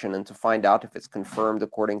transaction and to find out if it's confirmed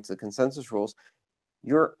according to the consensus rules.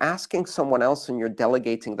 You're asking someone else and you're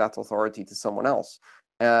delegating that authority to someone else.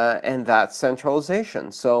 And that's centralization.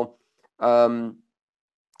 So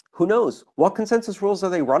who knows? What consensus rules are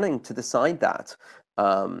they running to decide that?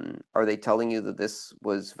 Are they telling you that this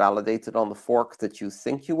was validated on the fork that you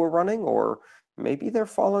think you were running? Or maybe they're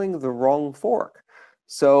following the wrong fork.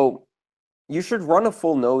 So you should run a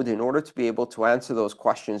full node in order to be able to answer those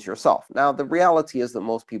questions yourself. Now, the reality is that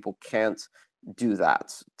most people can't do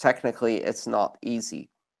that. Technically, it's not easy.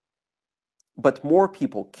 But more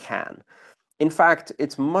people can. In fact,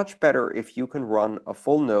 it's much better if you can run a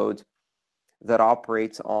full node that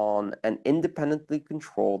operates on an independently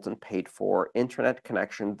controlled and paid for internet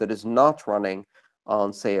connection that is not running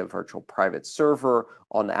on, say, a virtual private server,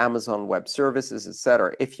 on Amazon Web Services,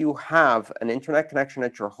 etc. If you have an internet connection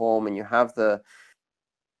at your home and you have the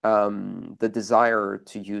desire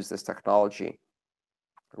to use this technology,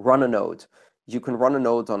 run a node. You can run a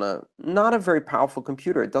node on not a very powerful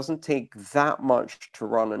computer. It doesn't take that much to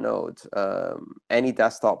run a node. Any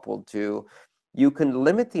desktop will do. You can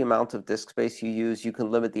limit the amount of disk space you use. You can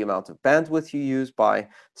limit the amount of bandwidth you use by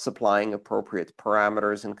supplying appropriate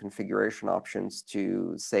parameters and configuration options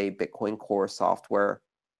to, say, Bitcoin Core software,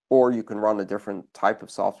 or you can run a different type of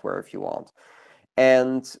software if you want.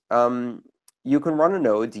 And you can run a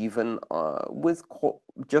node even with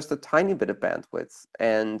just a tiny bit of bandwidth,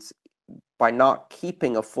 and by not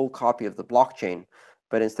keeping a full copy of the blockchain,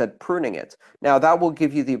 but instead pruning it. Now, that will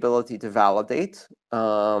give you the ability to validate.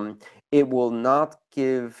 It will not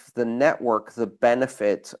give the network the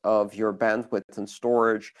benefit of your bandwidth and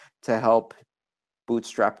storage to help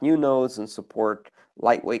bootstrap new nodes and support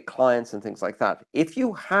lightweight clients and things like that. If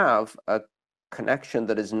you have a connection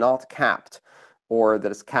that is not capped, or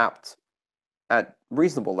that is capped at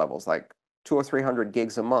reasonable levels, like 200 or 300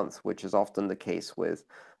 gigs a month, which is often the case with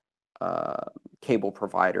cable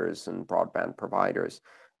providers and broadband providers,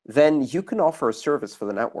 then you can offer a service for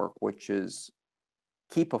the network, which is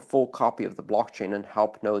keep a full copy of the blockchain and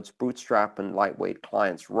help nodes bootstrap and lightweight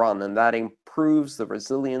clients run. And that improves the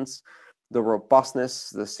resilience, the robustness,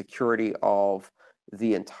 the security of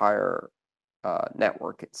the entire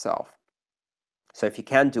network itself. So if you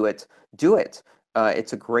can do it, do it.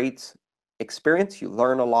 It's a great experience. You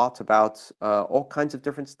learn a lot about all kinds of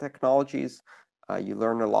different technologies. You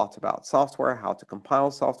learn a lot about software, how to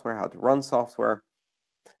compile software, how to run software.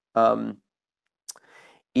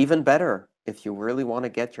 Even better, if you really want to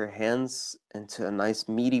get your hands into a nice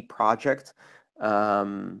meaty project,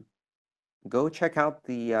 go check out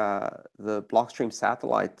the Blockstream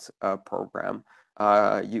satellite program.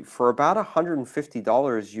 For about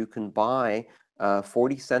 $150, you can buy a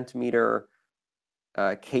 40-centimeter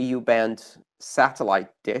KU band satellite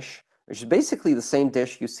dish, which is basically the same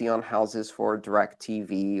dish you see on houses for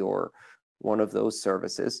DirecTV or one of those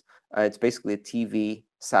services. It's basically a TV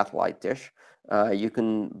satellite dish. You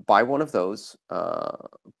can buy one of those,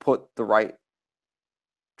 put the right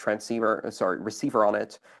receiver on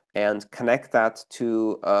it, and connect that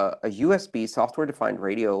to a USB software-defined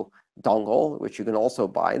radio dongle, which you can also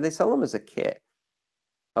buy. They sell them as a kit.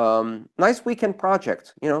 Nice weekend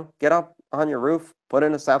project. Get up on your roof, put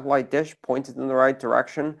in a satellite dish, point it in the right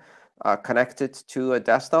direction, connect it to a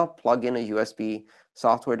desktop, plug in a USB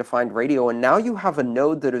software-defined radio, and now you have a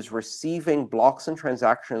node that is receiving blocks and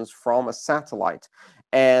transactions from a satellite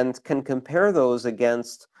and can compare those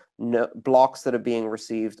against blocks that are being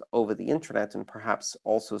received over the internet, and perhaps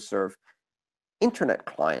also serve internet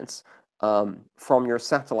clients from your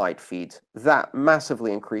satellite feed. That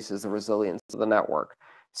massively increases the resilience of the network.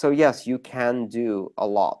 So yes, you can do a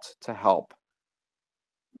lot to help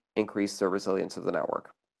increase the resilience of the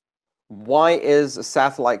network. Why is a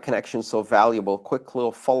satellite connection so valuable? Quick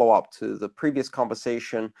little follow-up to the previous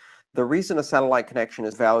conversation. The reason a satellite connection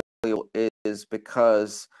is valuable is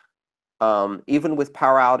because even with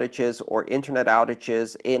power outages or internet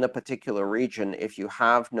outages in a particular region, if you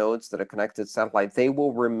have nodes that are connected to satellite, they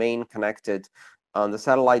will remain connected The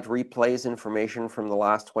satellite replays information from the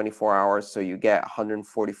last 24 hours, so you get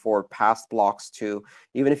 144 past blocks too.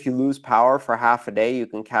 Even if you lose power for half a day, you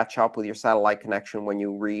can catch up with your satellite connection when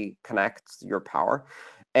you reconnect your power.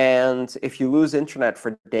 And if you lose internet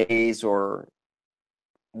for days or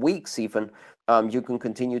weeks even, you can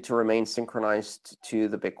continue to remain synchronized to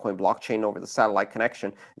the Bitcoin blockchain over the satellite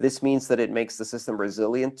connection. This means that it makes the system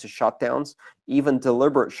resilient to shutdowns, even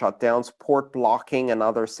deliberate shutdowns, port blocking, and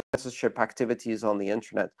other censorship activities on the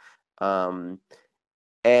internet. When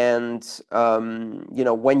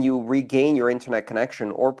you regain your internet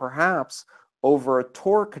connection, or perhaps over a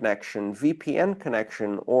Tor connection, VPN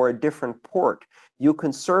connection, or a different port, you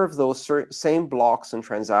can serve those same blocks and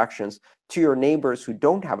transactions to your neighbors who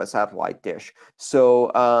don't have a satellite dish.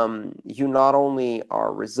 So you not only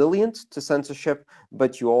are resilient to censorship,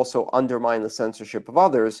 but you also undermine the censorship of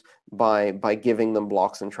others by giving them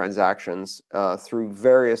blocks and transactions through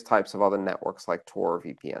various types of other networks like Tor or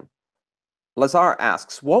VPN. Lazar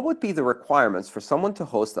asks, what would be the requirements for someone to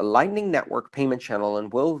host a Lightning Network payment channel,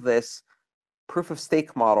 and will this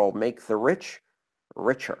proof-of-stake model make the rich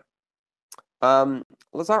richer?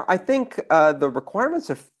 Lazar, I think the requirements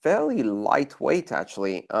are fairly lightweight,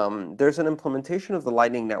 actually. There's an implementation of the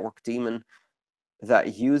Lightning Network daemon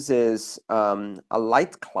that uses a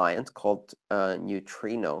light client called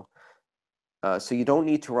Neutrino. So you don't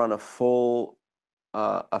need to run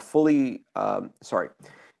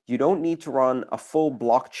you don't need to run a full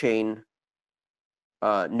blockchain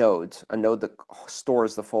node, a node that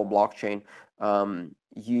stores the full blockchain.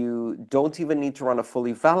 You don't even need to run a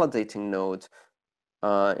fully validating node.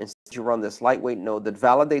 Instead, you run this lightweight node that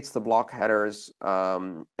validates the block headers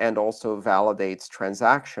and also validates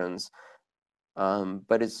transactions,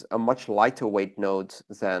 but it's a much lighter weight node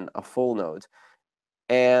than a full node.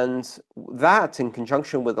 And that, in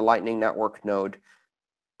conjunction with the Lightning Network node,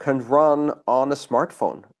 can run on a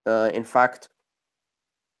smartphone. In fact,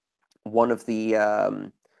 one of the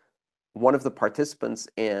participants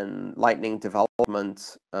in Lightning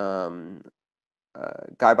development, a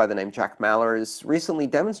guy by the name Jack Maller, has recently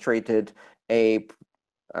demonstrated a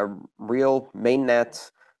real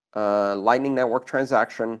mainnet Lightning Network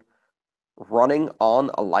transaction running on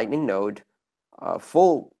a Lightning node,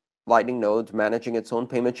 full Lightning node, managing its own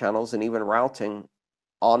payment channels and even routing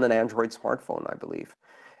on an Android smartphone, I believe.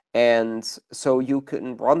 And so you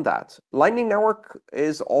can run that. Lightning Network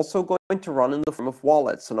is also going to run in the form of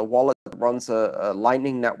wallets, and a wallet that runs a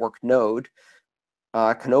Lightning Network node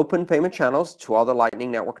can open payment channels to other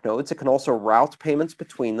Lightning Network nodes. It can also route payments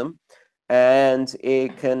between them, and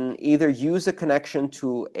it can either use a connection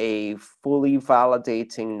to a fully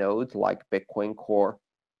validating node like Bitcoin Core,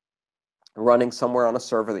 running somewhere on a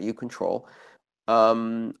server that you control,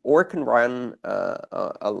 or it can run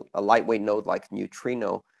a lightweight node like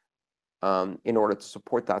Neutrino in order to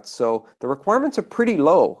support that. So the requirements are pretty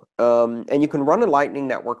low, and you can run a Lightning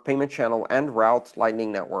Network payment channel and route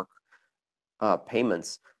Lightning Network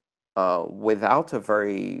payments without a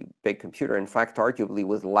very big computer. In fact, arguably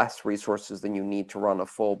with less resources than you need to run a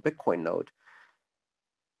full Bitcoin node.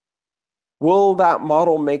 Will that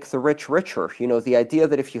model make the rich richer? The idea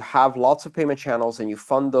that if you have lots of payment channels and you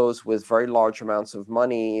fund those with very large amounts of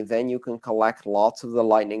money, then you can collect lots of the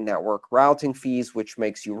Lightning Network routing fees, which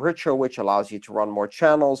makes you richer, which allows you to run more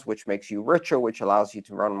channels, which makes you richer, which allows you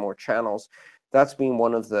to run more channels. That's been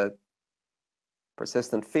one of the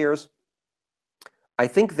persistent fears. I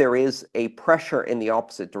think there is a pressure in the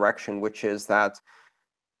opposite direction, which is that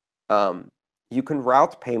you can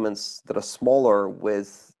route payments that are smaller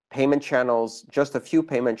with payment channels, just a few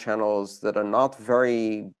payment channels that are not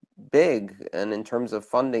very big. And in terms of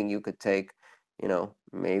funding, you could take,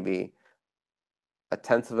 maybe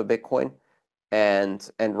 1/10 of a Bitcoin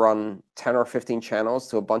and run 10 or 15 channels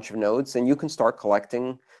to a bunch of nodes, and you can start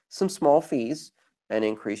collecting some small fees and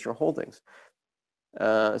increase your holdings.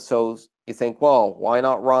 So you think, well, why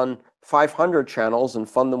not run 500 channels and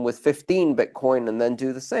fund them with 15 Bitcoin and then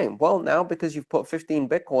do the same? Well, now because you've put 15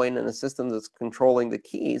 Bitcoin in a system that's controlling the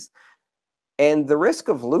keys, and the risk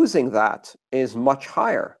of losing that is much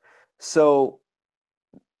higher. So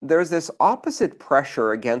there's this opposite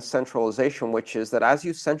pressure against centralization, which is that as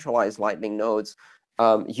you centralize Lightning nodes,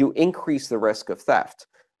 you increase the risk of theft.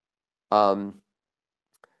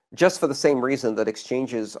 Just for the same reason that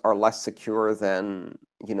exchanges are less secure than,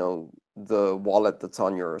 the wallet that's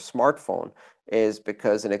on your smartphone, is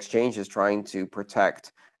because an exchange is trying to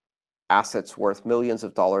protect assets worth millions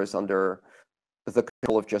of dollars under the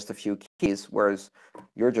control of just a few keys, whereas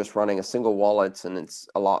you're just running a single wallet, and it's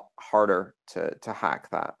a lot harder to hack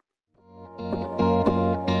that.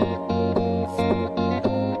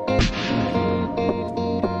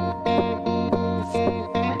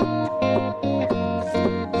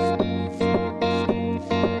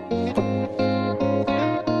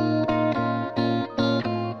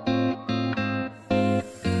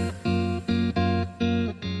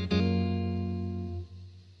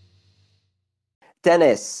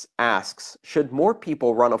 Dennis asks, should more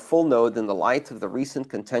people run a full node in the light of the recent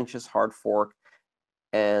contentious hard fork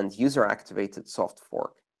and user-activated soft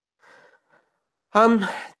fork?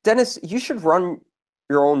 Dennis, you should run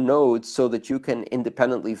your own node so that you can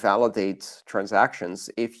independently validate transactions.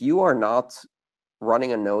 If you are not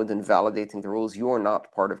running a node and validating the rules, you are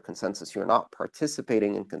not part of consensus. You're not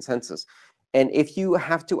participating in consensus. And if you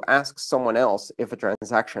have to ask someone else if a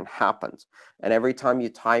transaction happened, and every time you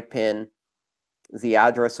type in the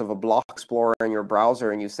address of a block explorer in your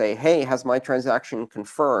browser and you say, hey, has my transaction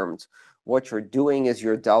confirmed? What you're doing is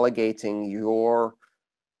you're delegating your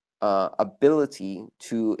ability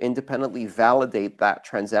to independently validate that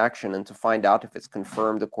transaction and to find out if it's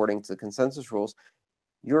confirmed according to the consensus rules.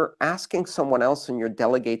 You're asking someone else and you're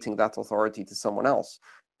delegating that authority to someone else.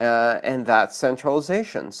 And that's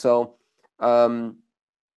centralization. So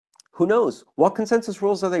who knows? What consensus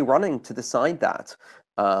rules are they running to decide that?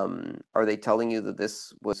 Are they telling you that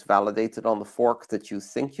this was validated on the fork that you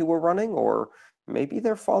think you were running? Or maybe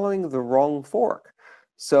they're following the wrong fork.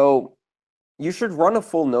 So you should run a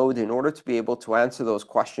full node in order to be able to answer those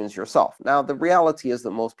questions yourself. Now, the reality is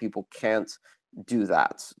that most people can't do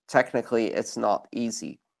that. Technically, it's not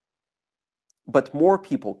easy. But more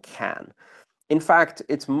people can. In fact,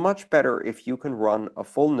 it's much better if you can run a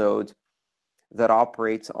full node that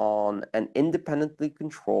operates on an independently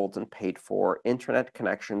controlled and paid for internet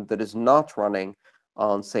connection that is not running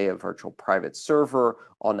on, say, a virtual private server,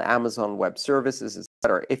 on Amazon Web Services,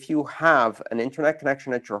 etc. If you have an internet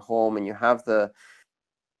connection at your home and you have the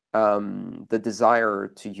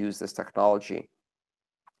desire to use this technology,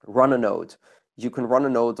 run a node. You can run a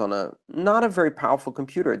node on not a very powerful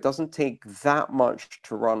computer. It doesn't take that much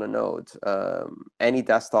to run a node. Any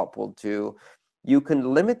desktop will do. You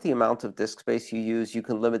can limit the amount of disk space you use. You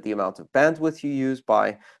can limit the amount of bandwidth you use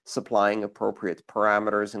by supplying appropriate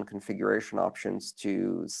parameters and configuration options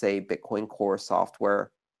to, say, Bitcoin Core software,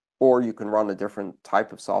 or you can run a different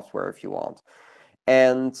type of software if you want.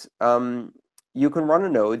 And you can run a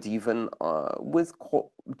node even with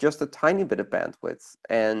just a tiny bit of bandwidth,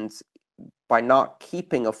 and by not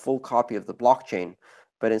keeping a full copy of the blockchain,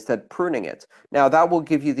 but instead pruning it. Now, that will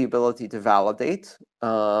give you the ability to validate.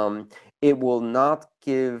 It will not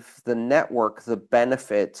give the network the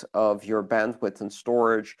benefit of your bandwidth and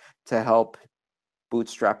storage to help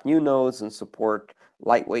bootstrap new nodes and support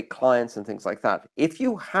lightweight clients and things like that. If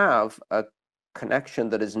you have a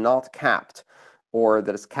connection that is not capped, or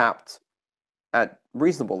that is capped at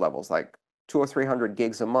reasonable levels, like 200 or 300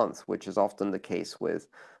 gigs a month, which is often the case with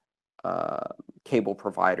cable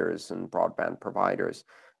providers and broadband providers,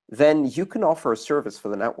 then you can offer a service for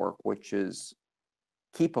the network, which is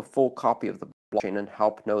keep a full copy of the blockchain and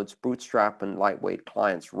help nodes bootstrap and lightweight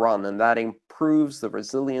clients run. And that improves the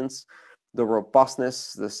resilience, the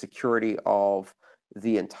robustness, the security of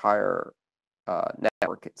the entire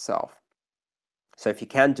network itself. So if you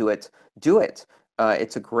can do it, do it.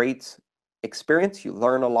 It's a great experience. You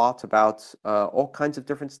learn a lot about all kinds of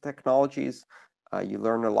different technologies. You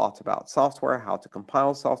learn a lot about software, how to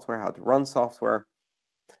compile software, how to run software.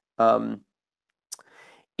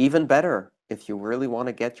 Even better, if you really want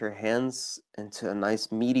to get your hands into a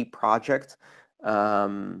nice meaty project,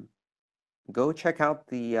 go check out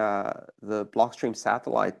the Blockstream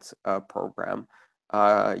satellite program.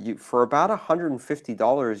 For about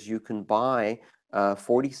 $150, you can buy a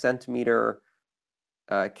 40-centimeter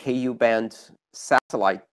KU band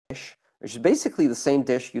satellite dish, which is basically the same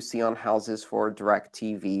dish you see on houses for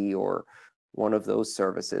DirecTV or one of those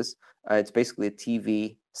services. It's basically a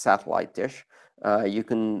TV satellite dish. You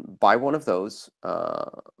can buy one of those,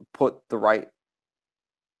 put the right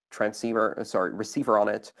receiver on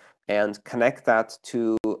it, and connect that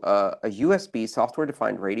to a USB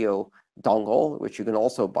software-defined radio dongle, which you can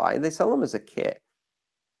also buy. They sell them as a kit.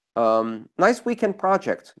 Nice weekend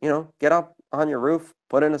project. Get up on your roof,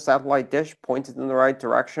 put in a satellite dish, point it in the right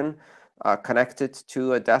direction, connect it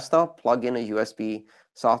to a desktop, plug in a USB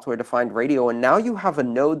software-defined radio, and now you have a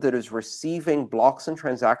node that is receiving blocks and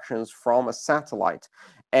transactions from a satellite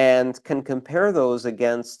and can compare those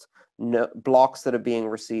against blocks that are being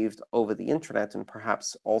received over the internet, and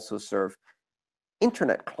perhaps also serve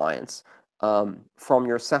internet clients from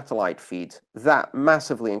your satellite feed. That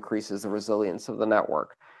massively increases the resilience of the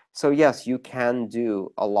network. So yes, you can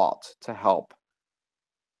do a lot to help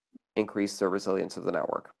increase the resilience of the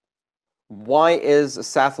network. Why is a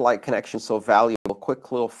satellite connection so valuable?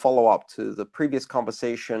 Quick little follow-up to the previous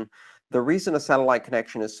conversation. The reason a satellite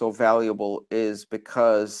connection is so valuable is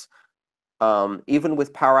because even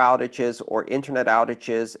with power outages or internet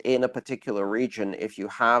outages in a particular region, if you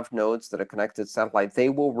have nodes that are connected to satellite, they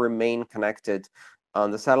will remain connected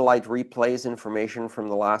The satellite replays information from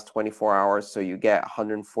the last 24 hours, so you get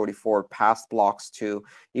 144 past blocks too.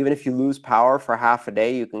 Even if you lose power for half a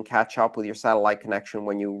day, you can catch up with your satellite connection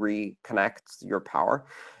when you reconnect your power.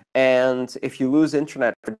 And if you lose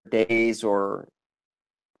internet for days or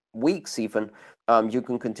weeks even, you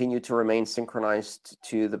can continue to remain synchronized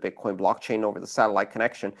to the Bitcoin blockchain over the satellite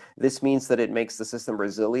connection. This means that it makes the system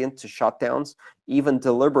resilient to shutdowns, even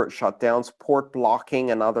deliberate shutdowns, port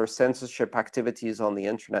blocking, and other censorship activities on the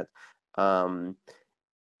internet. When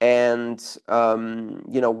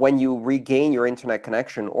you regain your internet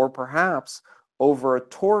connection, or perhaps over a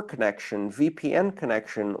Tor connection, VPN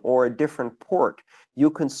connection, or a different port, you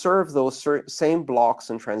can serve those same blocks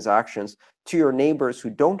and transactions to your neighbors who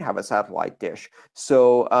don't have a satellite dish.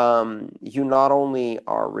 So you not only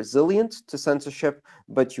are resilient to censorship,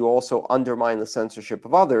 but you also undermine the censorship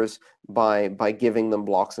of others by giving them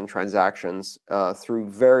blocks and transactions through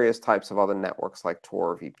various types of other networks like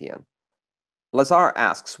Tor or VPN. Lazar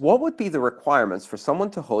asks, what would be the requirements for someone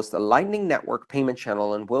to host a Lightning Network payment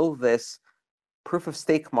channel, and will this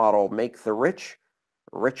proof-of-stake model make the rich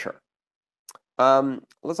richer?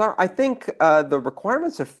 Lazar, I think the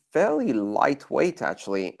requirements are fairly lightweight,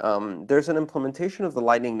 actually. There's an implementation of the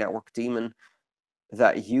Lightning Network daemon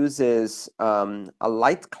that uses a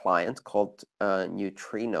light client called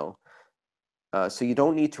Neutrino. So you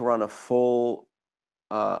don't need to run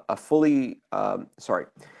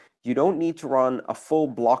you don't need to run a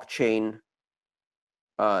full blockchain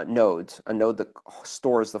node, a node that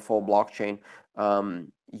stores the full blockchain.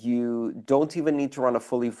 You don't even need to run a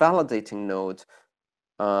fully validating node.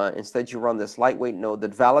 Instead, you run this lightweight node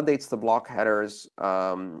that validates the block headers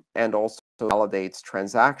and also validates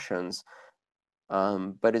transactions,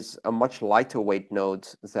 but it's a much lighter weight node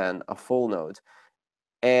than a full node.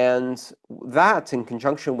 And that, in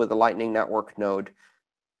conjunction with the Lightning Network node,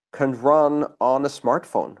 can run on a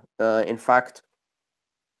smartphone. In fact,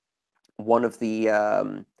 one of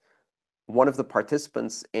the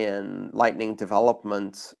participants in Lightning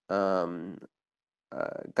development, a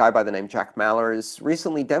guy by the name Jack Mallers, has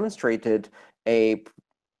recently demonstrated a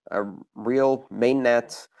real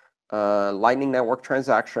mainnet Lightning Network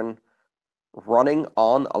transaction running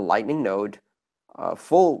on a Lightning node,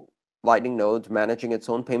 full Lightning node, managing its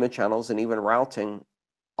own payment channels and even routing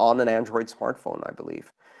on an Android smartphone, I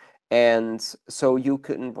believe. And so you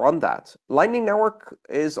can run that. Lightning Network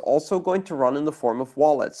is also going to run in the form of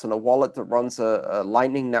wallets, and a wallet that runs a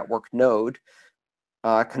Lightning Network node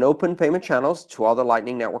can open payment channels to other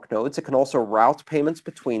Lightning Network nodes. It can also route payments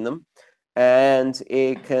between them, and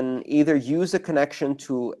it can either use a connection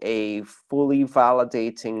to a fully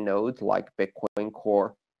validating node like Bitcoin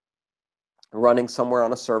Core running somewhere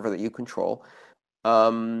on a server that you control,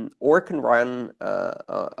 or it can run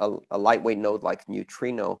a lightweight node like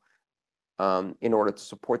Neutrino in order to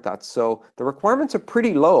support that. So the requirements are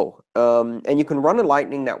pretty low, and you can run a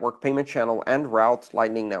Lightning Network payment channel and route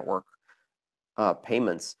Lightning Network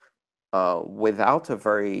payments without a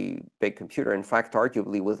very big computer. In fact,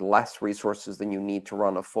 arguably with less resources than you need to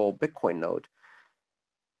run a full Bitcoin node.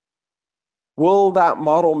 Will that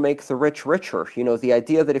model make the rich richer? The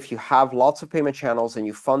idea that if you have lots of payment channels and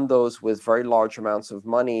you fund those with very large amounts of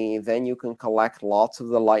money, then you can collect lots of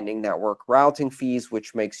the Lightning Network routing fees,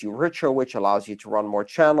 which makes you richer, which allows you to run more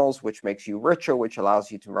channels, which makes you richer, which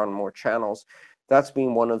allows you to run more channels. That's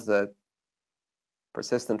been one of the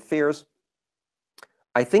persistent fears.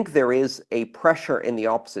 I think there is a pressure in the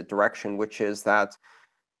opposite direction, which is that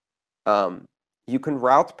you can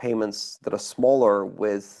route payments that are smaller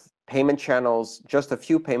with payment channels, just a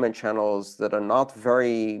few payment channels that are not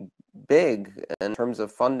very big in terms of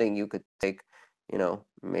funding. You could take,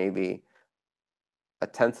 maybe a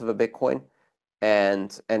tenth of a Bitcoin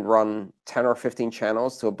and run 10 or 15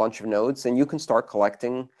 channels to a bunch of nodes, and you can start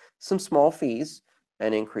collecting some small fees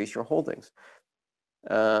and increase your holdings.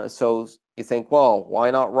 So you think, well, why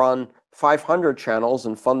not run 500 channels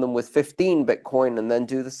and fund them with 15 Bitcoin and then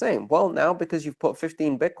do the same? Well, now because you've put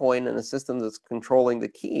 15 Bitcoin in a system that's controlling the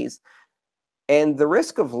keys, and the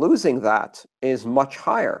risk of losing that is much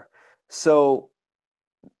higher. So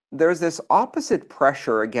there's this opposite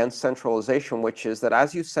pressure against centralization, which is that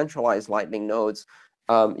as you centralize Lightning nodes,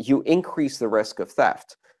 you increase the risk of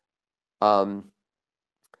theft.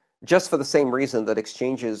 Just for the same reason that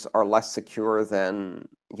exchanges are less secure than,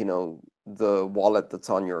 the wallet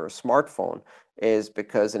that's on your smartphone, is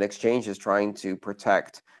because an exchange is trying to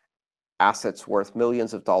protect assets worth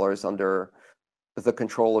millions of dollars under the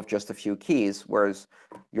control of just a few keys, whereas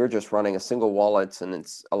you're just running a single wallet, and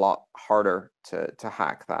it's a lot harder to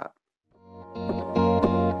hack that.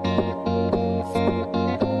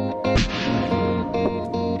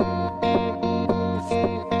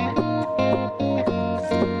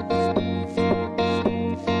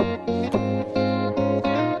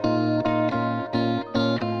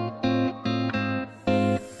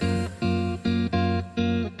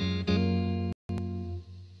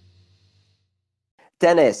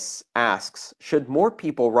 Dennis asks, should more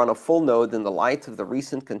people run a full node in the light of the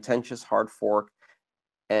recent contentious hard fork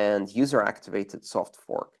and user-activated soft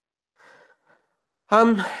fork?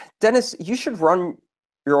 Dennis, you should run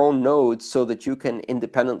your own node so that you can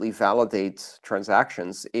independently validate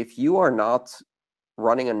transactions. If you are not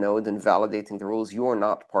running a node and validating the rules, you are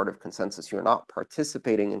not part of consensus. You're not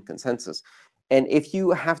participating in consensus. And if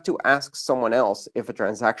you have to ask someone else if a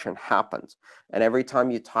transaction happened, and every time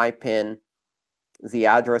you type in the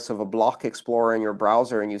address of a block explorer in your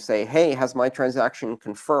browser and you say, hey, has my transaction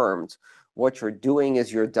confirmed? What you're doing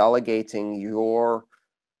is you're delegating your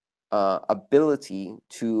ability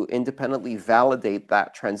to independently validate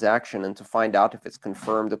that transaction and to find out if it's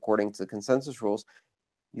confirmed according to the consensus rules.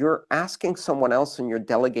 You're asking someone else and you're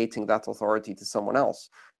delegating that authority to someone else.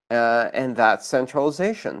 And that's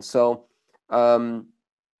centralization. So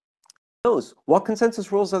what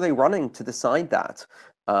consensus rules are they running to decide that?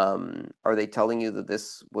 Are they telling you that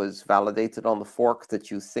this was validated on the fork that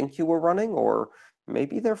you think you were running? Or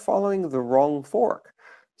maybe they're following the wrong fork.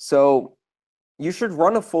 So you should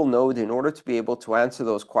run a full node in order to be able to answer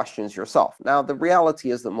those questions yourself. Now, the reality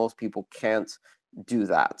is that most people can't do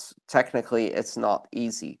that. Technically, it's not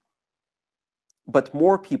easy. But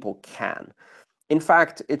more people can. In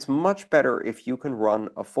fact, it's much better if you can run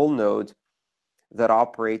a full node that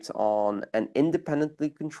operates on an independently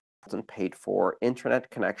controlled and paid for internet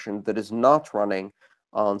connection that is not running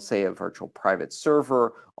on, say, a virtual private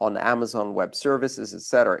server, on Amazon Web Services,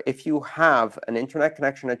 etc. If you have an internet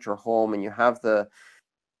connection at your home and you have the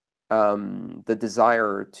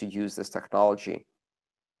desire to use this technology,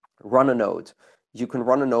 run a node. You can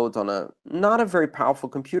run a node on not a very powerful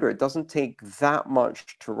computer. It doesn't take that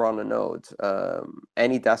much to run a node.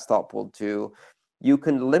 Any desktop will do. You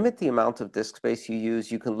can limit the amount of disk space you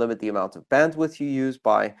use. You can limit the amount of bandwidth you use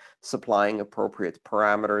by supplying appropriate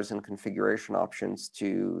parameters and configuration options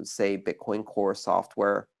to, say, Bitcoin Core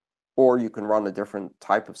software, or you can run a different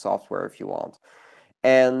type of software if you want.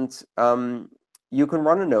 And you can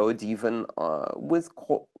run a node even with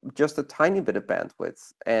just a tiny bit of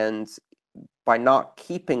bandwidth, and by not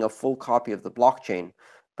keeping a full copy of the blockchain,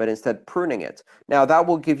 but instead pruning it. Now, that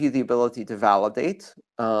will give you the ability to validate.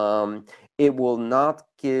 It will not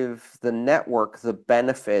give the network the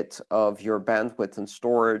benefit of your bandwidth and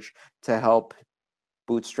storage to help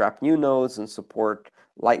bootstrap new nodes and support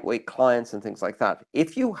lightweight clients and things like that.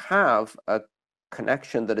 If you have a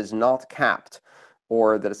connection that is not capped,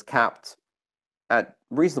 or that is capped at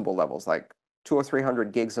reasonable levels, like 200 or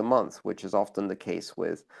 300 gigs a month, which is often the case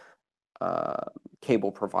with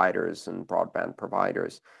cable providers and broadband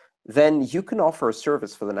providers, then you can offer a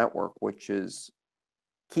service for the network, which is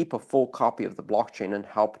keep a full copy of the blockchain and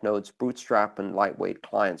help nodes bootstrap and lightweight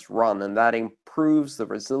clients run. And that improves the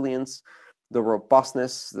resilience, the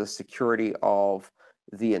robustness, the security of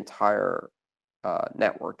the entire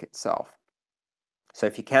network itself. So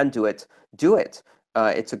if you can do it, do it.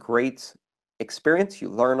 It's a great experience. You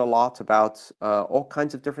learn a lot about all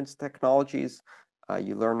kinds of different technologies.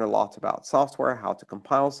 You learn a lot about software, how to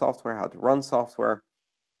compile software, how to run software.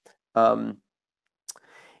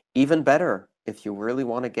 Even better, if you really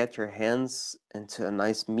want to get your hands into a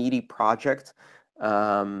nice meaty project,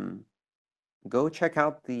 go check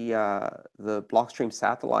out the Blockstream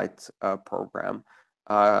satellite program.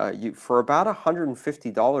 For about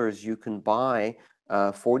 $150, you can buy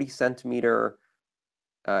a 40-centimeter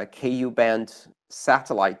KU band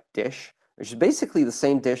satellite dish, which is basically the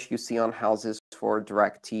same dish you see on houses for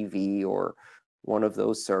DirecTV or one of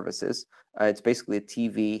those services. It's basically a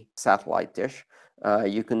TV satellite dish.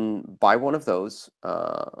 You can buy one of those,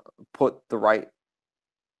 put the right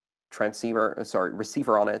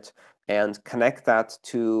receiver on it, and connect that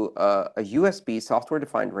to a USB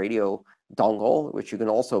software-defined radio dongle, which you can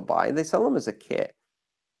also buy. They sell them as a kit.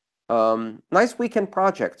 Nice weekend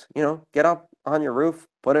project. Get up on your roof,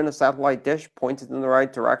 put in a satellite dish, point it in the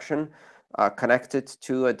right direction, connect it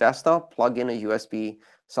to a desktop, plug in a USB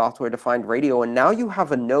software-defined radio, and now you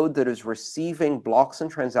have a node that is receiving blocks and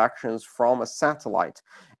transactions from a satellite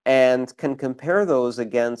and can compare those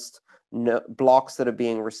against blocks that are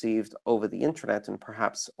being received over the internet, and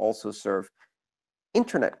perhaps also serve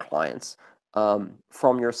internet clients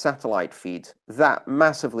from your satellite feed. That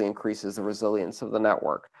massively increases the resilience of the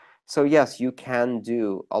network. So yes, you can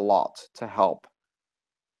do a lot to help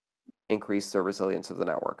increase the resilience of the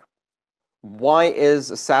network. Why is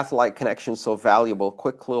a satellite connection so valuable?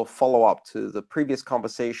 Quick little follow-up to the previous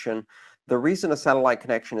conversation. The reason a satellite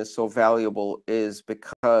connection is so valuable is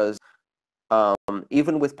because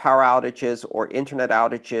even with power outages or internet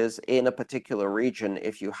outages in a particular region,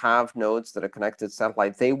 if you have nodes that are connected to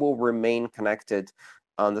satellite, they will remain connected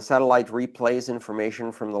The satellite replays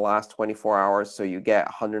information from the last 24 hours, so you get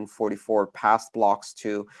 144 past blocks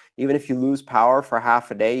too. Even if you lose power for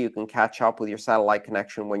half a day, you can catch up with your satellite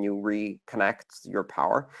connection when you reconnect your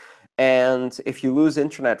power. And if you lose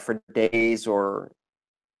internet for days or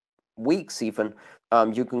weeks even,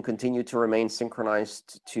 you can continue to remain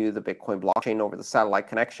synchronized to the Bitcoin blockchain over the satellite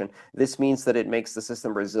connection. This means that it makes the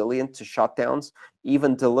system resilient to shutdowns,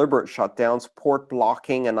 even deliberate shutdowns, port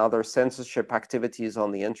blocking, and other censorship activities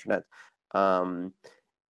on the internet. When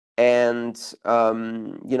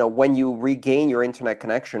you regain your internet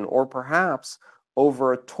connection, or perhaps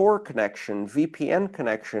over a Tor connection, VPN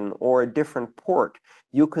connection, or a different port,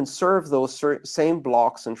 you can serve those same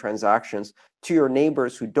blocks and transactions to your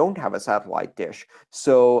neighbors who don't have a satellite dish.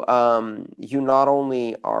 So you not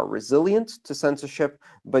only are resilient to censorship,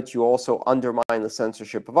 but you also undermine the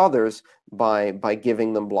censorship of others by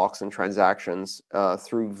giving them blocks and transactions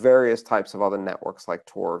through various types of other networks like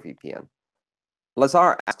Tor or VPN.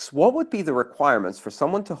 Lazar asks, what would be the requirements for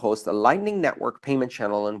someone to host a Lightning Network payment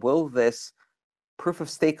channel, and will this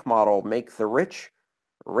proof-of-stake model make the rich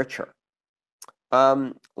richer?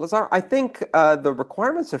 Lazar, I think the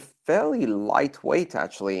requirements are fairly lightweight,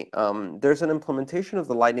 actually. There's an implementation of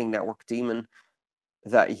the Lightning Network daemon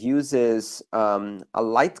that uses a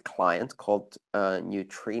light client called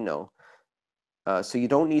Neutrino. So you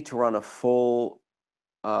don't need to run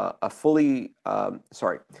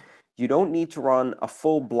you don't need to run a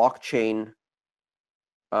full blockchain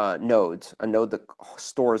node, a node that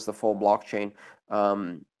stores the full blockchain.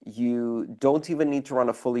 You don't even need to run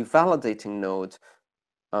a fully validating node.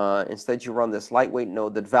 Instead, you run this lightweight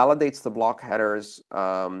node that validates the block headers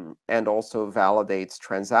and also validates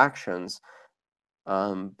transactions,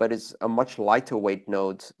 but it's a much lighter weight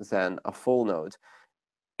node than a full node.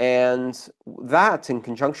 And that, in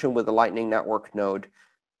conjunction with the Lightning Network node,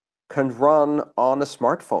 can run on a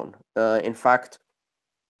smartphone. In fact,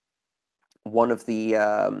 one of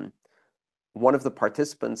the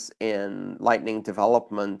participants in Lightning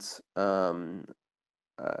development, a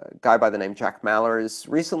guy by the name Jack Mallers,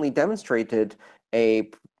 recently demonstrated a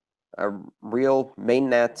real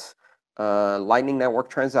mainnet Lightning Network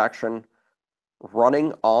transaction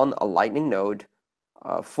running on a Lightning node,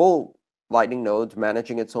 full Lightning node,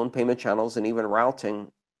 managing its own payment channels and even routing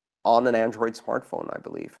on an Android smartphone, I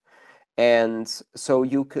believe. And so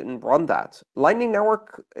you can run that. Lightning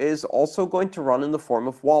Network is also going to run in the form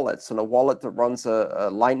of wallets, and a wallet that runs a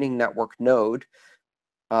Lightning Network node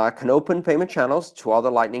can open payment channels to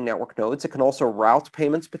other Lightning Network nodes. It can also route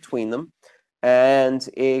payments between them, and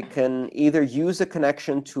it can either use a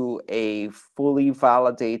connection to a fully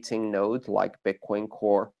validating node like Bitcoin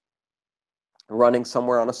Core running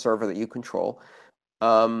somewhere on a server that you control,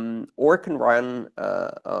 or it can run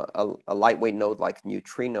a lightweight node like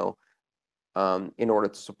Neutrino in order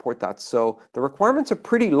to support that. So the requirements are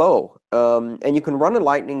pretty low, and you can run a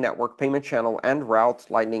Lightning Network payment channel and route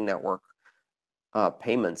Lightning Network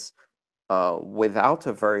payments without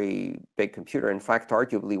a very big computer. In fact,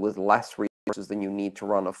 arguably with less resources than you need to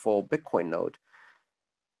run a full Bitcoin node.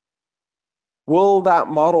 Will that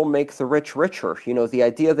model make the rich richer? The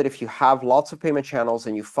idea that if you have lots of payment channels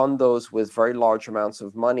and you fund those with very large amounts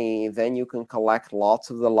of money, then you can collect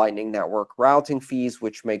lots of the Lightning Network routing fees,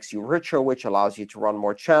 which makes you richer, which allows you to run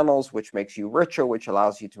more channels, which makes you richer, which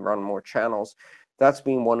allows you to run more channels. That's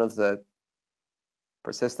been one of the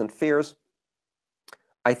persistent fears.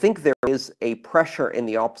 I think there is a pressure in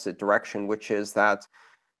the opposite direction, which is that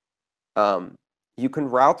you can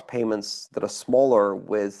route payments that are smaller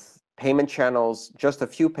with payment channels, just a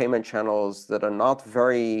few payment channels that are not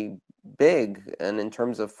very big. And in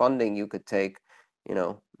terms of funding, you could take,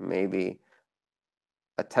 maybe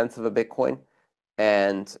 1/10 of a Bitcoin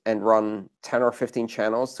and run 10 or 15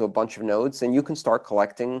 channels to a bunch of nodes, and you can start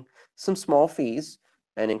collecting some small fees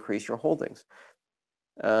and increase your holdings.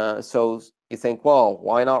 So you think, well,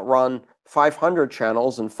 why not run 500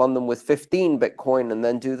 channels and fund them with 15 Bitcoin and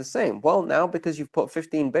then do the same? Well, now because you've put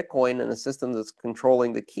 15 Bitcoin in a system that's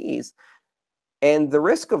controlling the keys, and the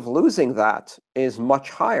risk of losing that is much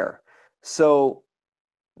higher. So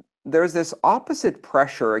there's this opposite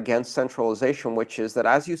pressure against centralization, which is that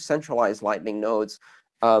as you centralize Lightning nodes,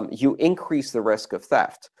 you increase the risk of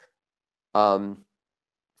theft.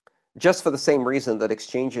 Just for the same reason that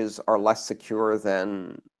exchanges are less secure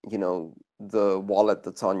than, the wallet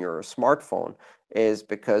that's on your smartphone, is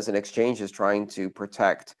because an exchange is trying to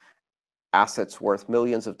protect assets worth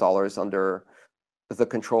millions of dollars under the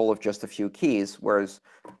control of just a few keys, whereas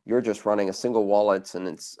you're just running a single wallet, and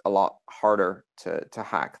it's a lot harder to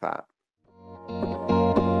hack that.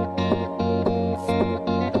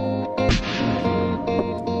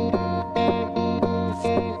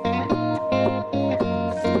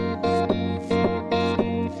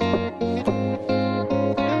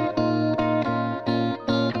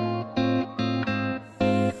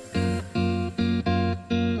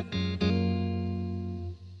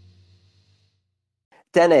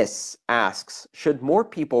 Dennis asks, should more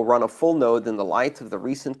people run a full node in the light of the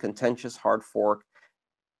recent contentious hard fork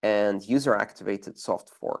and user-activated soft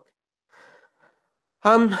fork?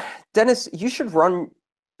 Dennis, you should run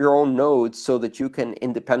your own node so that you can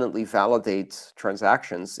independently validate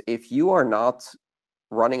transactions. If you are not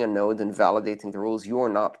running a node and validating the rules, you are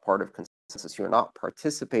not part of consensus. You're not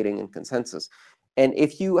participating in consensus. And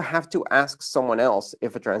if you have to ask someone else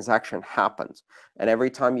if a transaction happened, and every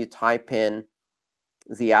time you type in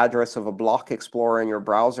the address of a block explorer in your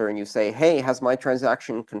browser and you say, hey, has my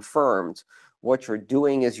transaction confirmed? What you're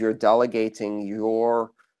doing is you're delegating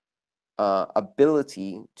your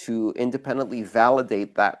ability to independently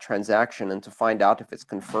validate that transaction and to find out if it's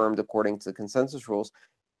confirmed according to the consensus rules.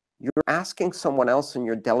 You're asking someone else and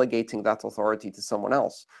you're delegating that authority to someone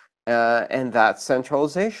else. And that's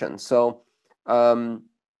centralization. So who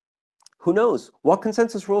knows? What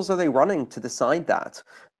consensus rules are they running to decide that?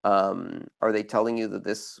 Are they telling you that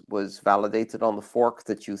this was validated on the fork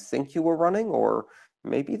that you think you were running? Or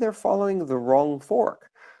maybe they're following the wrong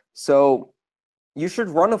fork. So you should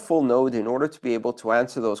run a full node in order to be able to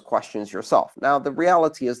answer those questions yourself. Now, the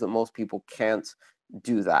reality is that most people can't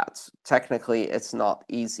do that. Technically, it's not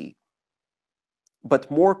easy.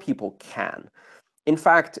 But more people can. In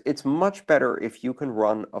fact, it's much better if you can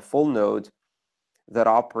run a full node that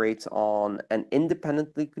operates on an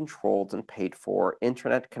independently controlled and paid for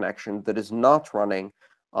internet connection that is not running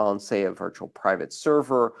on, say, a virtual private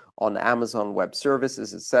server, on Amazon Web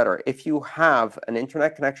Services, etc. If you have an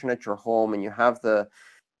internet connection at your home and you have the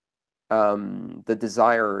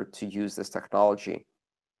desire to use this technology,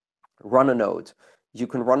 run a node. You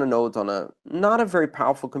can run a node on not a very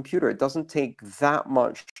powerful computer. It doesn't take that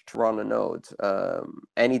much to run a node.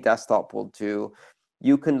 Any desktop will do.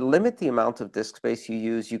 You can limit the amount of disk space you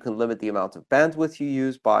use. You can limit the amount of bandwidth you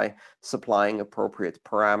use by supplying appropriate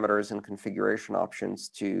parameters and configuration options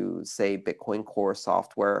to, say, Bitcoin Core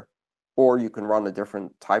software, or you can run a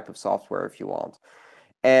different type of software if you want.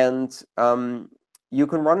 And you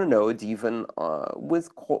can run a node even with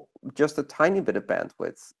just a tiny bit of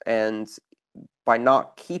bandwidth, and by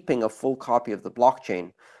not keeping a full copy of the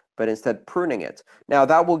blockchain, but instead pruning it. Now,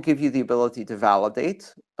 that will give you the ability to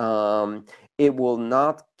validate. It will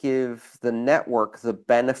not give the network the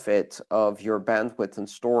benefit of your bandwidth and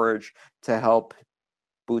storage to help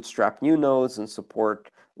bootstrap new nodes and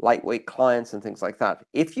support lightweight clients and things like that.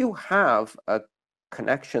 If you have a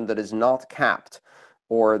connection that is not capped,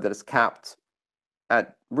 or that is capped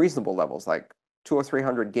at reasonable levels, like 200 or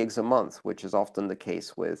 300 gigs a month, which is often the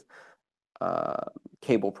case with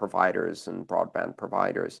cable providers and broadband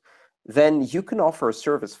providers, then you can offer a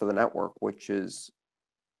service for the network, which is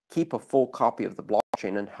keep a full copy of the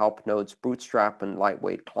blockchain and help nodes bootstrap and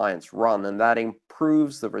lightweight clients run. And that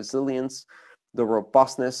improves the resilience, the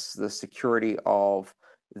robustness, the security of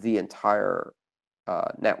the entire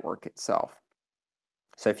network itself.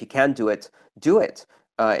 So if you can do it, do it.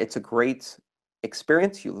 It's a great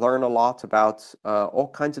experience. You learn a lot about all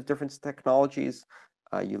kinds of different technologies.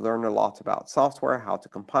 You learn a lot about software, how to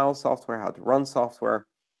compile software, how to run software.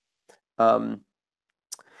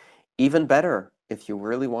 Even better, if you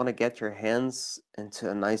really want to get your hands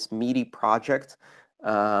into a nice meaty project,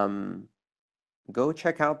 go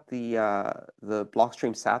check out the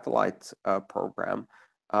Blockstream satellite program.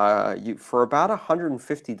 For about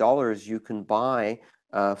 $150, you can buy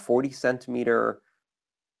a 40-centimeter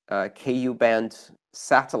KU band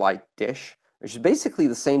satellite dish, which is basically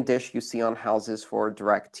the same dish you see on houses for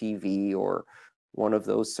DirecTV or one of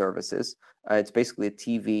those services. It's basically a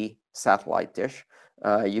TV satellite dish.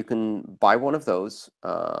 You can buy one of those,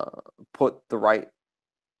 put the right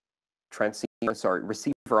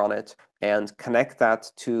receiver on it, and connect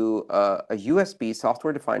that to a USB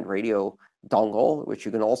software-defined radio dongle, which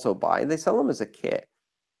you can also buy. They sell them as a kit.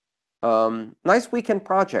 Nice weekend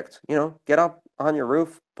project. Get up on your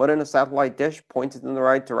roof, put in a satellite dish, point it in the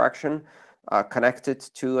right direction, connect it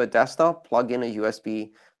to a desktop, plug in a USB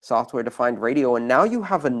software-defined radio, and now you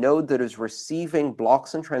have a node that is receiving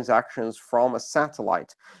blocks and transactions from a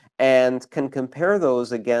satellite and can compare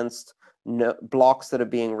those against blocks that are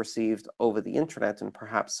being received over the internet, and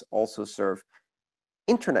perhaps also serve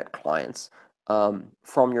internet clients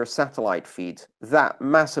from your satellite feed. That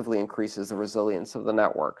massively increases the resilience of the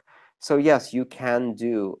network. So yes, you can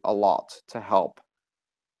do a lot to help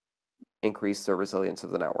increase the resilience of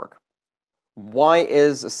the network. Why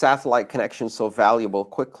is a satellite connection so valuable?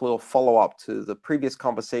 Quick little follow-up to the previous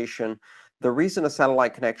conversation. The reason a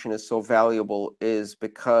satellite connection is so valuable is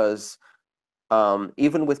because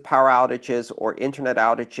even with power outages or internet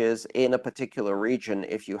outages in a particular region,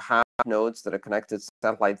 if you have nodes that are connected to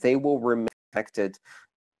satellite, they will remain connected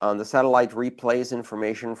The satellite replays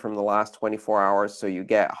information from the last 24 hours, so you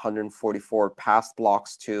get 144 past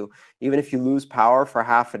blocks too. Even if you lose power for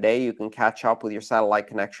half a day, you can catch up with your satellite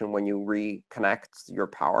connection when you reconnect your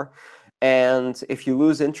power. And if you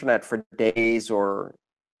lose internet for days or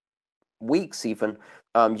weeks even,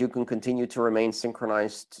 you can continue to remain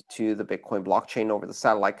synchronized to the Bitcoin blockchain over the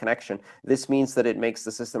satellite connection. This means that it makes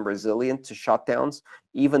the system resilient to shutdowns,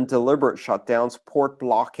 even deliberate shutdowns, port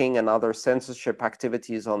blocking, and other censorship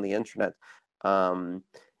activities on the internet. When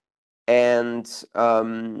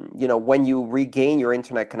you regain your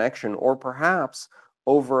internet connection, or perhaps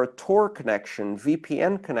over a Tor connection,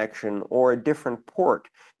 VPN connection, or a different port,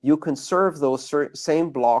 you can serve those same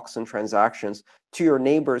blocks and transactions to your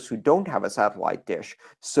neighbors who don't have a satellite dish.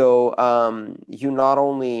 So you not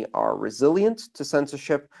only are resilient to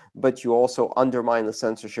censorship, but you also undermine the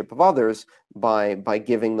censorship of others by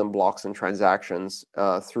giving them blocks and transactions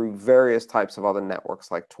through various types of other networks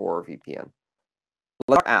like Tor or VPN.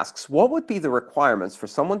 Lark asks, what would be the requirements for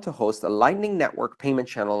someone to host a Lightning Network payment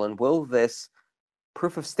channel, and will this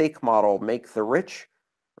proof-of-stake model make the rich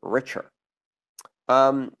richer?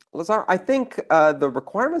 Lazar, I think the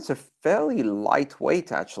requirements are fairly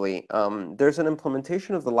lightweight, actually. There's an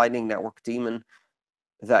implementation of the Lightning Network daemon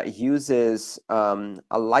that uses a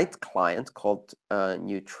light client called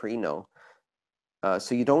Neutrino.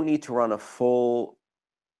 So you don't need to run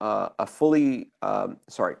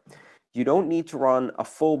you don't need to run a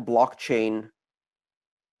full blockchain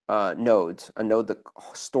node, a node that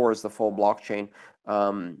stores the full blockchain.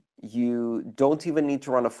 You don't even need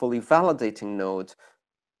to run a fully validating node.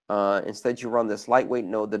 Instead, you run this lightweight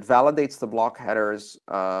node that validates the block headers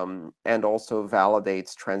and also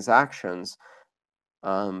validates transactions,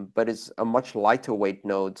 but it's a much lighter weight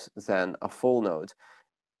node than a full node.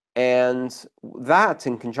 And that,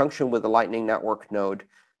 in conjunction with the Lightning Network node,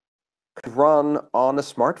 could run on a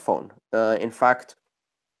smartphone. In fact,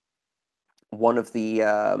 one of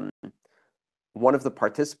the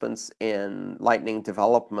participants in Lightning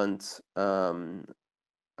development, a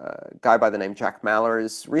guy by the name Jack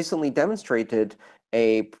Mallers, recently demonstrated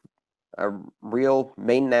a real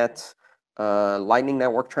mainnet Lightning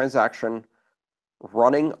Network transaction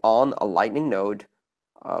running on a Lightning node,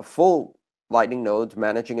 full Lightning node,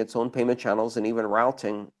 managing its own payment channels and even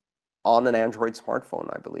routing on an Android smartphone,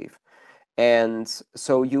 I believe. And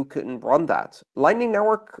so you can run that. Lightning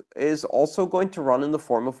Network is also going to run in the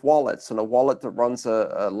form of wallets, and a wallet that runs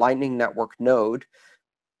a Lightning Network node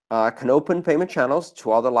can open payment channels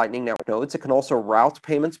to other Lightning Network nodes. It can also route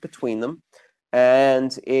payments between them,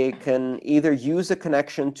 and it can either use a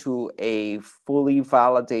connection to a fully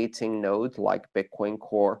validating node like Bitcoin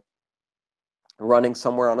Core running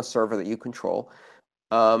somewhere on a server that you control,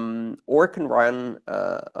 or it can run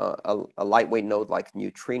a lightweight node like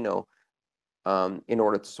Neutrino in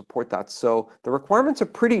order to support that. So the requirements are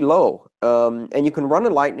pretty low, and you can run a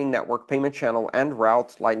Lightning Network payment channel and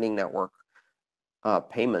route Lightning Network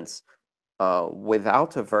payments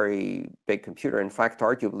without a very big computer. In fact,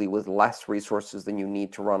 arguably with less resources than you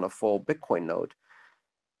need to run a full Bitcoin node.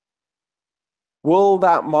 Will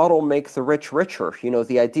that model make the rich richer?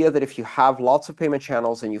 The idea that if you have lots of payment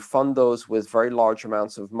channels and you fund those with very large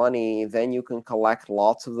amounts of money, then you can collect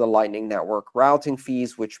lots of the Lightning Network routing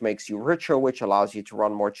fees, which makes you richer, which allows you to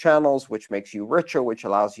run more channels, which makes you richer, which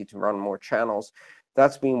allows you to run more channels.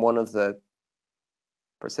 That's been one of the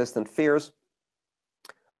persistent fears.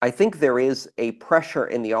 I think there is a pressure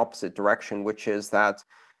in the opposite direction, which is that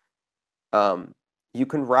you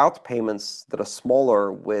can route payments that are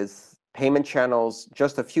smaller with payment channels,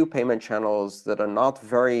 just a few payment channels that are not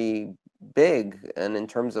very big. And in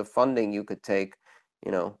terms of funding, you could take,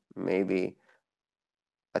 maybe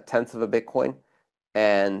 1/10 of a Bitcoin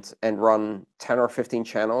and run 10 or 15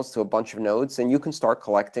 channels to a bunch of nodes, and you can start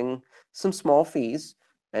collecting some small fees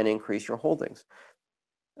and increase your holdings.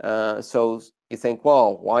 So you think,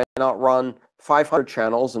 well, why not run 500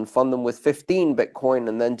 channels and fund them with 15 Bitcoin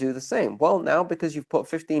and then do the same? Well, now because you've put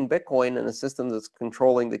 15 Bitcoin in a system that's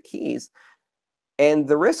controlling the keys, and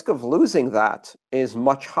the risk of losing that is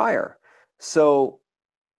much higher. So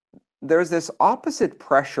there's this opposite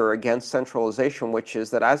pressure against centralization, which is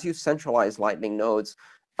that as you centralize Lightning nodes,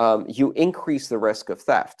 you increase the risk of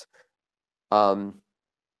theft.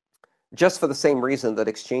 Just for the same reason that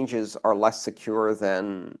exchanges are less secure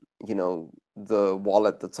than, the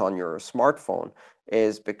wallet that's on your smartphone,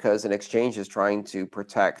 is because an exchange is trying to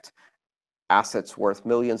protect assets worth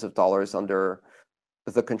millions of dollars under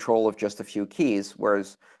the control of just a few keys,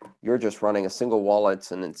 whereas you're just running a single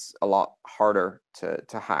wallet, and it's a lot harder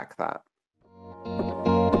to hack that.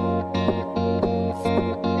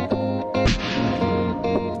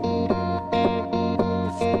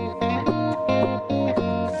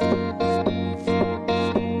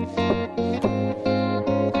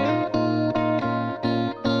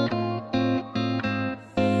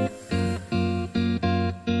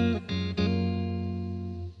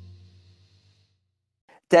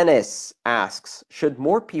 Dennis asks, should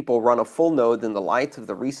more people run a full node in the light of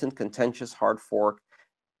the recent contentious hard fork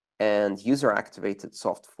and user-activated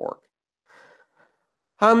soft fork?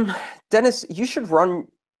 Dennis, you should run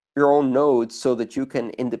your own node so that you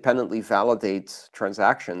can independently validate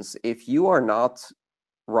transactions. If you are not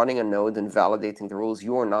running a node and validating the rules,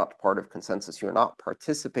 you are not part of consensus. You're not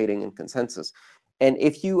participating in consensus. And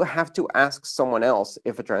if you have to ask someone else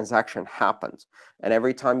if a transaction happened, and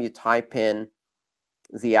every time you type in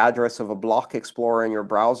the address of a block explorer in your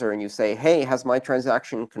browser and you say, hey, has my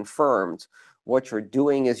transaction confirmed? What you're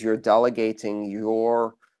doing is you're delegating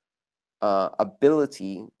your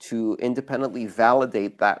ability to independently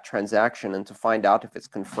validate that transaction and to find out if it's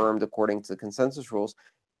confirmed according to the consensus rules.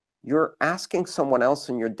 You're asking someone else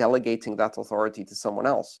and you're delegating that authority to someone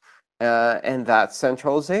else. And that's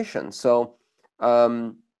centralization. So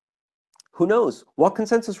who knows? What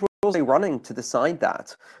consensus rules are they running to decide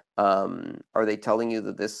that? Are they telling you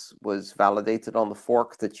that this was validated on the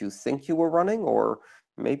fork that you think you were running? Or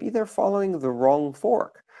maybe they're following the wrong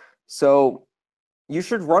fork. So you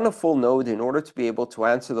should run a full node in order to be able to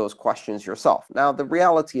answer those questions yourself. Now, the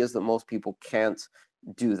reality is that most people can't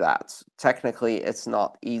do that. Technically, it's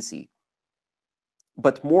not easy.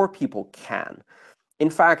 But more people can. In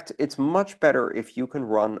fact, it's much better if you can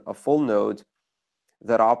run a full node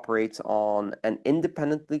that operates on an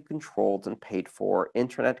independently controlled and paid for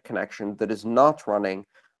internet connection that is not running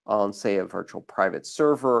on, say, a virtual private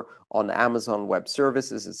server, on Amazon Web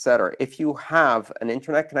Services, etc. If you have an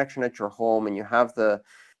internet connection at your home and you have the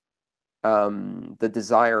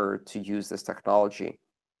desire to use this technology,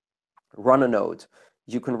 run a node.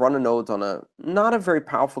 You can run a node on not a very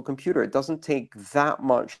powerful computer. It doesn't take that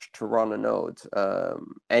much to run a node.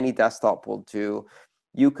 Any desktop will do.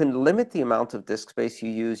 You can limit the amount of disk space you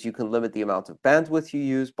use. You can limit the amount of bandwidth you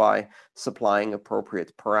use by supplying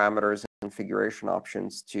appropriate parameters and configuration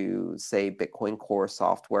options to, say, Bitcoin Core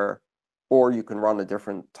software, or you can run a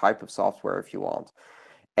different type of software if you want.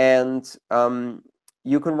 And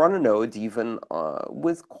you can run a node even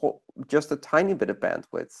with just a tiny bit of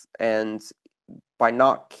bandwidth, and by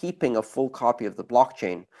not keeping a full copy of the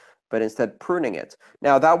blockchain, but instead pruning it.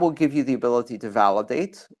 Now, that will give you the ability to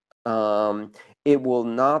validate. It will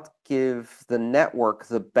not give the network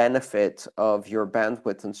the benefit of your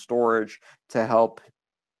bandwidth and storage to help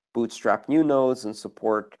bootstrap new nodes and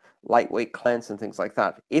support lightweight clients and things like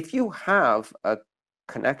that. If you have a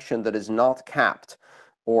connection that is not capped,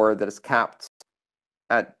 or that is capped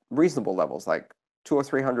at reasonable levels, like 200 or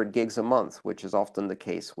 300 gigs a month, which is often the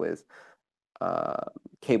case with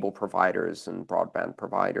cable providers and broadband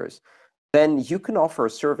providers, then you can offer a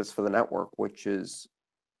service for the network, which is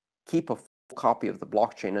keep a full copy of the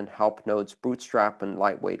blockchain and help nodes bootstrap and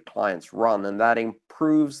lightweight clients run. And that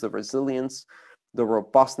improves the resilience, the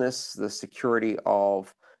robustness, the security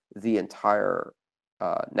of the entire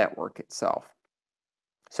network itself.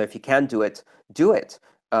 So if you can do it, do it.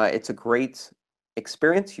 It's a great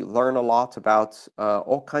experience. You learn a lot about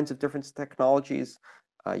all kinds of different technologies.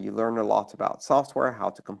 You learn a lot about software, how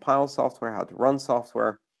to compile software, how to run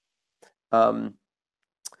software.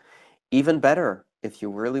 Even better, if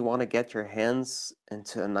you really want to get your hands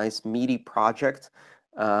into a nice meaty project,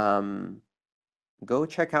 go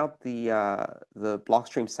check out the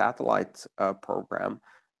Blockstream satellite program.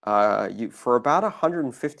 For about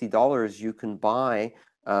 $150, you can buy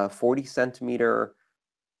a 40-centimeter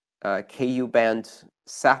KU band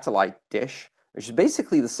satellite dish, which is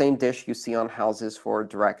basically the same dish you see on houses for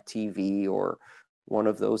DirecTV or one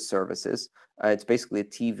of those services. It's basically a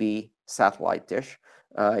TV satellite dish.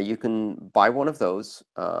 You can buy one of those,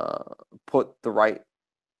 put the right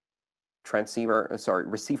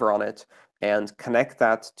receiver on it, and connect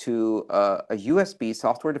that to a USB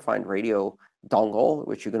software-defined radio dongle,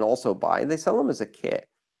 which you can also buy. They sell them as a kit.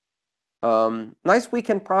 Nice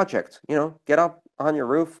weekend project. Get up on your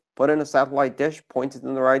roof, put in a satellite dish, point it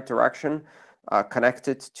in the right direction, connect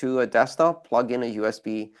it to a desktop, plug in a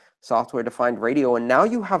USB software-defined radio, and now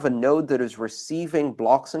you have a node that is receiving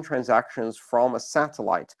blocks and transactions from a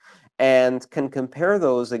satellite and can compare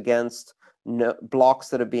those against blocks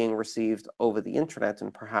that are being received over the internet,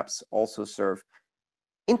 and perhaps also serve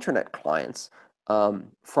internet clients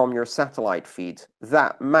from your satellite feed.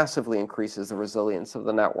 That massively increases the resilience of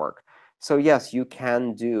the network. So yes, you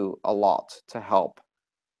can do a lot to help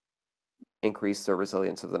increase the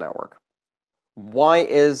resilience of the network. Why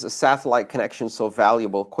is a satellite connection so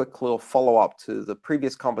valuable? Quick little follow-up to the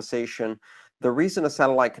previous conversation. The reason a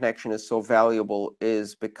satellite connection is so valuable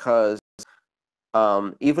is because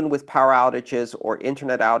even with power outages or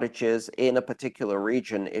internet outages in a particular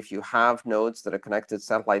region, if you have nodes that are connected to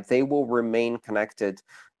satellite, they will remain connected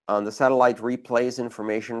The satellite replays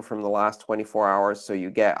information from the last 24 hours, so you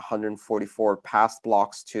get 144 past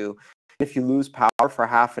blocks too. If you lose power for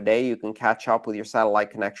half a day, you can catch up with your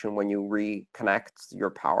satellite connection when you reconnect your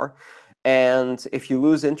power. And if you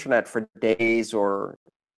lose internet for days or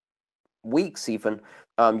weeks even,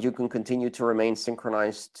 you can continue to remain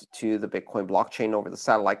synchronized to the Bitcoin blockchain over the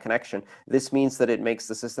satellite connection. This means that it makes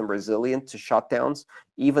the system resilient to shutdowns,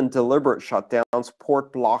 even deliberate shutdowns,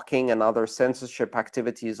 port blocking, and other censorship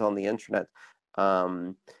activities on the internet.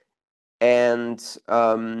 When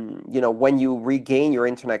you regain your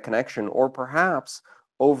internet connection, or perhaps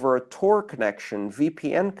over a Tor connection,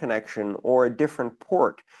 VPN connection, or a different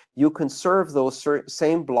port, you can serve those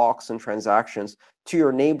same blocks and transactions to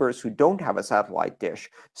your neighbors who don't have a satellite dish.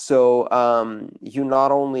 So you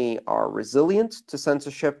not only are resilient to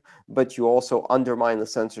censorship, but you also undermine the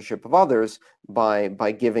censorship of others by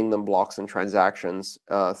giving them blocks and transactions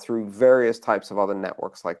through various types of other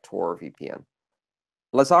networks like Tor or VPN.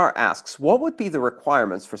 Lazar asks, what would be the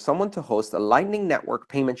requirements for someone to host a Lightning Network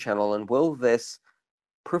payment channel, and will this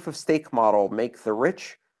proof-of-stake model make the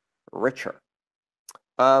rich richer?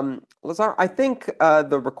 Lazar, I think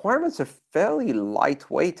the requirements are fairly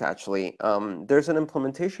lightweight, actually. There's an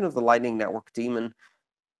implementation of the Lightning Network daemon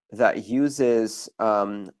that uses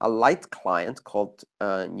a light client called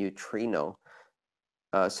Neutrino.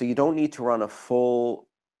 So you don't need to run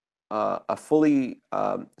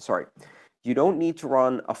you don't need to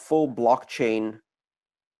run a full blockchain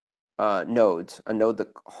node, a node that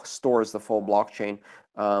stores the full blockchain.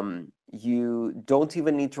 You don't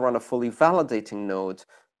even need to run a fully validating node.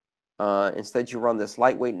 Instead, you run this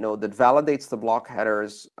lightweight node that validates the block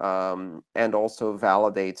headers and also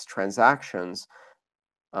validates transactions,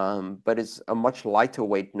 but it's a much lighter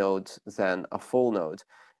weight node than a full node.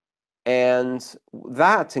 And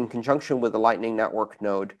that, in conjunction with the Lightning Network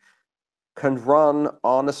node, can run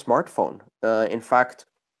on a smartphone. In fact,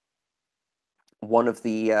 one of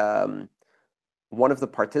the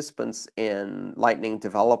participants in Lightning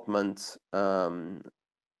development, a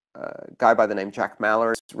guy by the name Jack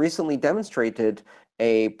Mallers, recently demonstrated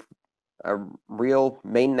a real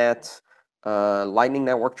mainnet Lightning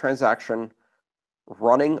Network transaction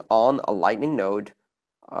running on a Lightning node,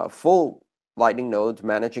 full Lightning node,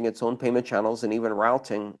 managing its own payment channels and even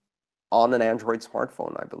routing on an Android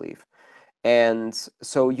smartphone, I believe. And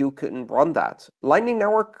so you can run that. Lightning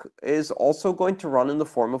Network is also going to run in the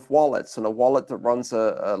form of wallets, and a wallet that runs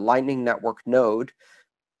a Lightning Network node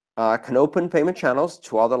can open payment channels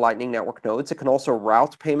to other Lightning Network nodes. It can also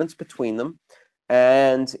route payments between them,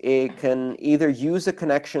 and it can either use a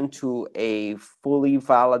connection to a fully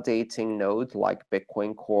validating node like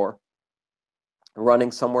Bitcoin Core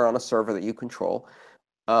running somewhere on a server that you control,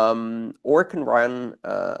 or it can run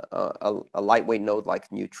a lightweight node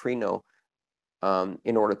like Neutrino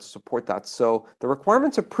in order to support that. So the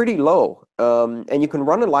requirements are pretty low, and you can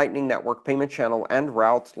run a Lightning Network payment channel and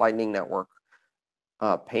route Lightning Network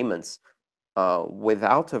payments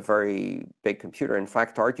without a very big computer. In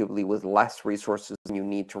fact, arguably with less resources than you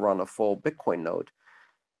need to run a full Bitcoin node.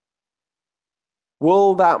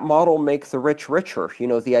 Will that model make the rich richer?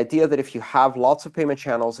 The idea that if you have lots of payment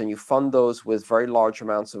channels and you fund those with very large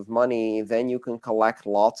amounts of money, then you can collect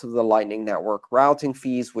lots of the Lightning Network routing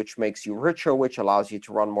fees, which makes you richer, which allows you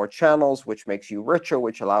to run more channels, which makes you richer,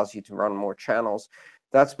 which allows you to run more channels.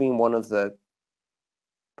 That's been one of the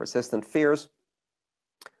persistent fears.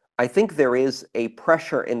 I think there is a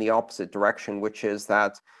pressure in the opposite direction, which is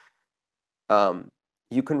that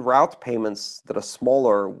you can route payments that are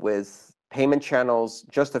smaller with payment channels,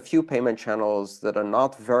 just a few payment channels that are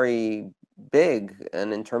not very big.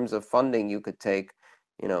 And in terms of funding, you could take,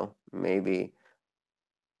 maybe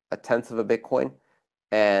 1/10 of a Bitcoin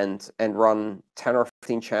and run 10 or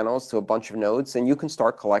 15 channels to a bunch of nodes, and you can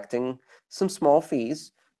start collecting some small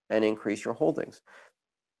fees and increase your holdings.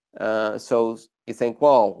 So you think,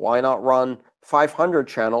 well, why not run 500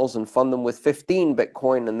 channels and fund them with 15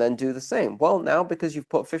 Bitcoin and then do the same? Well, now because you've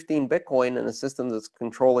put 15 Bitcoin in a system that's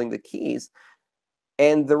controlling the keys,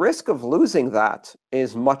 and the risk of losing that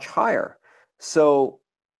is much higher. So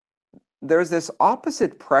there's this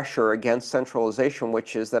opposite pressure against centralization,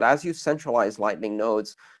 which is that as you centralize Lightning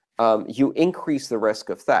nodes, you increase the risk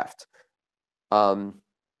of theft.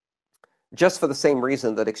 Just for the same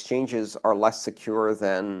reason that exchanges are less secure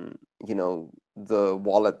than, the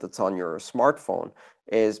wallet that's on your smartphone,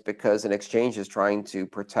 is because an exchange is trying to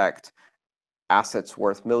protect assets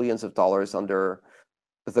worth millions of dollars under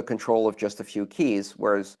the control of just a few keys,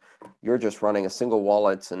 whereas you're just running a single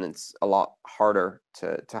wallet, and it's a lot harder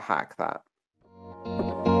to hack that.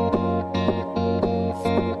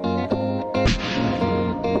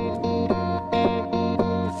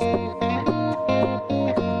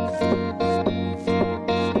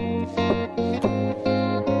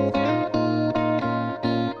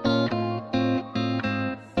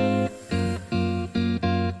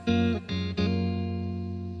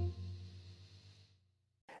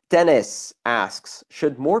 Dennis asks,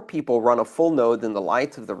 should more people run a full node in the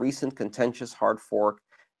light of the recent contentious hard fork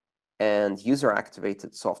and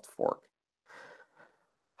user-activated soft fork?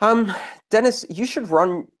 Dennis, you should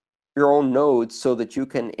run your own node so that you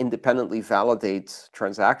can independently validate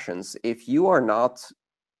transactions. If you are not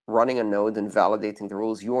running a node and validating the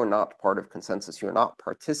rules, you are not part of consensus. You're not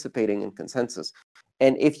participating in consensus.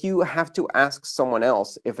 And if you have to ask someone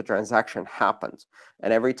else if a transaction happened,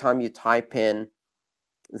 and every time you type in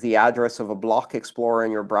the address of a block explorer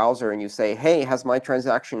in your browser and you say, hey, has my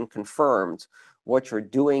transaction confirmed? What you're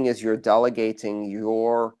doing is you're delegating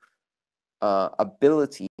your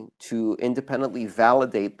ability to independently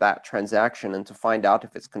validate that transaction and to find out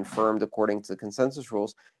if it's confirmed according to the consensus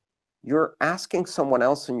rules. You're asking someone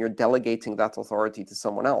else and you're delegating that authority to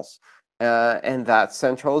someone else. And that's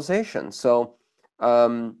centralization. So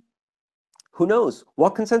who knows?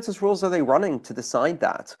 What consensus rules are they running to decide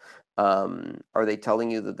that? Are they telling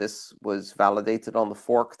you that this was validated on the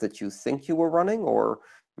fork that you think you were running? Or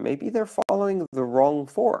maybe they're following the wrong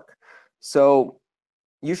fork. So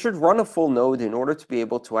you should run a full node in order to be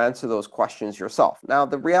able to answer those questions yourself. Now,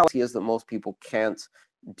 the reality is that most people can't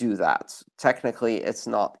do that. Technically, it's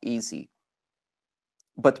not easy.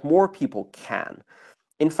 But more people can.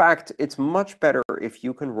 In fact, it's much better if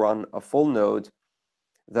you can run a full node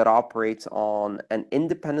that operates on an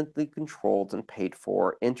independently controlled and paid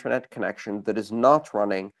for internet connection that is not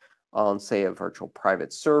running on, say, a virtual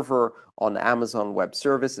private server, on Amazon Web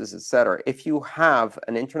Services, etc. If you have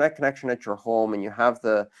an internet connection at your home and you have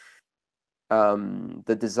the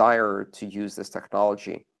desire to use this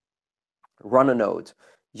technology, run a node.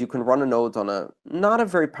 You can run a node on not a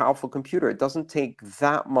very powerful computer. It doesn't take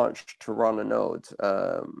that much to run a node.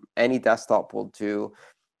 Any desktop will do.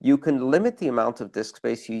 You can limit the amount of disk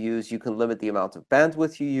space you use. You can limit the amount of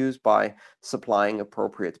bandwidth you use by supplying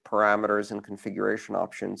appropriate parameters and configuration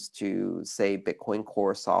options to, say, Bitcoin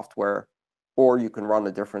Core software, or you can run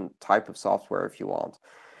a different type of software if you want.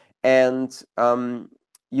 And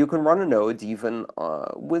you can run a node even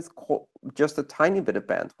with just a tiny bit of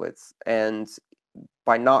bandwidth, and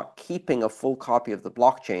by not keeping a full copy of the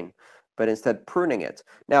blockchain, but instead pruning it.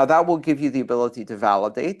 Now, that will give you the ability to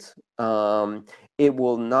validate. It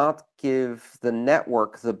will not give the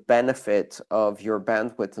network the benefit of your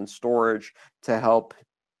bandwidth and storage to help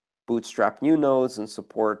bootstrap new nodes and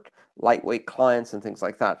support lightweight clients and things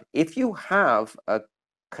like that. If you have a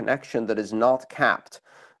connection that is not capped,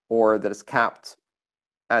 or that is capped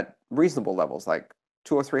at reasonable levels, like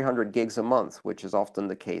 200 or 300 gigs a month, which is often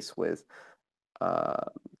the case with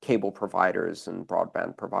cable providers and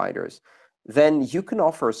broadband providers, then you can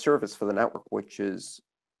offer a service for the network, which is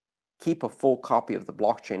keep a full copy of the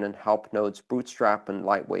blockchain and help nodes bootstrap and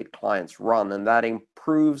lightweight clients run. And that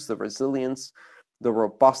improves the resilience, the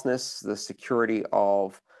robustness, the security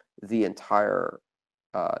of the entire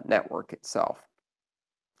network itself.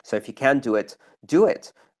 So if you can do it, do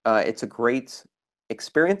it. It's a great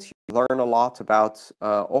experience. You learn a lot about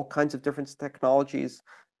all kinds of different technologies.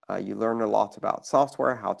 You learn a lot about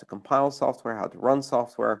software, how to compile software, how to run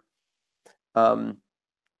software.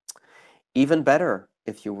 Even better,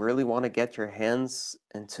 if you really want to get your hands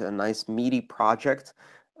into a nice meaty project,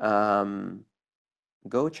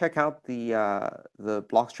 go check out the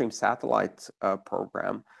Blockstream satellite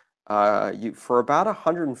program. For about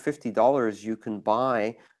 $150, you can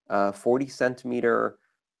buy a 40-centimeter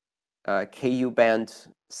KU band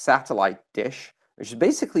satellite dish, which is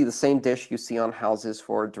basically the same dish you see on houses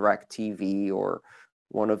for DirecTV or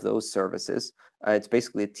one of those services. It's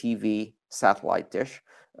basically a TV satellite dish.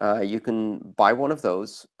 You can buy one of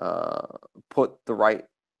those, put the right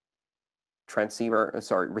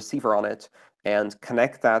receiver on it, and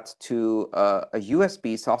connect that to a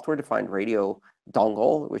USB software-defined radio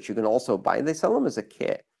dongle, which you can also buy. They sell them as a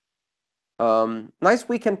kit. Nice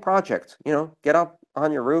weekend project. Get up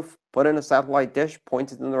on your roof, put in a satellite dish,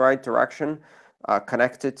 point it in the right direction,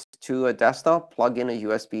 connect it to a desktop, plug in a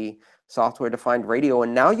USB software-defined radio,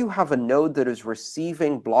 and now you have a node that is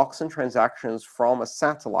receiving blocks and transactions from a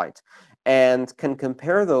satellite and can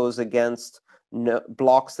compare those against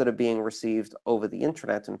blocks that are being received over the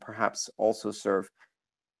internet, and perhaps also serve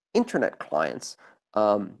internet clients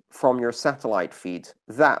from your satellite feed.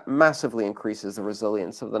 That massively increases the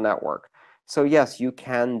resilience of the network. So yes, you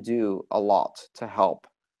can do a lot to help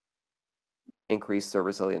increase the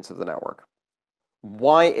resilience of the network.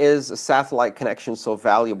 Why is a satellite connection so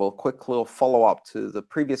valuable? Quick little follow-up to the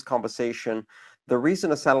previous conversation. The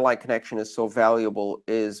reason a satellite connection is so valuable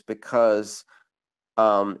is because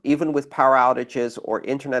even with power outages or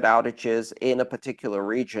internet outages in a particular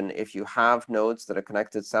region, if you have nodes that are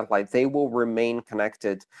connected to satellite, they will remain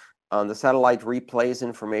connected The satellite replays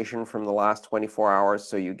information from the last 24 hours,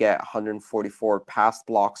 so you get 144 past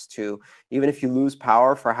blocks too. Even if you lose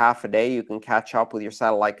power for half a day, you can catch up with your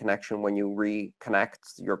satellite connection when you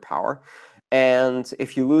reconnect your power. And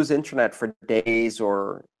if you lose internet for days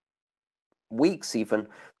or weeks even,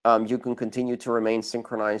 you can continue to remain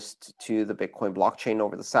synchronized to the Bitcoin blockchain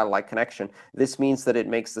over the satellite connection. This means that it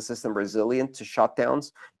makes the system resilient to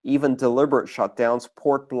shutdowns, even deliberate shutdowns,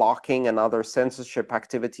 port blocking, and other censorship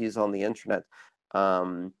activities on the internet.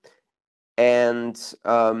 When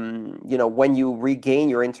you regain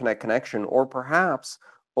your internet connection, or perhaps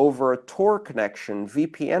over a Tor connection,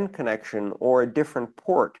 VPN connection, or a different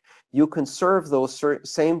port, you can serve those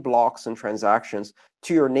same blocks and transactions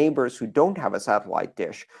to your neighbors who don't have a satellite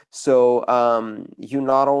dish. So you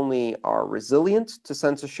not only are resilient to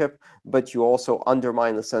censorship, but you also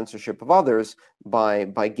undermine the censorship of others by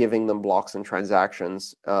giving them blocks and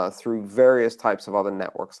transactions through various types of other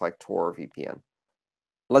networks like Tor or VPN.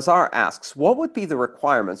 Lazar asks, what would be the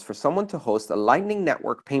requirements for someone to host a Lightning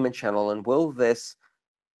Network payment channel, and will this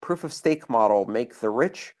proof-of-stake model make the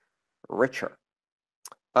rich richer?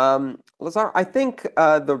 Lazar, I think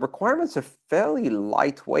the requirements are fairly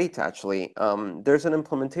lightweight, actually. There's an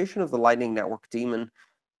implementation of the Lightning Network daemon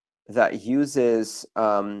that uses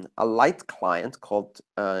a light client called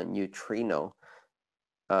Neutrino.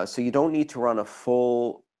 So you don't need to run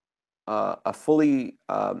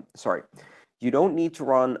you don't need to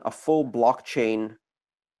run a full blockchain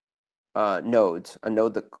node, a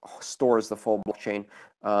node that stores the full blockchain.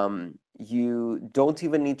 You don't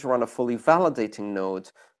even need to run a fully validating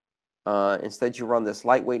node. Instead, you run this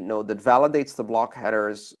lightweight node that validates the block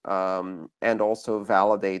headers and also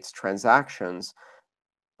validates transactions,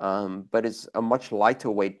 but it's a much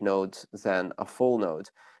lighter weight node than a full node.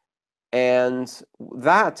 And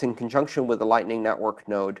that, in conjunction with the Lightning Network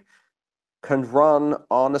node, can run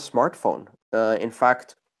on a smartphone. In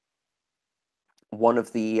fact, one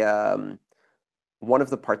of the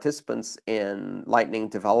participants in Lightning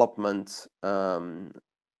development, a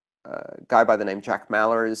guy by the name Jack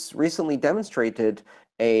Mallers, has recently demonstrated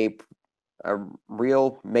a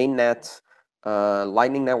real mainnet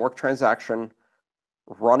Lightning Network transaction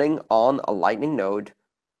running on a Lightning node,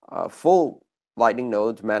 full Lightning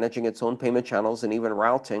node, managing its own payment channels and even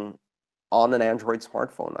routing on an Android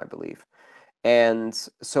smartphone, I believe. And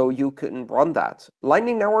so you can run that.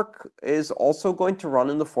 Lightning Network is also going to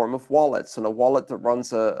run in the form of wallets, and a wallet that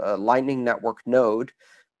runs a Lightning Network node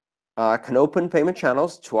can open payment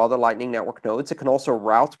channels to other Lightning Network nodes. It can also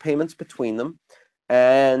route payments between them,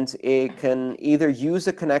 and it can either use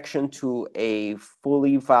a connection to a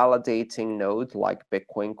fully validating node like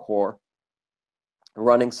Bitcoin Core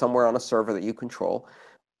running somewhere on a server that you control,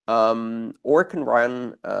 or it can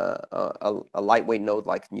run a lightweight node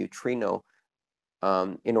like Neutrino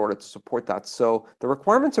in order to support that. So the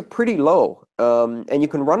requirements are pretty low, and you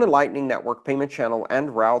can run a Lightning Network payment channel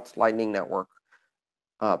and route Lightning Network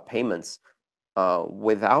payments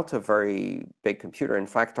without a very big computer. In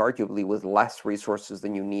fact, arguably with less resources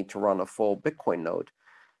than you need to run a full Bitcoin node.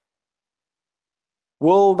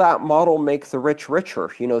 Will that model make the rich richer?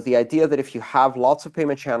 The idea that if you have lots of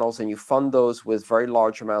payment channels and you fund those with very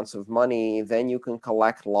large amounts of money, then you can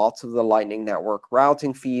collect lots of the Lightning Network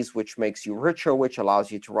routing fees, which makes you richer, which allows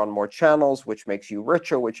you to run more channels, which makes you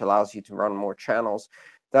richer, which allows you to run more channels.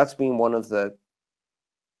 That's been one of the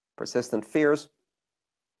persistent fears.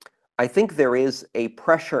 I think there is a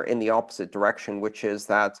pressure in the opposite direction, which is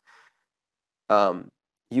that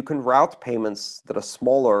you can route payments that are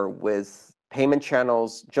smaller with payment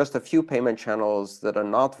channels, just a few payment channels that are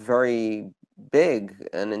not very big.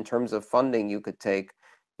 And in terms of funding, you could take,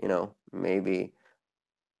 maybe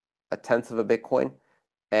 1/10 of a Bitcoin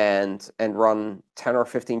and run 10 or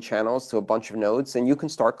 15 channels to a bunch of nodes, and you can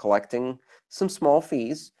start collecting some small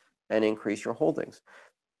fees and increase your holdings.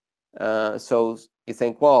 So you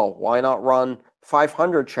think, well, why not run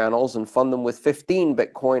 500 channels and fund them with 15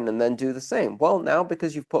 Bitcoin and then do the same? Well, now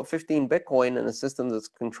because you've put 15 Bitcoin in a system that's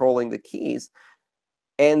controlling the keys,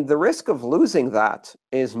 and the risk of losing that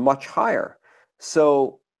is much higher.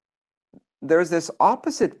 So there's this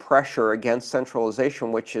opposite pressure against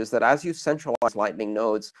centralization, which is that as you centralize Lightning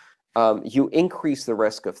nodes, you increase the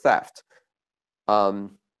risk of theft.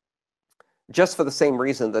 Just for the same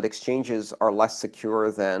reason that exchanges are less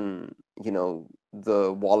secure than,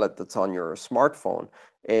 the wallet that's on your smartphone,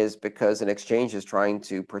 is because an exchange is trying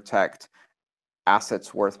to protect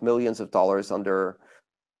assets worth millions of dollars under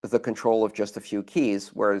the control of just a few keys,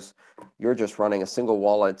 whereas you're just running a single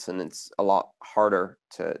wallet, and it's a lot harder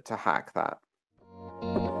to hack that.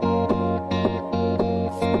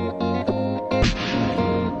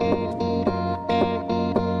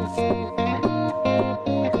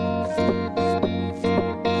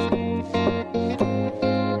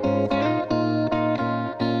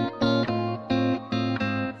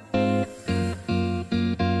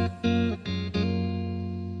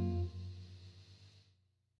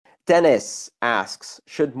 Dennis asks,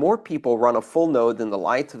 should more people run a full node in the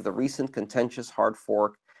light of the recent contentious hard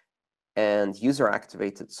fork and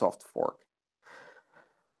user-activated soft fork?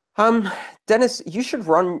 Dennis, you should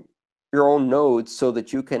run your own nodes so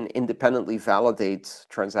that you can independently validate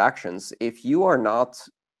transactions. If you are not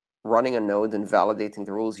running a node and validating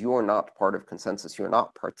the rules, you are not part of consensus. You are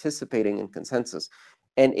not participating in consensus.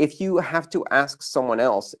 And if you have to ask someone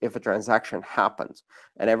else if a transaction happened,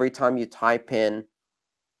 and every time you type in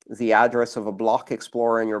the address of a block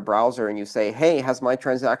explorer in your browser and you say, hey, has my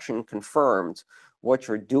transaction confirmed? What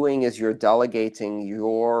you're doing is you're delegating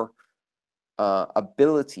your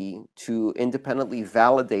ability to independently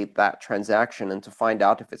validate that transaction and to find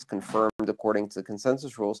out if it's confirmed according to the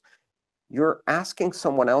consensus rules. You're asking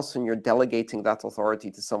someone else and you're delegating that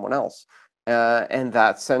authority to someone else. And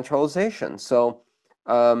that's centralization. So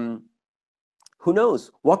who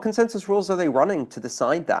knows? What consensus rules are they running to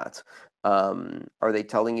decide that? Are they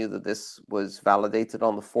telling you that this was validated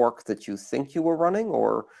on the fork that you think you were running?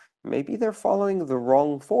 Or maybe they're following the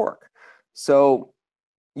wrong fork. So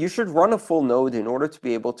you should run a full node in order to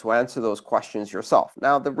be able to answer those questions yourself.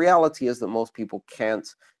 Now, the reality is that most people can't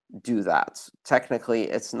do that. Technically,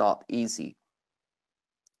 it's not easy.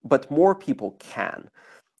 But more people can.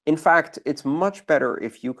 In fact, it's much better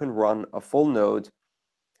if you can run a full node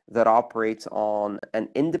that operates on an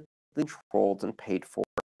independently controlled and paid for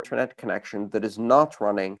internet connection that is not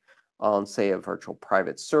running on, say, a virtual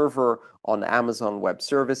private server, on Amazon Web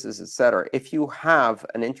Services, etc. If you have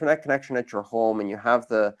an internet connection at your home and you have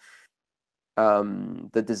the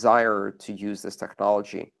desire to use this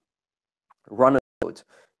technology, run a node.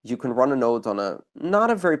 You can run a node on not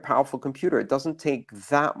a very powerful computer. It doesn't take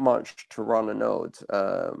that much to run a node.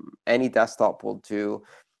 Any desktop will do.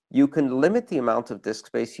 You can limit the amount of disk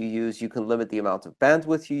space you use. You can limit the amount of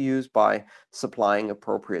bandwidth you use by supplying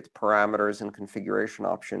appropriate parameters and configuration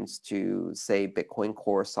options to, say, Bitcoin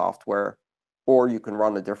Core software, or you can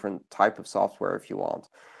run a different type of software if you want.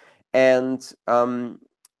 And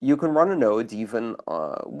you can run a node even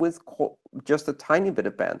with just a tiny bit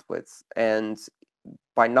of bandwidth, and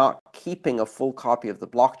by not keeping a full copy of the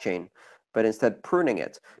blockchain, but instead pruning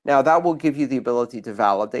it. Now, that will give you the ability to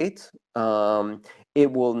validate. It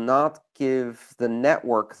will not give the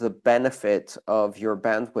network the benefit of your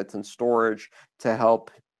bandwidth and storage to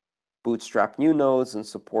help bootstrap new nodes and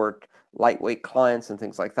support lightweight clients and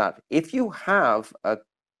things like that. If you have a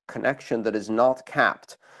connection that is not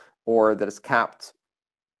capped, or that is capped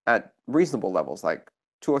at reasonable levels, like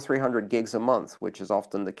 200 or 300 gigs a month, which is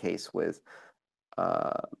often the case with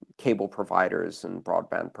cable providers and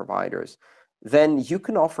broadband providers, then you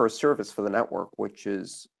can offer a service for the network, which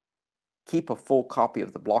is keep a full copy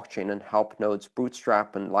of the blockchain and help nodes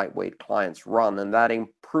bootstrap and lightweight clients run. And that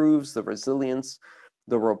improves the resilience,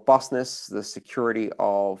 the robustness, the security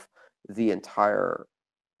of the entire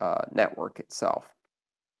network itself.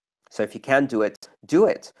 So if you can do it, do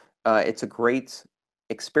it. It's a great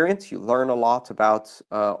experience. You learn a lot about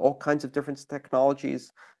all kinds of different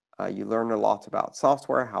technologies. You learn a lot about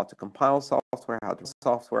software, how to compile software, how to do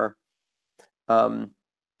software.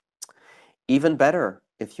 Even better,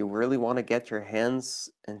 if you really want to get your hands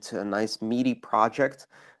into a nice meaty project,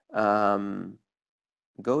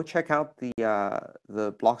 go check out the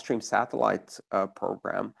Blockstream satellite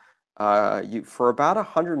program. For about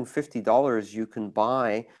 $150, you can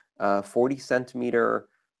buy a 40-centimeter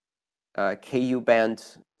KU band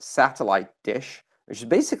satellite dish, which is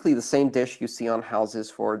basically the same dish you see on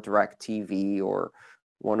houses for DirecTV or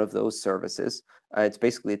one of those services. It's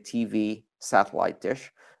basically a TV satellite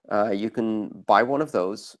dish. You can buy one of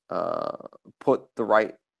those, put the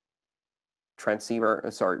right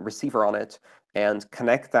receiver on it, and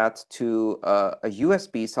connect that to a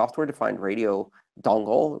USB software-defined radio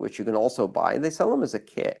dongle, which you can also buy. They sell them as a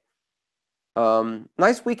kit.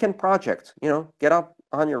 Nice weekend project. Get up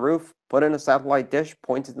on your roof, put in a satellite dish,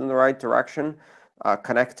 point it in the right direction,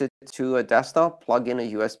 connect it to a desktop, plug in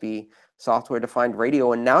a USB software-defined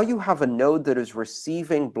radio, and now you have a node that is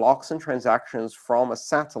receiving blocks and transactions from a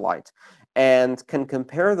satellite and can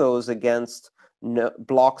compare those against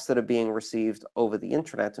blocks that are being received over the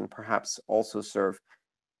internet, and perhaps also serve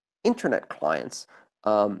internet clients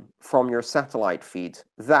from your satellite feed.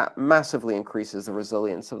 That massively increases the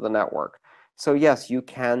resilience of the network. So yes, you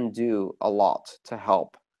can do a lot to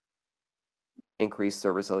help increase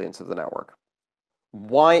the resilience of the network.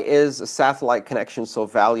 Why is a satellite connection so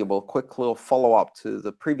valuable? Quick little follow-up to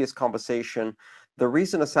the previous conversation. The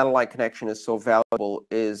reason a satellite connection is so valuable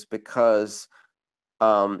is because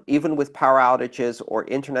even with power outages or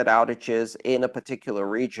internet outages in a particular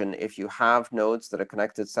region, if you have nodes that are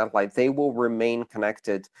connected to satellite, they will remain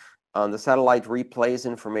connected The satellite replays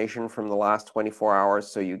information from the last 24 hours,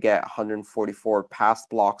 so you get 144 past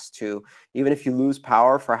blocks too. Even if you lose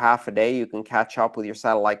power for half a day, you can catch up with your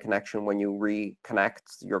satellite connection when you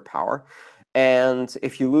reconnect your power. And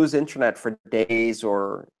if you lose internet for days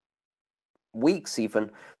or weeks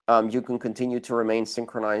even, you can continue to remain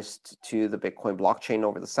synchronized to the Bitcoin blockchain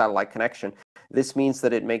over the satellite connection. This means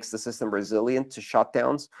that it makes the system resilient to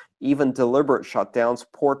shutdowns, even deliberate shutdowns,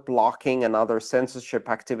 port blocking, and other censorship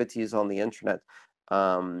activities on the internet.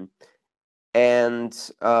 When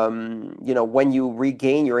you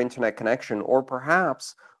regain your internet connection, or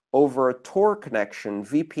perhaps over a Tor connection,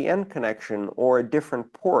 VPN connection, or a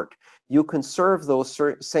different port, you can serve those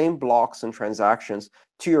same blocks and transactions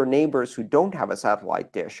to your neighbors who don't have a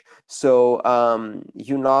satellite dish. So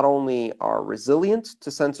you not only are resilient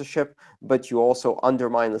to censorship, but you also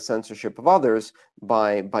undermine the censorship of others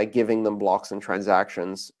by giving them blocks and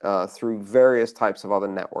transactions through various types of other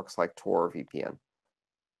networks like Tor or VPN.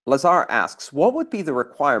 Lazar asks, what would be the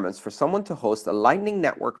requirements for someone to host a Lightning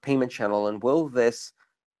Network payment channel, and will this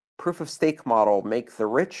proof-of-stake model make the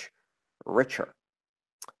rich richer?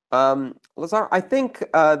 Lazar, I think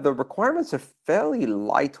the requirements are fairly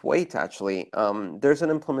lightweight, actually. There's an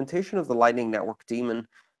implementation of the Lightning Network daemon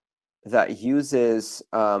that uses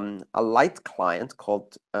a light client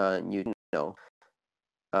called Neutrino.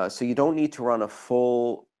 So you don't need to run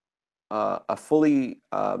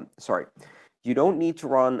you don't need to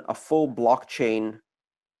run a full blockchain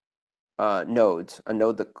node, a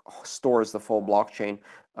node that stores the full blockchain.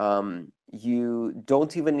 You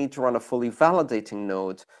don't even need to run a fully validating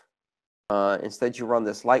node. Instead, you run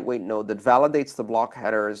this lightweight node that validates the block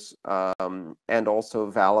headers and also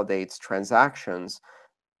validates transactions,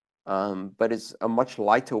 but it's a much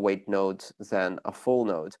lighter weight node than a full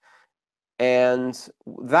node. And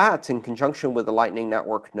that, in conjunction with the Lightning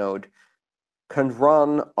Network node, can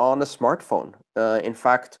run on a smartphone. In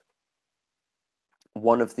fact,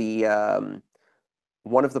 one of the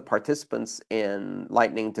participants in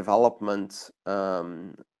Lightning development,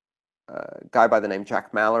 a guy by the name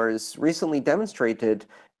Jack Mallers, recently demonstrated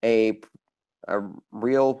a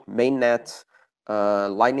real mainnet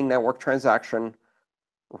Lightning Network transaction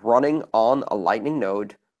running on a Lightning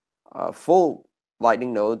node, full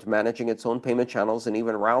Lightning node, managing its own payment channels and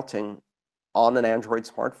even routing on an Android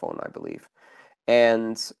smartphone, I believe.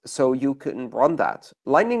 And so you can run that.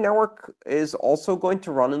 Lightning Network is also going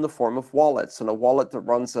to run in the form of wallets, and a wallet that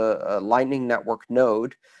runs a Lightning Network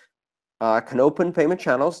node can open payment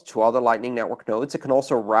channels to other Lightning Network nodes. It can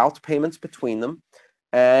also route payments between them,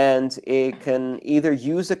 and it can either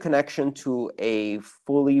use a connection to a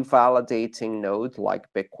fully validating node like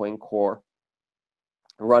Bitcoin Core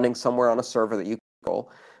running somewhere on a server that you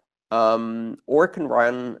control, or it can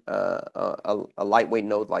run a lightweight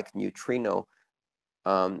node like Neutrino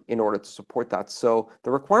in order to support that. So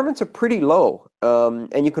the requirements are pretty low,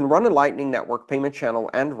 and you can run a Lightning Network payment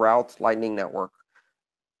channel and route Lightning Network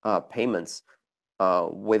payments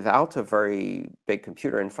without a very big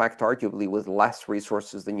computer. In fact, arguably with less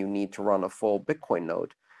resources than you need to run a full Bitcoin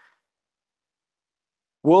node.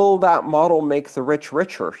 Will that model make the rich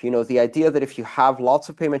richer? The idea that if you have lots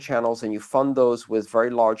of payment channels and you fund those with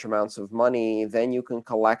very large amounts of money, then you can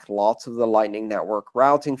collect lots of the Lightning Network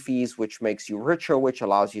routing fees, which makes you richer, which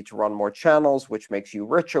allows you to run more channels, which makes you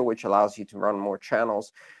richer, which allows you to run more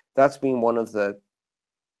channels. That's been one of the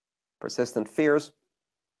persistent fears.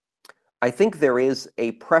 I think there is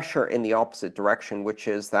a pressure in the opposite direction, which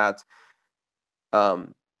is that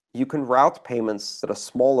you can route payments that are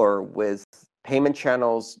smaller with payment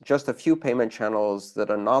channels, just a few payment channels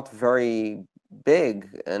that are not very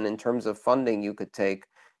big. And in terms of funding, you could take,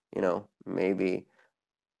 maybe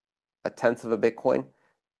a tenth of a Bitcoin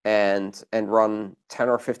and run 10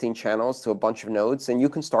 or 15 channels to a bunch of nodes, and you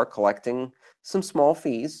can start collecting some small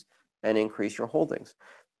fees and increase your holdings.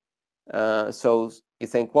 So you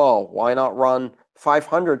think, well, why not run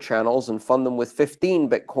 500 channels and fund them with 15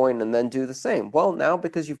 Bitcoin and then do the same? Well, now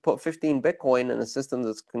because you've put 15 Bitcoin in a system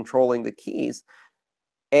that's controlling the keys,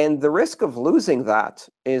 and the risk of losing that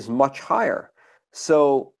is much higher.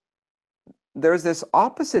 So there's this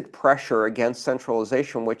opposite pressure against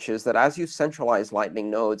centralization, which is that as you centralize Lightning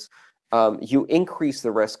nodes, you increase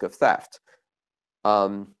the risk of theft.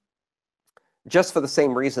 Just for the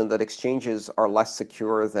same reason that exchanges are less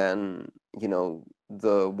secure than,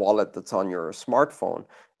 the wallet that's on your smartphone,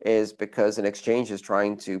 is because an exchange is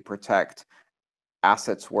trying to protect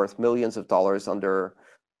assets worth millions of dollars under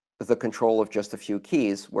the control of just a few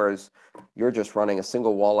keys, whereas you're just running a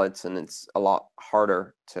single wallet, and it's a lot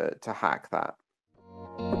harder to hack that.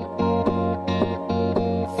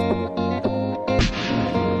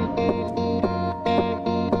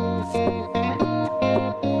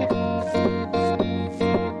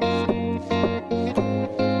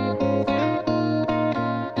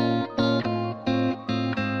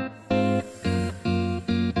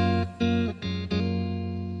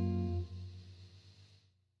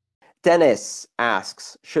 Dennis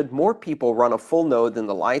asks, should more people run a full node in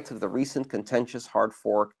the light of the recent contentious hard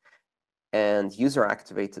fork and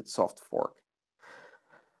user-activated soft fork?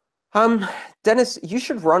 Dennis, you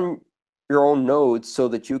should run your own node so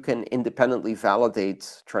that you can independently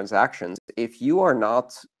validate transactions. If you are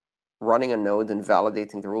not running a node and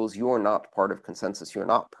validating the rules, you are not part of consensus. You're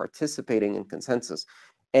not participating in consensus.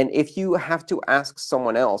 And if you have to ask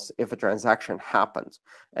someone else if a transaction happened,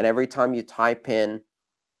 and every time you type in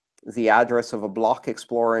the address of a block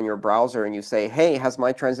explorer in your browser and you say, hey, has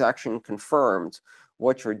my transaction confirmed?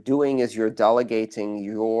 What you're doing is you're delegating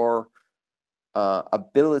your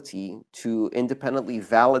ability to independently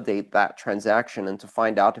validate that transaction and to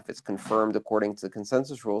find out if it's confirmed according to the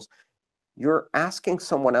consensus rules. You're asking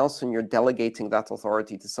someone else and you're delegating that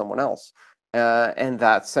authority to someone else. And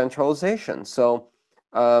that's centralization. So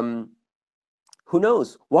who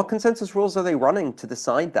knows? What consensus rules are they running to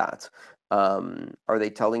decide that? Are they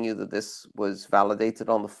telling you that this was validated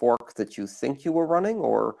on the fork that you think you were running?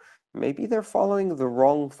 Or maybe they're following the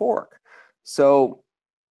wrong fork. So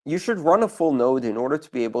you should run a full node in order to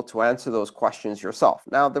be able to answer those questions yourself.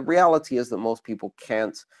 Now, the reality is that most people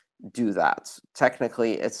can't do that.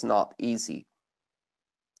 Technically, it's not easy.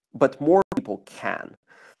 But more people can.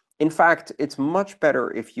 In fact, it's much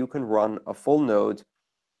better if you can run a full node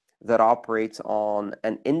that operates on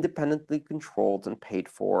an independently controlled and paid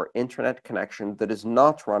for internet connection that is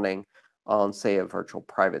not running on, say, a virtual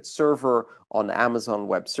private server, on Amazon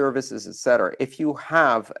Web Services, etc. If you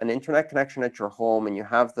have an internet connection at your home and you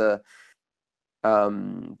have the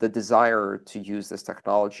desire to use this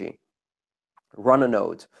technology, run a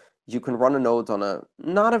node. You can run a node on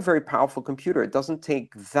not a very powerful computer. It doesn't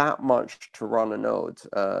take that much to run a node.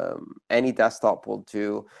 Any desktop will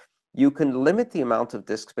do. You can limit the amount of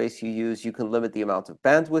disk space you use. You can limit the amount of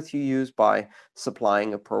bandwidth you use by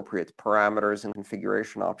supplying appropriate parameters and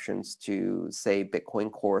configuration options to, say, Bitcoin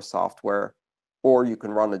Core software, or you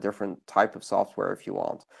can run a different type of software if you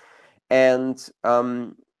want. And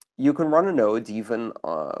you can run a node even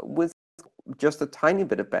with just a tiny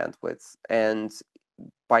bit of bandwidth, and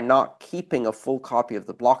by not keeping a full copy of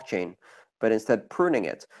the blockchain, but instead pruning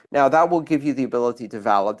it. Now, that will give you the ability to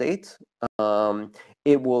validate.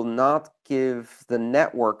 It will not give the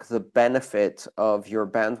network the benefit of your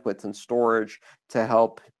bandwidth and storage to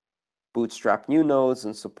help bootstrap new nodes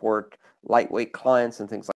and support lightweight clients and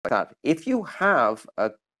things like that. If you have a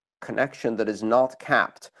connection that is not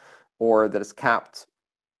capped, or that is capped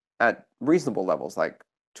at reasonable levels, like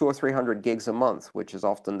 200 or 300 gigs a month, which is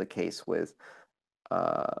often the case with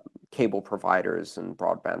cable providers and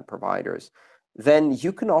broadband providers, then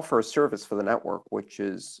you can offer a service for the network, which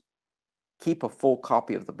is keep a full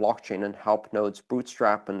copy of the blockchain and help nodes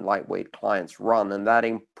bootstrap and lightweight clients run. And that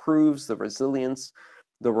improves the resilience,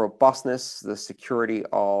 the robustness, the security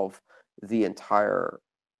of the entire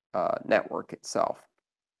network itself.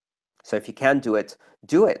 So if you can do it,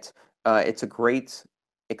 do it. It's a great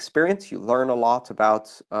experience. You learn a lot about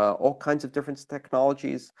all kinds of different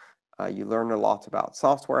technologies. You learn a lot about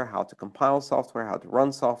software, how to compile software, how to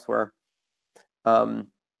run software.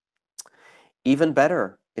 Even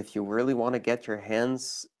better, if you really want to get your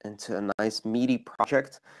hands into a nice meaty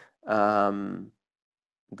project,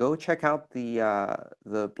 go check out the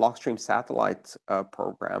Blockstream satellite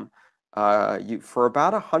program. For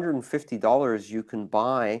about $150, you can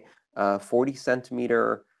buy a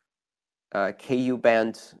 40-centimeter KU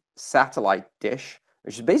band satellite dish,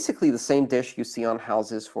 which is basically the same dish you see on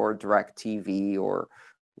houses for DirecTV or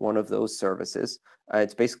one of those services.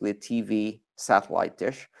 It's basically a TV satellite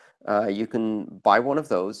dish. You can buy one of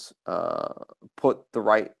those, put the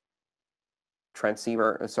right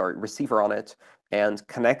receiver on it, and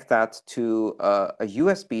connect that to a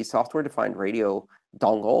USB software-defined radio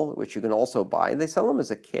dongle, which you can also buy. They sell them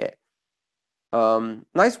as a kit.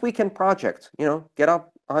 Nice weekend project. Get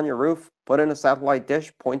up on your roof, put in a satellite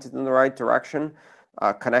dish, point it in the right direction,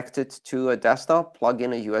 connect it to a desktop, plug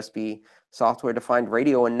in a USB software-defined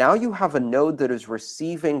radio, and now you have a node that is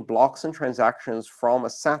receiving blocks and transactions from a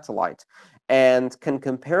satellite and can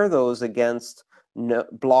compare those against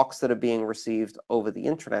blocks that are being received over the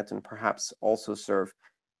internet, and perhaps also serve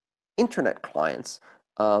internet clients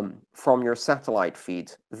from your satellite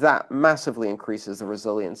feed. That massively increases the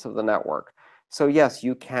resilience of the network. So yes,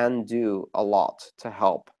 you can do a lot to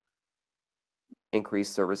help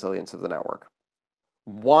increase the resilience of the network.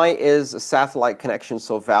 Why is a satellite connection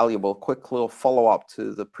so valuable? Quick little follow-up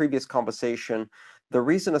to the previous conversation. The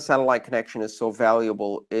reason a satellite connection is so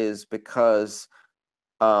valuable is because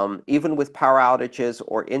even with power outages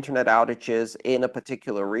or internet outages in a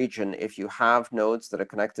particular region, if you have nodes that are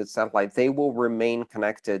connected to satellite, they will remain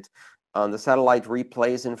connected The satellite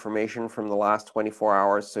replays information from the last 24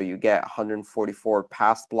 hours, so you get 144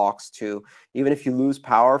 past blocks too. Even if you lose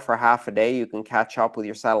power for half a day, you can catch up with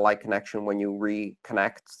your satellite connection when you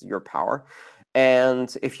reconnect your power.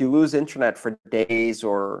 And if you lose internet for days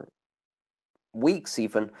or weeks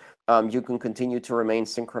even, you can continue to remain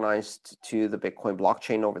synchronized to the Bitcoin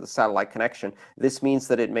blockchain over the satellite connection. This means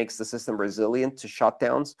that it makes the system resilient to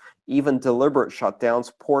shutdowns, even deliberate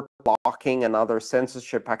shutdowns, port blocking, and other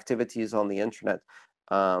censorship activities on the internet.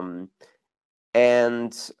 When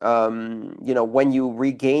you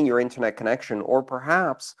regain your internet connection, or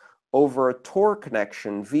perhaps over a Tor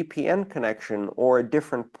connection, VPN connection, or a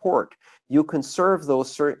different port, you can serve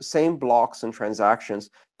those same blocks and transactions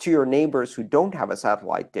to your neighbors who don't have a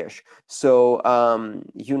satellite dish. So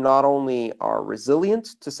you not only are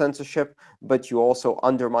resilient to censorship, but you also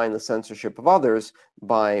undermine the censorship of others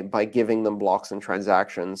by giving them blocks and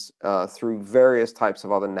transactions through various types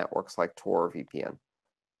of other networks like Tor or VPN.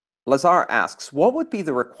 Lazar asks, what would be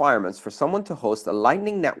the requirements for someone to host a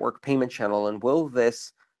Lightning Network payment channel, and will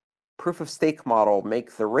this proof-of-stake model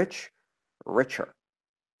make the rich richer?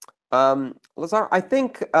 Lazar, I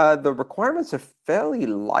think the requirements are fairly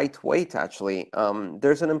lightweight, actually.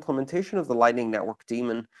 There's an implementation of the Lightning Network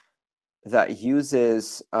daemon that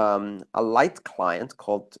uses a light client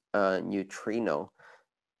called Neutrino.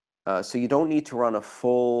 So you don't need to run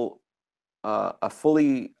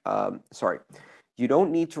you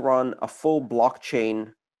don't need to run a full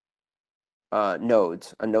blockchain node,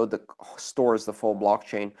 a node that stores the full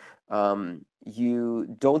blockchain.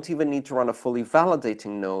 You don't even need to run a fully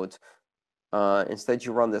validating node. Instead,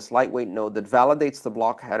 you run this lightweight node that validates the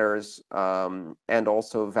block headers and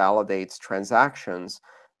also validates transactions,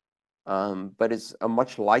 but it's a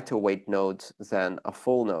much lighter weight node than a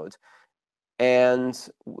full node. And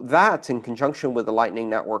that, in conjunction with the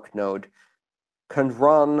Lightning Network node, can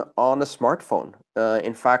run on a smartphone.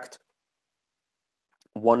 In fact,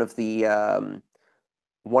 one of the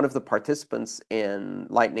participants in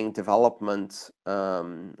Lightning development, a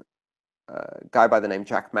guy by the name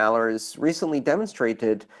Jack Mallers, recently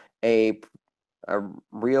demonstrated a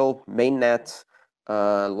real mainnet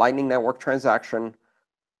Lightning Network transaction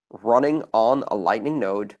running on a Lightning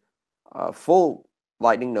node, full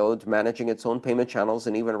Lightning node, managing its own payment channels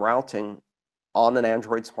and even routing on an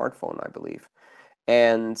Android smartphone, I believe.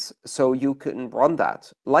 And so you can run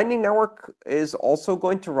that. Lightning Network is also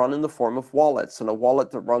going to run in the form of wallets, and a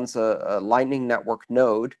wallet that runs a Lightning Network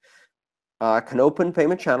node can open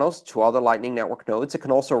payment channels to other Lightning Network nodes. It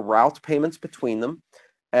can also route payments between them,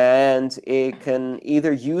 and it can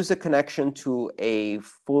either use a connection to a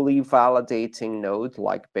fully validating node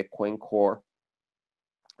like Bitcoin Core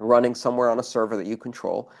running somewhere on a server that you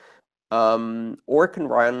control, or it can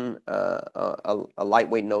run a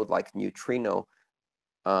lightweight node like Neutrino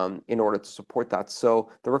in order to support that. So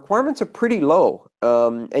the requirements are pretty low,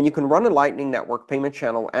 and you can run a Lightning Network payment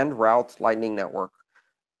channel and route Lightning Network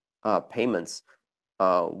payments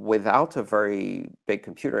without a very big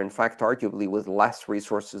computer. In fact, arguably with less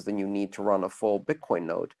resources than you need to run a full Bitcoin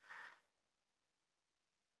node.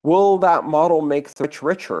 Will that model make the rich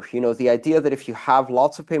richer? The idea that if you have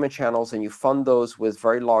lots of payment channels and you fund those with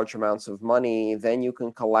very large amounts of money, then you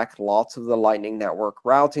can collect lots of the Lightning Network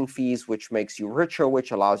routing fees, which makes you richer, which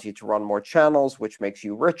allows you to run more channels, which makes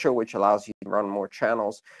you richer, which allows you to run more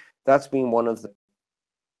channels. That's been one of the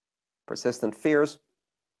persistent fears.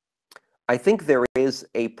 I think there is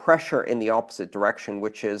a pressure in the opposite direction,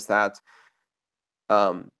 which is that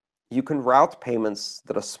you can route payments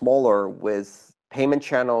that are smaller with payment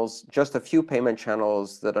channels, just a few payment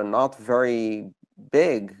channels that are not very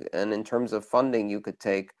big. And in terms of funding, you could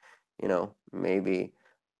take, maybe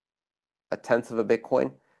 1/10 of a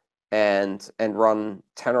Bitcoin and run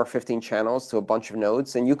 10 or 15 channels to a bunch of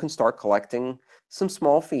nodes, and you can start collecting some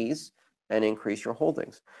small fees and increase your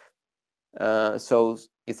holdings. So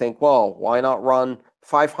you think, well, why not run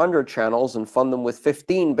 500 channels and fund them with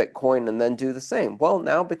 15 Bitcoin and then do the same? Well,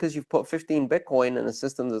 now because you've put 15 Bitcoin in a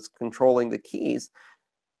system that's controlling the keys,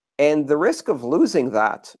 and the risk of losing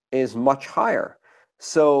that is much higher.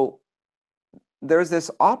 So there's this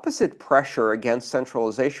opposite pressure against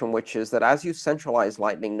centralization, which is that as you centralize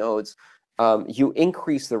Lightning nodes, you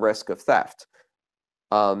increase the risk of theft.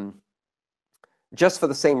 Just for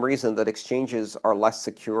the same reason that exchanges are less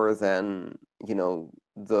secure than,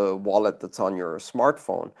 the wallet that's on your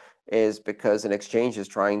smartphone, is because an exchange is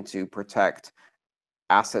trying to protect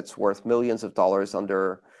assets worth millions of dollars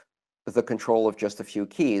under the control of just a few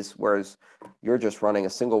keys, whereas you're just running a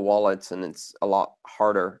single wallet, and it's a lot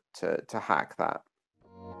harder to hack that.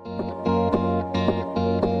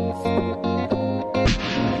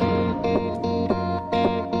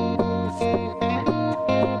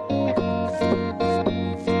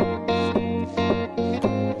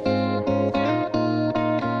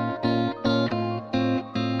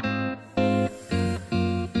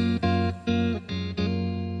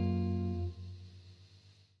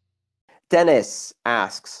 Dennis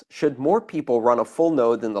asks, should more people run a full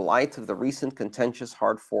node in the light of the recent contentious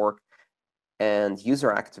hard fork and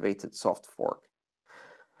user-activated soft fork?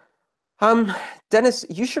 Dennis,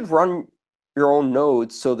 you should run your own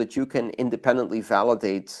node so that you can independently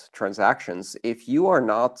validate transactions. If you are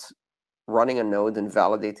not running a node and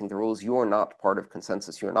validating the rules, you are not part of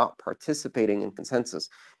consensus. You're not participating in consensus.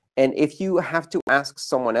 And if you have to ask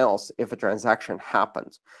someone else if a transaction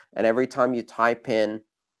happened, and every time you type in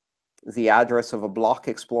the address of a block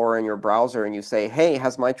explorer in your browser and you say, hey,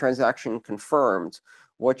 has my transaction confirmed?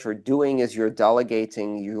 What you're doing is you're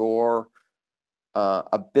delegating your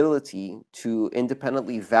ability to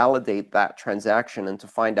independently validate that transaction and to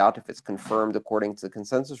find out if it's confirmed according to the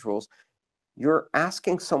consensus rules. You're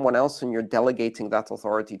asking someone else and you're delegating that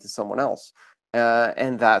authority to someone else.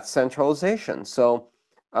 And that's centralization. So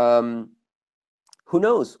who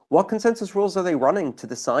knows? What consensus rules are they running to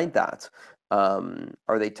decide that?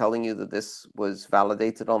 Are they telling you that this was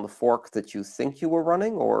validated on the fork that you think you were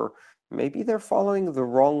running? Or maybe they're following the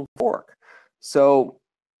wrong fork. So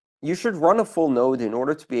you should run a full node in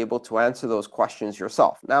order to be able to answer those questions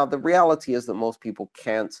yourself. Now, the reality is that most people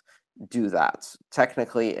can't do that.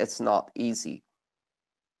 Technically, it's not easy.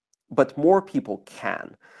 But more people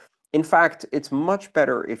can. In fact, it's much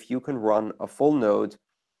better if you can run a full node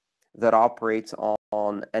that operates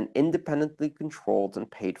on an independently controlled and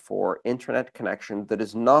paid for internet connection that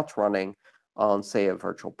is not running on, say, a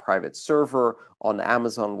virtual private server, on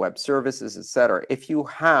Amazon Web Services, etc. If you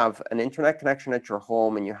have an internet connection at your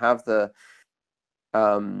home and you have the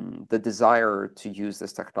desire to use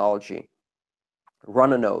this technology,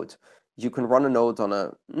 run a node. You can run a node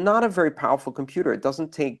on not a very powerful computer. It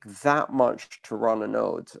doesn't take that much to run a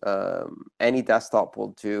node. Any desktop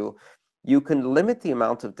will do. You can limit the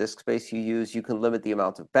amount of disk space you use. You can limit the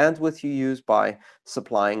amount of bandwidth you use by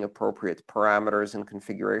supplying appropriate parameters and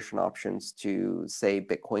configuration options to, say,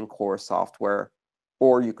 Bitcoin Core software,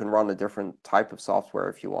 or you can run a different type of software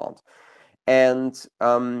if you want. And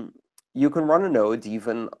you can run a node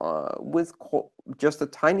even with just a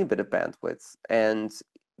tiny bit of bandwidth, and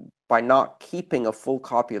by not keeping a full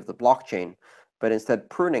copy of the blockchain, but instead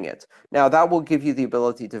pruning it. Now, that will give you the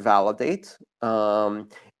ability to validate.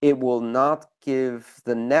 It will not give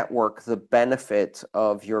the network the benefit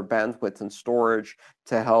of your bandwidth and storage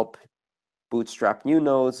to help bootstrap new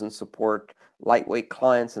nodes and support lightweight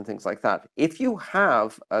clients and things like that. If you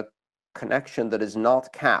have a connection that is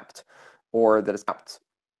not capped, or that is capped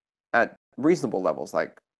at reasonable levels,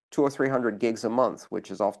 like 200 or 300 gigs a month, which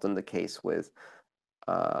is often the case with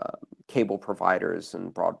cable providers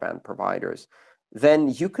and broadband providers, then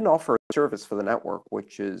you can offer a service for the network,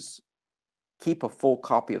 which is keep a full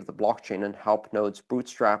copy of the blockchain and help nodes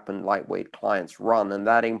bootstrap and lightweight clients run. And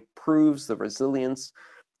that improves the resilience,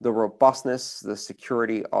 the robustness, the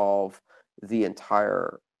security of the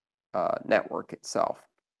entire network itself.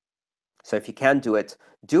 So if you can do it,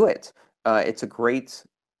 do it. It's a great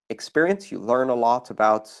experience. You learn a lot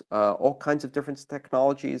about all kinds of different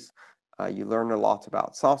technologies. You learn a lot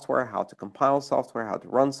about software, how to compile software, how to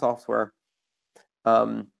run software.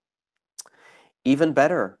 Even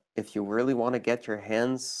better, if you really want to get your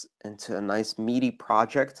hands into a nice meaty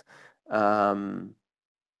project,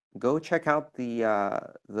 go check out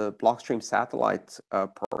the Blockstream satellite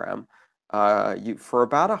program. For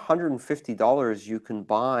about $150, you can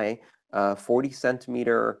buy a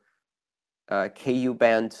 40-centimeter KU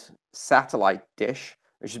band satellite dish,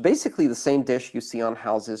 which is basically the same dish you see on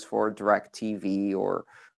houses for DirecTV or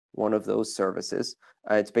one of those services.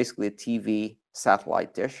 It's basically a TV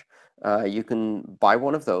satellite dish. You can buy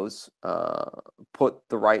one of those, put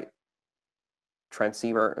the right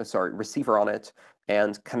receiver on it,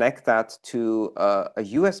 and connect that to a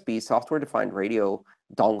USB software-defined radio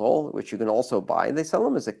dongle, which you can also buy. They sell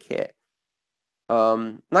them as a kit.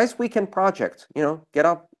 Nice weekend project. Get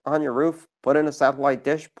up on your roof, put in a satellite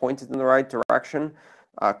dish, point it in the right direction,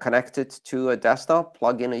 connect it to a desktop,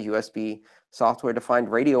 plug in a USB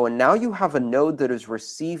software-defined radio, and now you have a node that is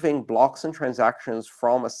receiving blocks and transactions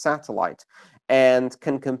from a satellite and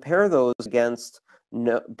can compare those against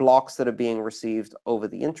blocks that are being received over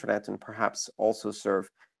the internet, and perhaps also serve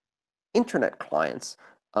internet clients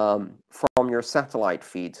from your satellite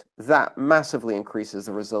feed. That massively increases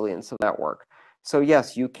the resilience of the network. So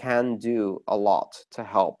yes, you can do a lot to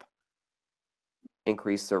help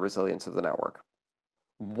increase the resilience of the network.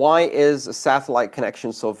 Why is a satellite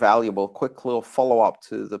connection so valuable? Quick little follow-up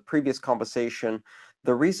to the previous conversation.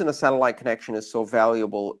 The reason a satellite connection is so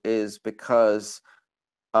valuable is because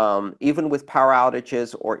even with power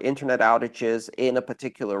outages or internet outages in a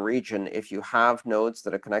particular region, if you have nodes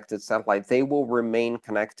that are connected to satellite, they will remain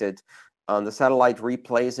connected The satellite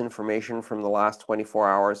replays information from the last 24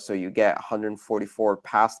 hours, so you get 144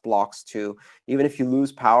 past blocks too. Even if you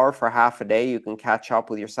lose power for half a day, you can catch up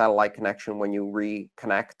with your satellite connection when you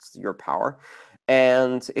reconnect your power.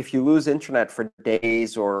 And if you lose internet for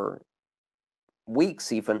days or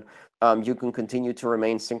weeks even, you can continue to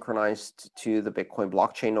remain synchronized to the Bitcoin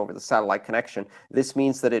blockchain over the satellite connection. This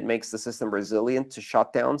means that it makes the system resilient to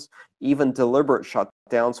shutdowns, even deliberate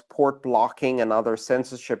shutdowns, port blocking, and other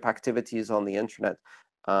censorship activities on the internet.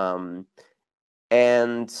 When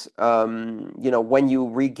you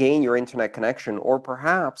regain your internet connection, or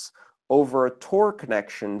perhaps over a Tor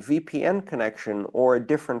connection, VPN connection, or a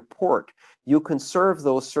different port, you can serve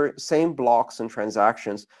those same blocks and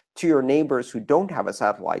transactions to your neighbors who don't have a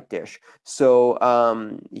satellite dish. So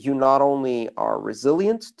you not only are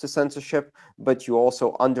resilient to censorship, but you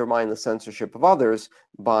also undermine the censorship of others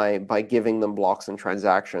by giving them blocks and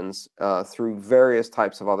transactions through various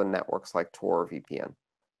types of other networks like Tor or VPN.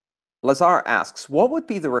 Lazar asks, what would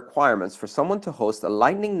be the requirements for someone to host a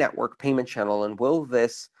Lightning Network payment channel, and will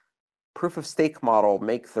this proof-of-stake model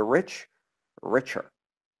make the rich richer?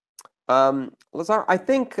 Lazar, I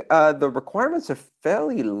think the requirements are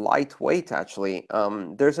fairly lightweight, actually.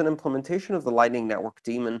 There's an implementation of the Lightning Network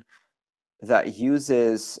daemon that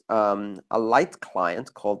uses a light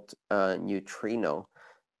client called Neutrino.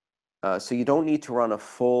 So you don't need to run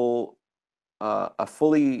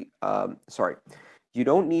you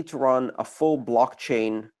don't need to run a full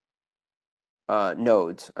blockchain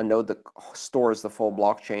node, a node that stores the full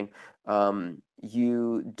blockchain.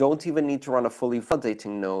 You don't even need to run a fully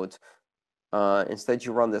validating node. Instead,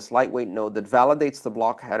 you run this lightweight node that validates the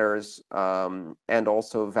block headers and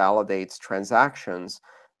also validates transactions,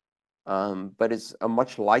 but it's a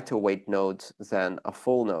much lighter weight node than a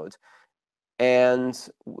full node. And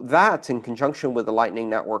that, in conjunction with the Lightning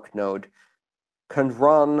Network node, can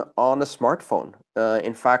run on a smartphone.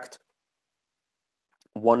 In fact,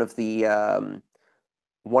 one of the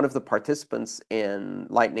participants in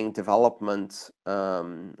Lightning development,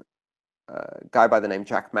 a guy by the name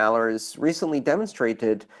Jack Mallers, recently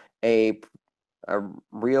demonstrated a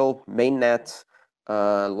real mainnet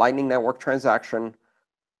Lightning Network transaction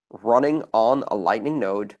running on a Lightning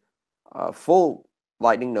node, full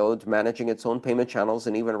Lightning node, managing its own payment channels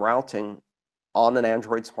and even routing on an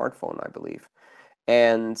Android smartphone, I believe.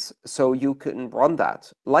 And so you can run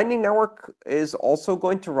that. Lightning Network is also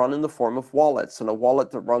going to run in the form of wallets, and a wallet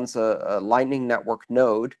that runs a Lightning Network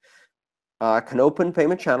node can open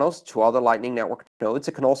payment channels to other Lightning Network nodes.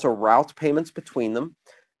 It can also route payments between them,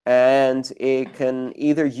 and it can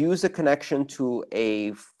either use a connection to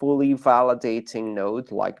a fully validating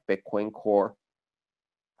node like Bitcoin Core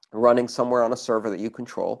running somewhere on a server that you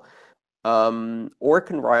control, or it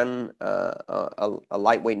can run a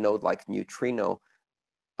lightweight node like Neutrino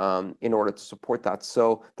in order to support that.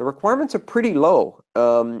 So the requirements are pretty low,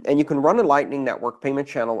 and you can run a Lightning Network payment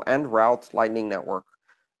channel and route Lightning Network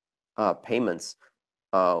payments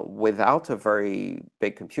without a very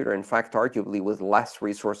big computer. In fact, arguably with less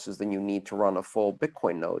resources than you need to run a full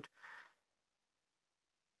Bitcoin node.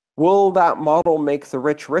 Will that model make the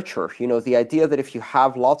rich richer? The idea that if you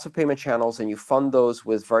have lots of payment channels and you fund those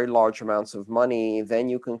with very large amounts of money, then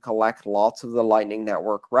you can collect lots of the Lightning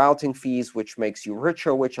Network routing fees, which makes you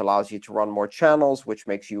richer, which allows you to run more channels, which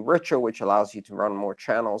makes you richer, which allows you to run more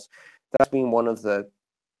channels. That's been one of the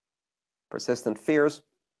persistent fears.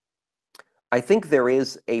 I think there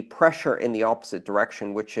is a pressure in the opposite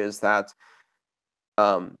direction, which is that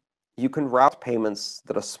you can route payments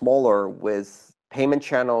that are smaller with payment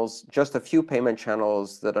channels, just a few payment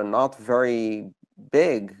channels that are not very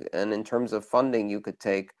big. And in terms of funding, you could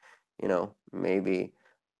take, maybe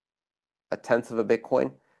 1/10 of a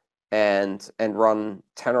Bitcoin and run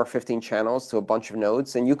 10 or 15 channels to a bunch of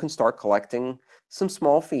nodes, and you can start collecting some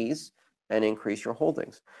small fees and increase your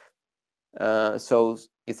holdings. So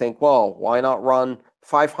you think, well, why not run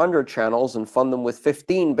 500 channels and fund them with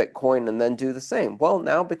 15 Bitcoin and then do the same? Well,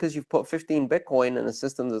 now because you've put 15 Bitcoin in a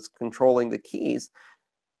system that's controlling the keys,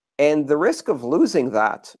 and the risk of losing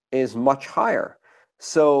that is much higher.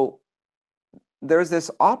 So there's this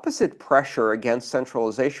opposite pressure against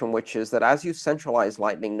centralization, which is that as you centralize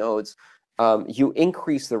Lightning nodes, you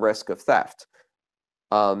increase the risk of theft.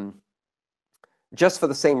 Just for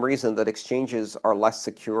the same reason that exchanges are less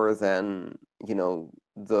secure than,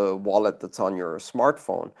 the wallet that's on your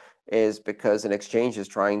smartphone, is because an exchange is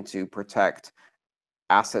trying to protect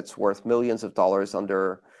assets worth millions of dollars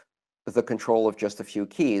under the control of just a few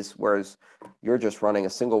keys, whereas you're just running a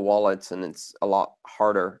single wallet, and it's a lot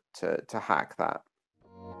harder to hack that.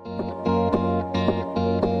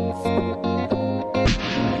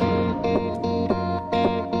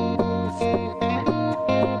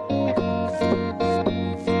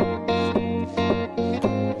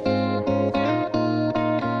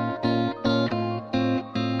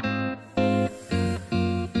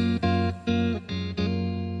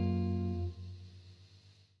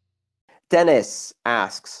 Dennis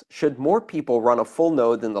asks, should more people run a full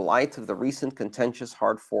node in the light of the recent contentious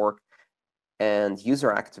hard fork and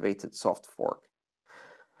user-activated soft fork?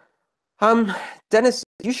 Dennis,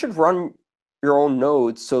 you should run your own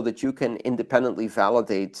nodes so that you can independently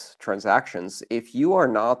validate transactions. If you are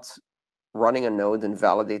not running a node and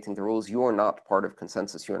validating the rules, you are not part of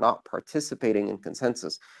consensus. You are not participating in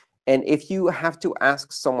consensus. And if you have to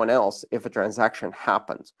ask someone else if a transaction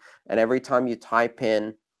happened, and every time you type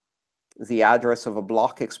in the address of a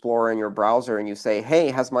block explorer in your browser and you say,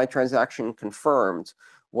 hey, has my transaction confirmed?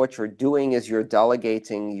 What you're doing is you're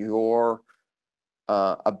delegating your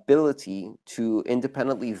ability to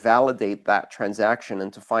independently validate that transaction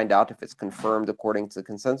and to find out if it's confirmed according to the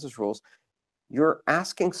consensus rules. You're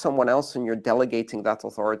asking someone else and you're delegating that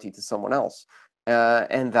authority to someone else.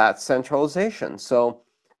 And that's centralization. So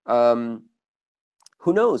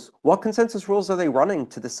who knows? What consensus rules are they running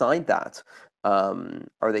to decide that?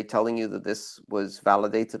 Are they telling you that this was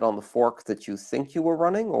validated on the fork that you think you were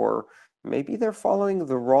running? Or maybe they're following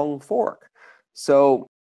the wrong fork. So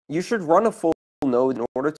you should run a full node in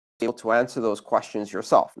order to be able to answer those questions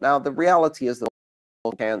yourself. Now, the reality is that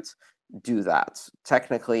you can't do that.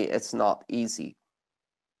 Technically, it's not easy.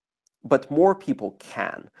 But more people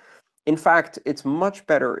can. In fact, it's much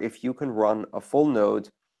better if you can run a full node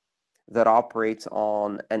that operates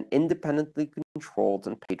on an independently controlled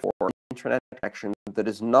and paid for internet connection that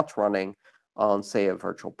is not running on, say, a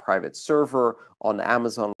virtual private server, on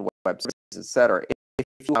Amazon Web Services, etc.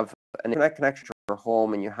 If you have an internet connection to your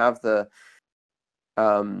home and you have the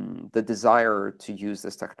desire to use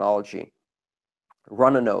this technology,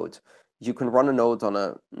 run a node. You can run a node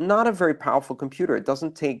on not a very powerful computer. It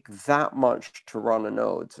doesn't take that much to run a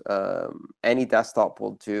node. Any desktop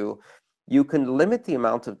will do. You can limit the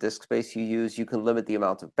amount of disk space you use. You can limit the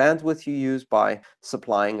amount of bandwidth you use by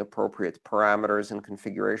supplying appropriate parameters and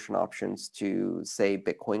configuration options to, say,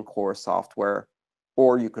 Bitcoin Core software,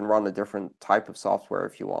 or you can run a different type of software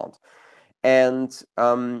if you want. And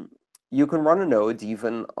you can run a node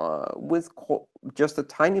even with just a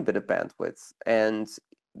tiny bit of bandwidth, and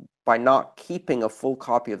by not keeping a full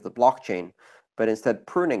copy of the blockchain, but instead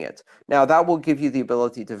pruning it. Now, that will give you the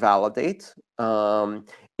ability to validate.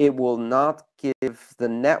 It will not give the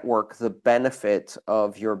network the benefit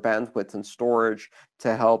of your bandwidth and storage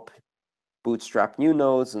to help bootstrap new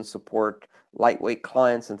nodes and support lightweight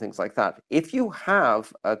clients and things like that. If you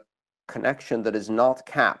have a connection that is not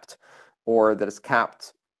capped, or that is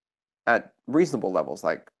capped at reasonable levels,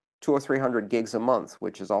 like 200 or 300 gigs a month,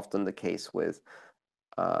 which is often the case with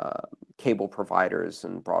cable providers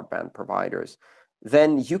and broadband providers,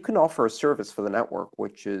 then you can offer a service for the network,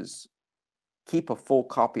 which is keep a full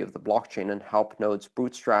copy of the blockchain and help nodes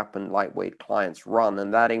bootstrap and lightweight clients run.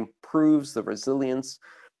 And that improves the resilience,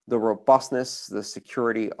 the robustness, the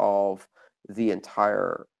security of the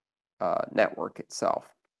entire network itself.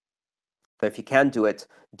 But if you can do it,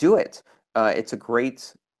 do it. It's a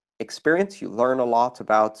great experience. You learn a lot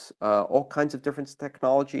about all kinds of different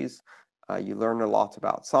technologies. You learn a lot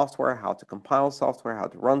about software, how to compile software, how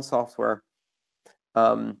to run software.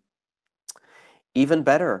 Even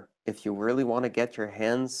better, if you really want to get your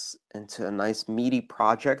hands into a nice meaty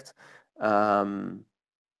project,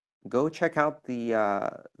 go check out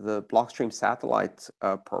the Blockstream satellite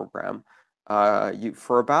program.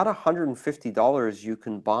 For about $150, you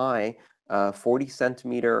can buy a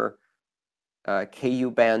 40-centimeter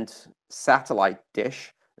KU band satellite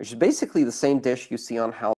dish, which is basically the same dish you see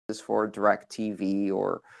on houses for DirecTV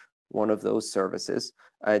or one of those services.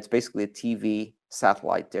 It's basically a TV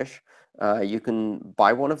satellite dish. You can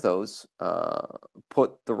buy one of those,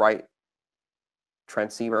 put the right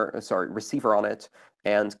receiver on it,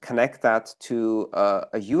 and connect that to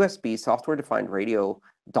a USB software-defined radio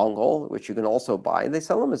dongle, which you can also buy. They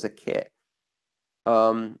sell them as a kit.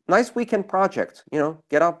 Nice weekend project.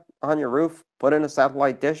 Get up on your roof, put in a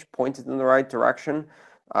satellite dish, point it in the right direction,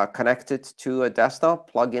 connect it to a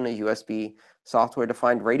desktop, plug in a USB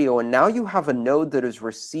software-defined radio, and now you have a node that is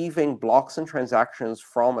receiving blocks and transactions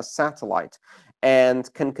from a satellite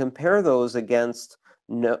and can compare those against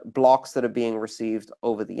blocks that are being received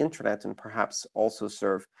over the internet, and perhaps also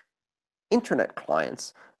serve internet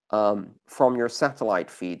clients from your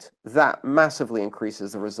satellite feed. That massively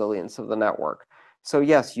increases the resilience of the network. So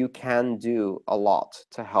yes, you can do a lot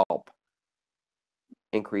to help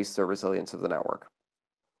increase the resilience of the network.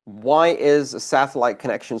 Why is a satellite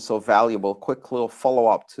connection so valuable? Quick little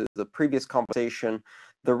follow-up to the previous conversation.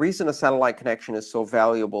 The reason a satellite connection is so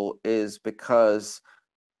valuable is because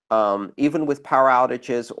even with power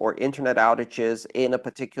outages or internet outages in a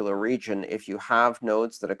particular region, if you have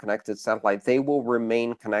nodes that are connected to satellite, they will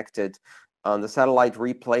remain connected The satellite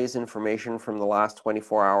replays information from the last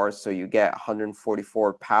 24 hours, so you get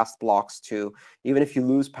 144 past blocks too. Even if you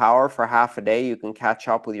lose power for half a day, you can catch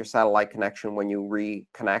up with your satellite connection when you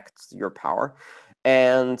reconnect your power.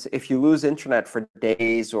 And if you lose internet for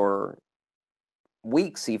days or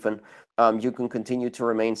weeks even, you can continue to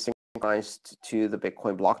remain synchronized to the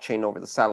Bitcoin blockchain over the satellite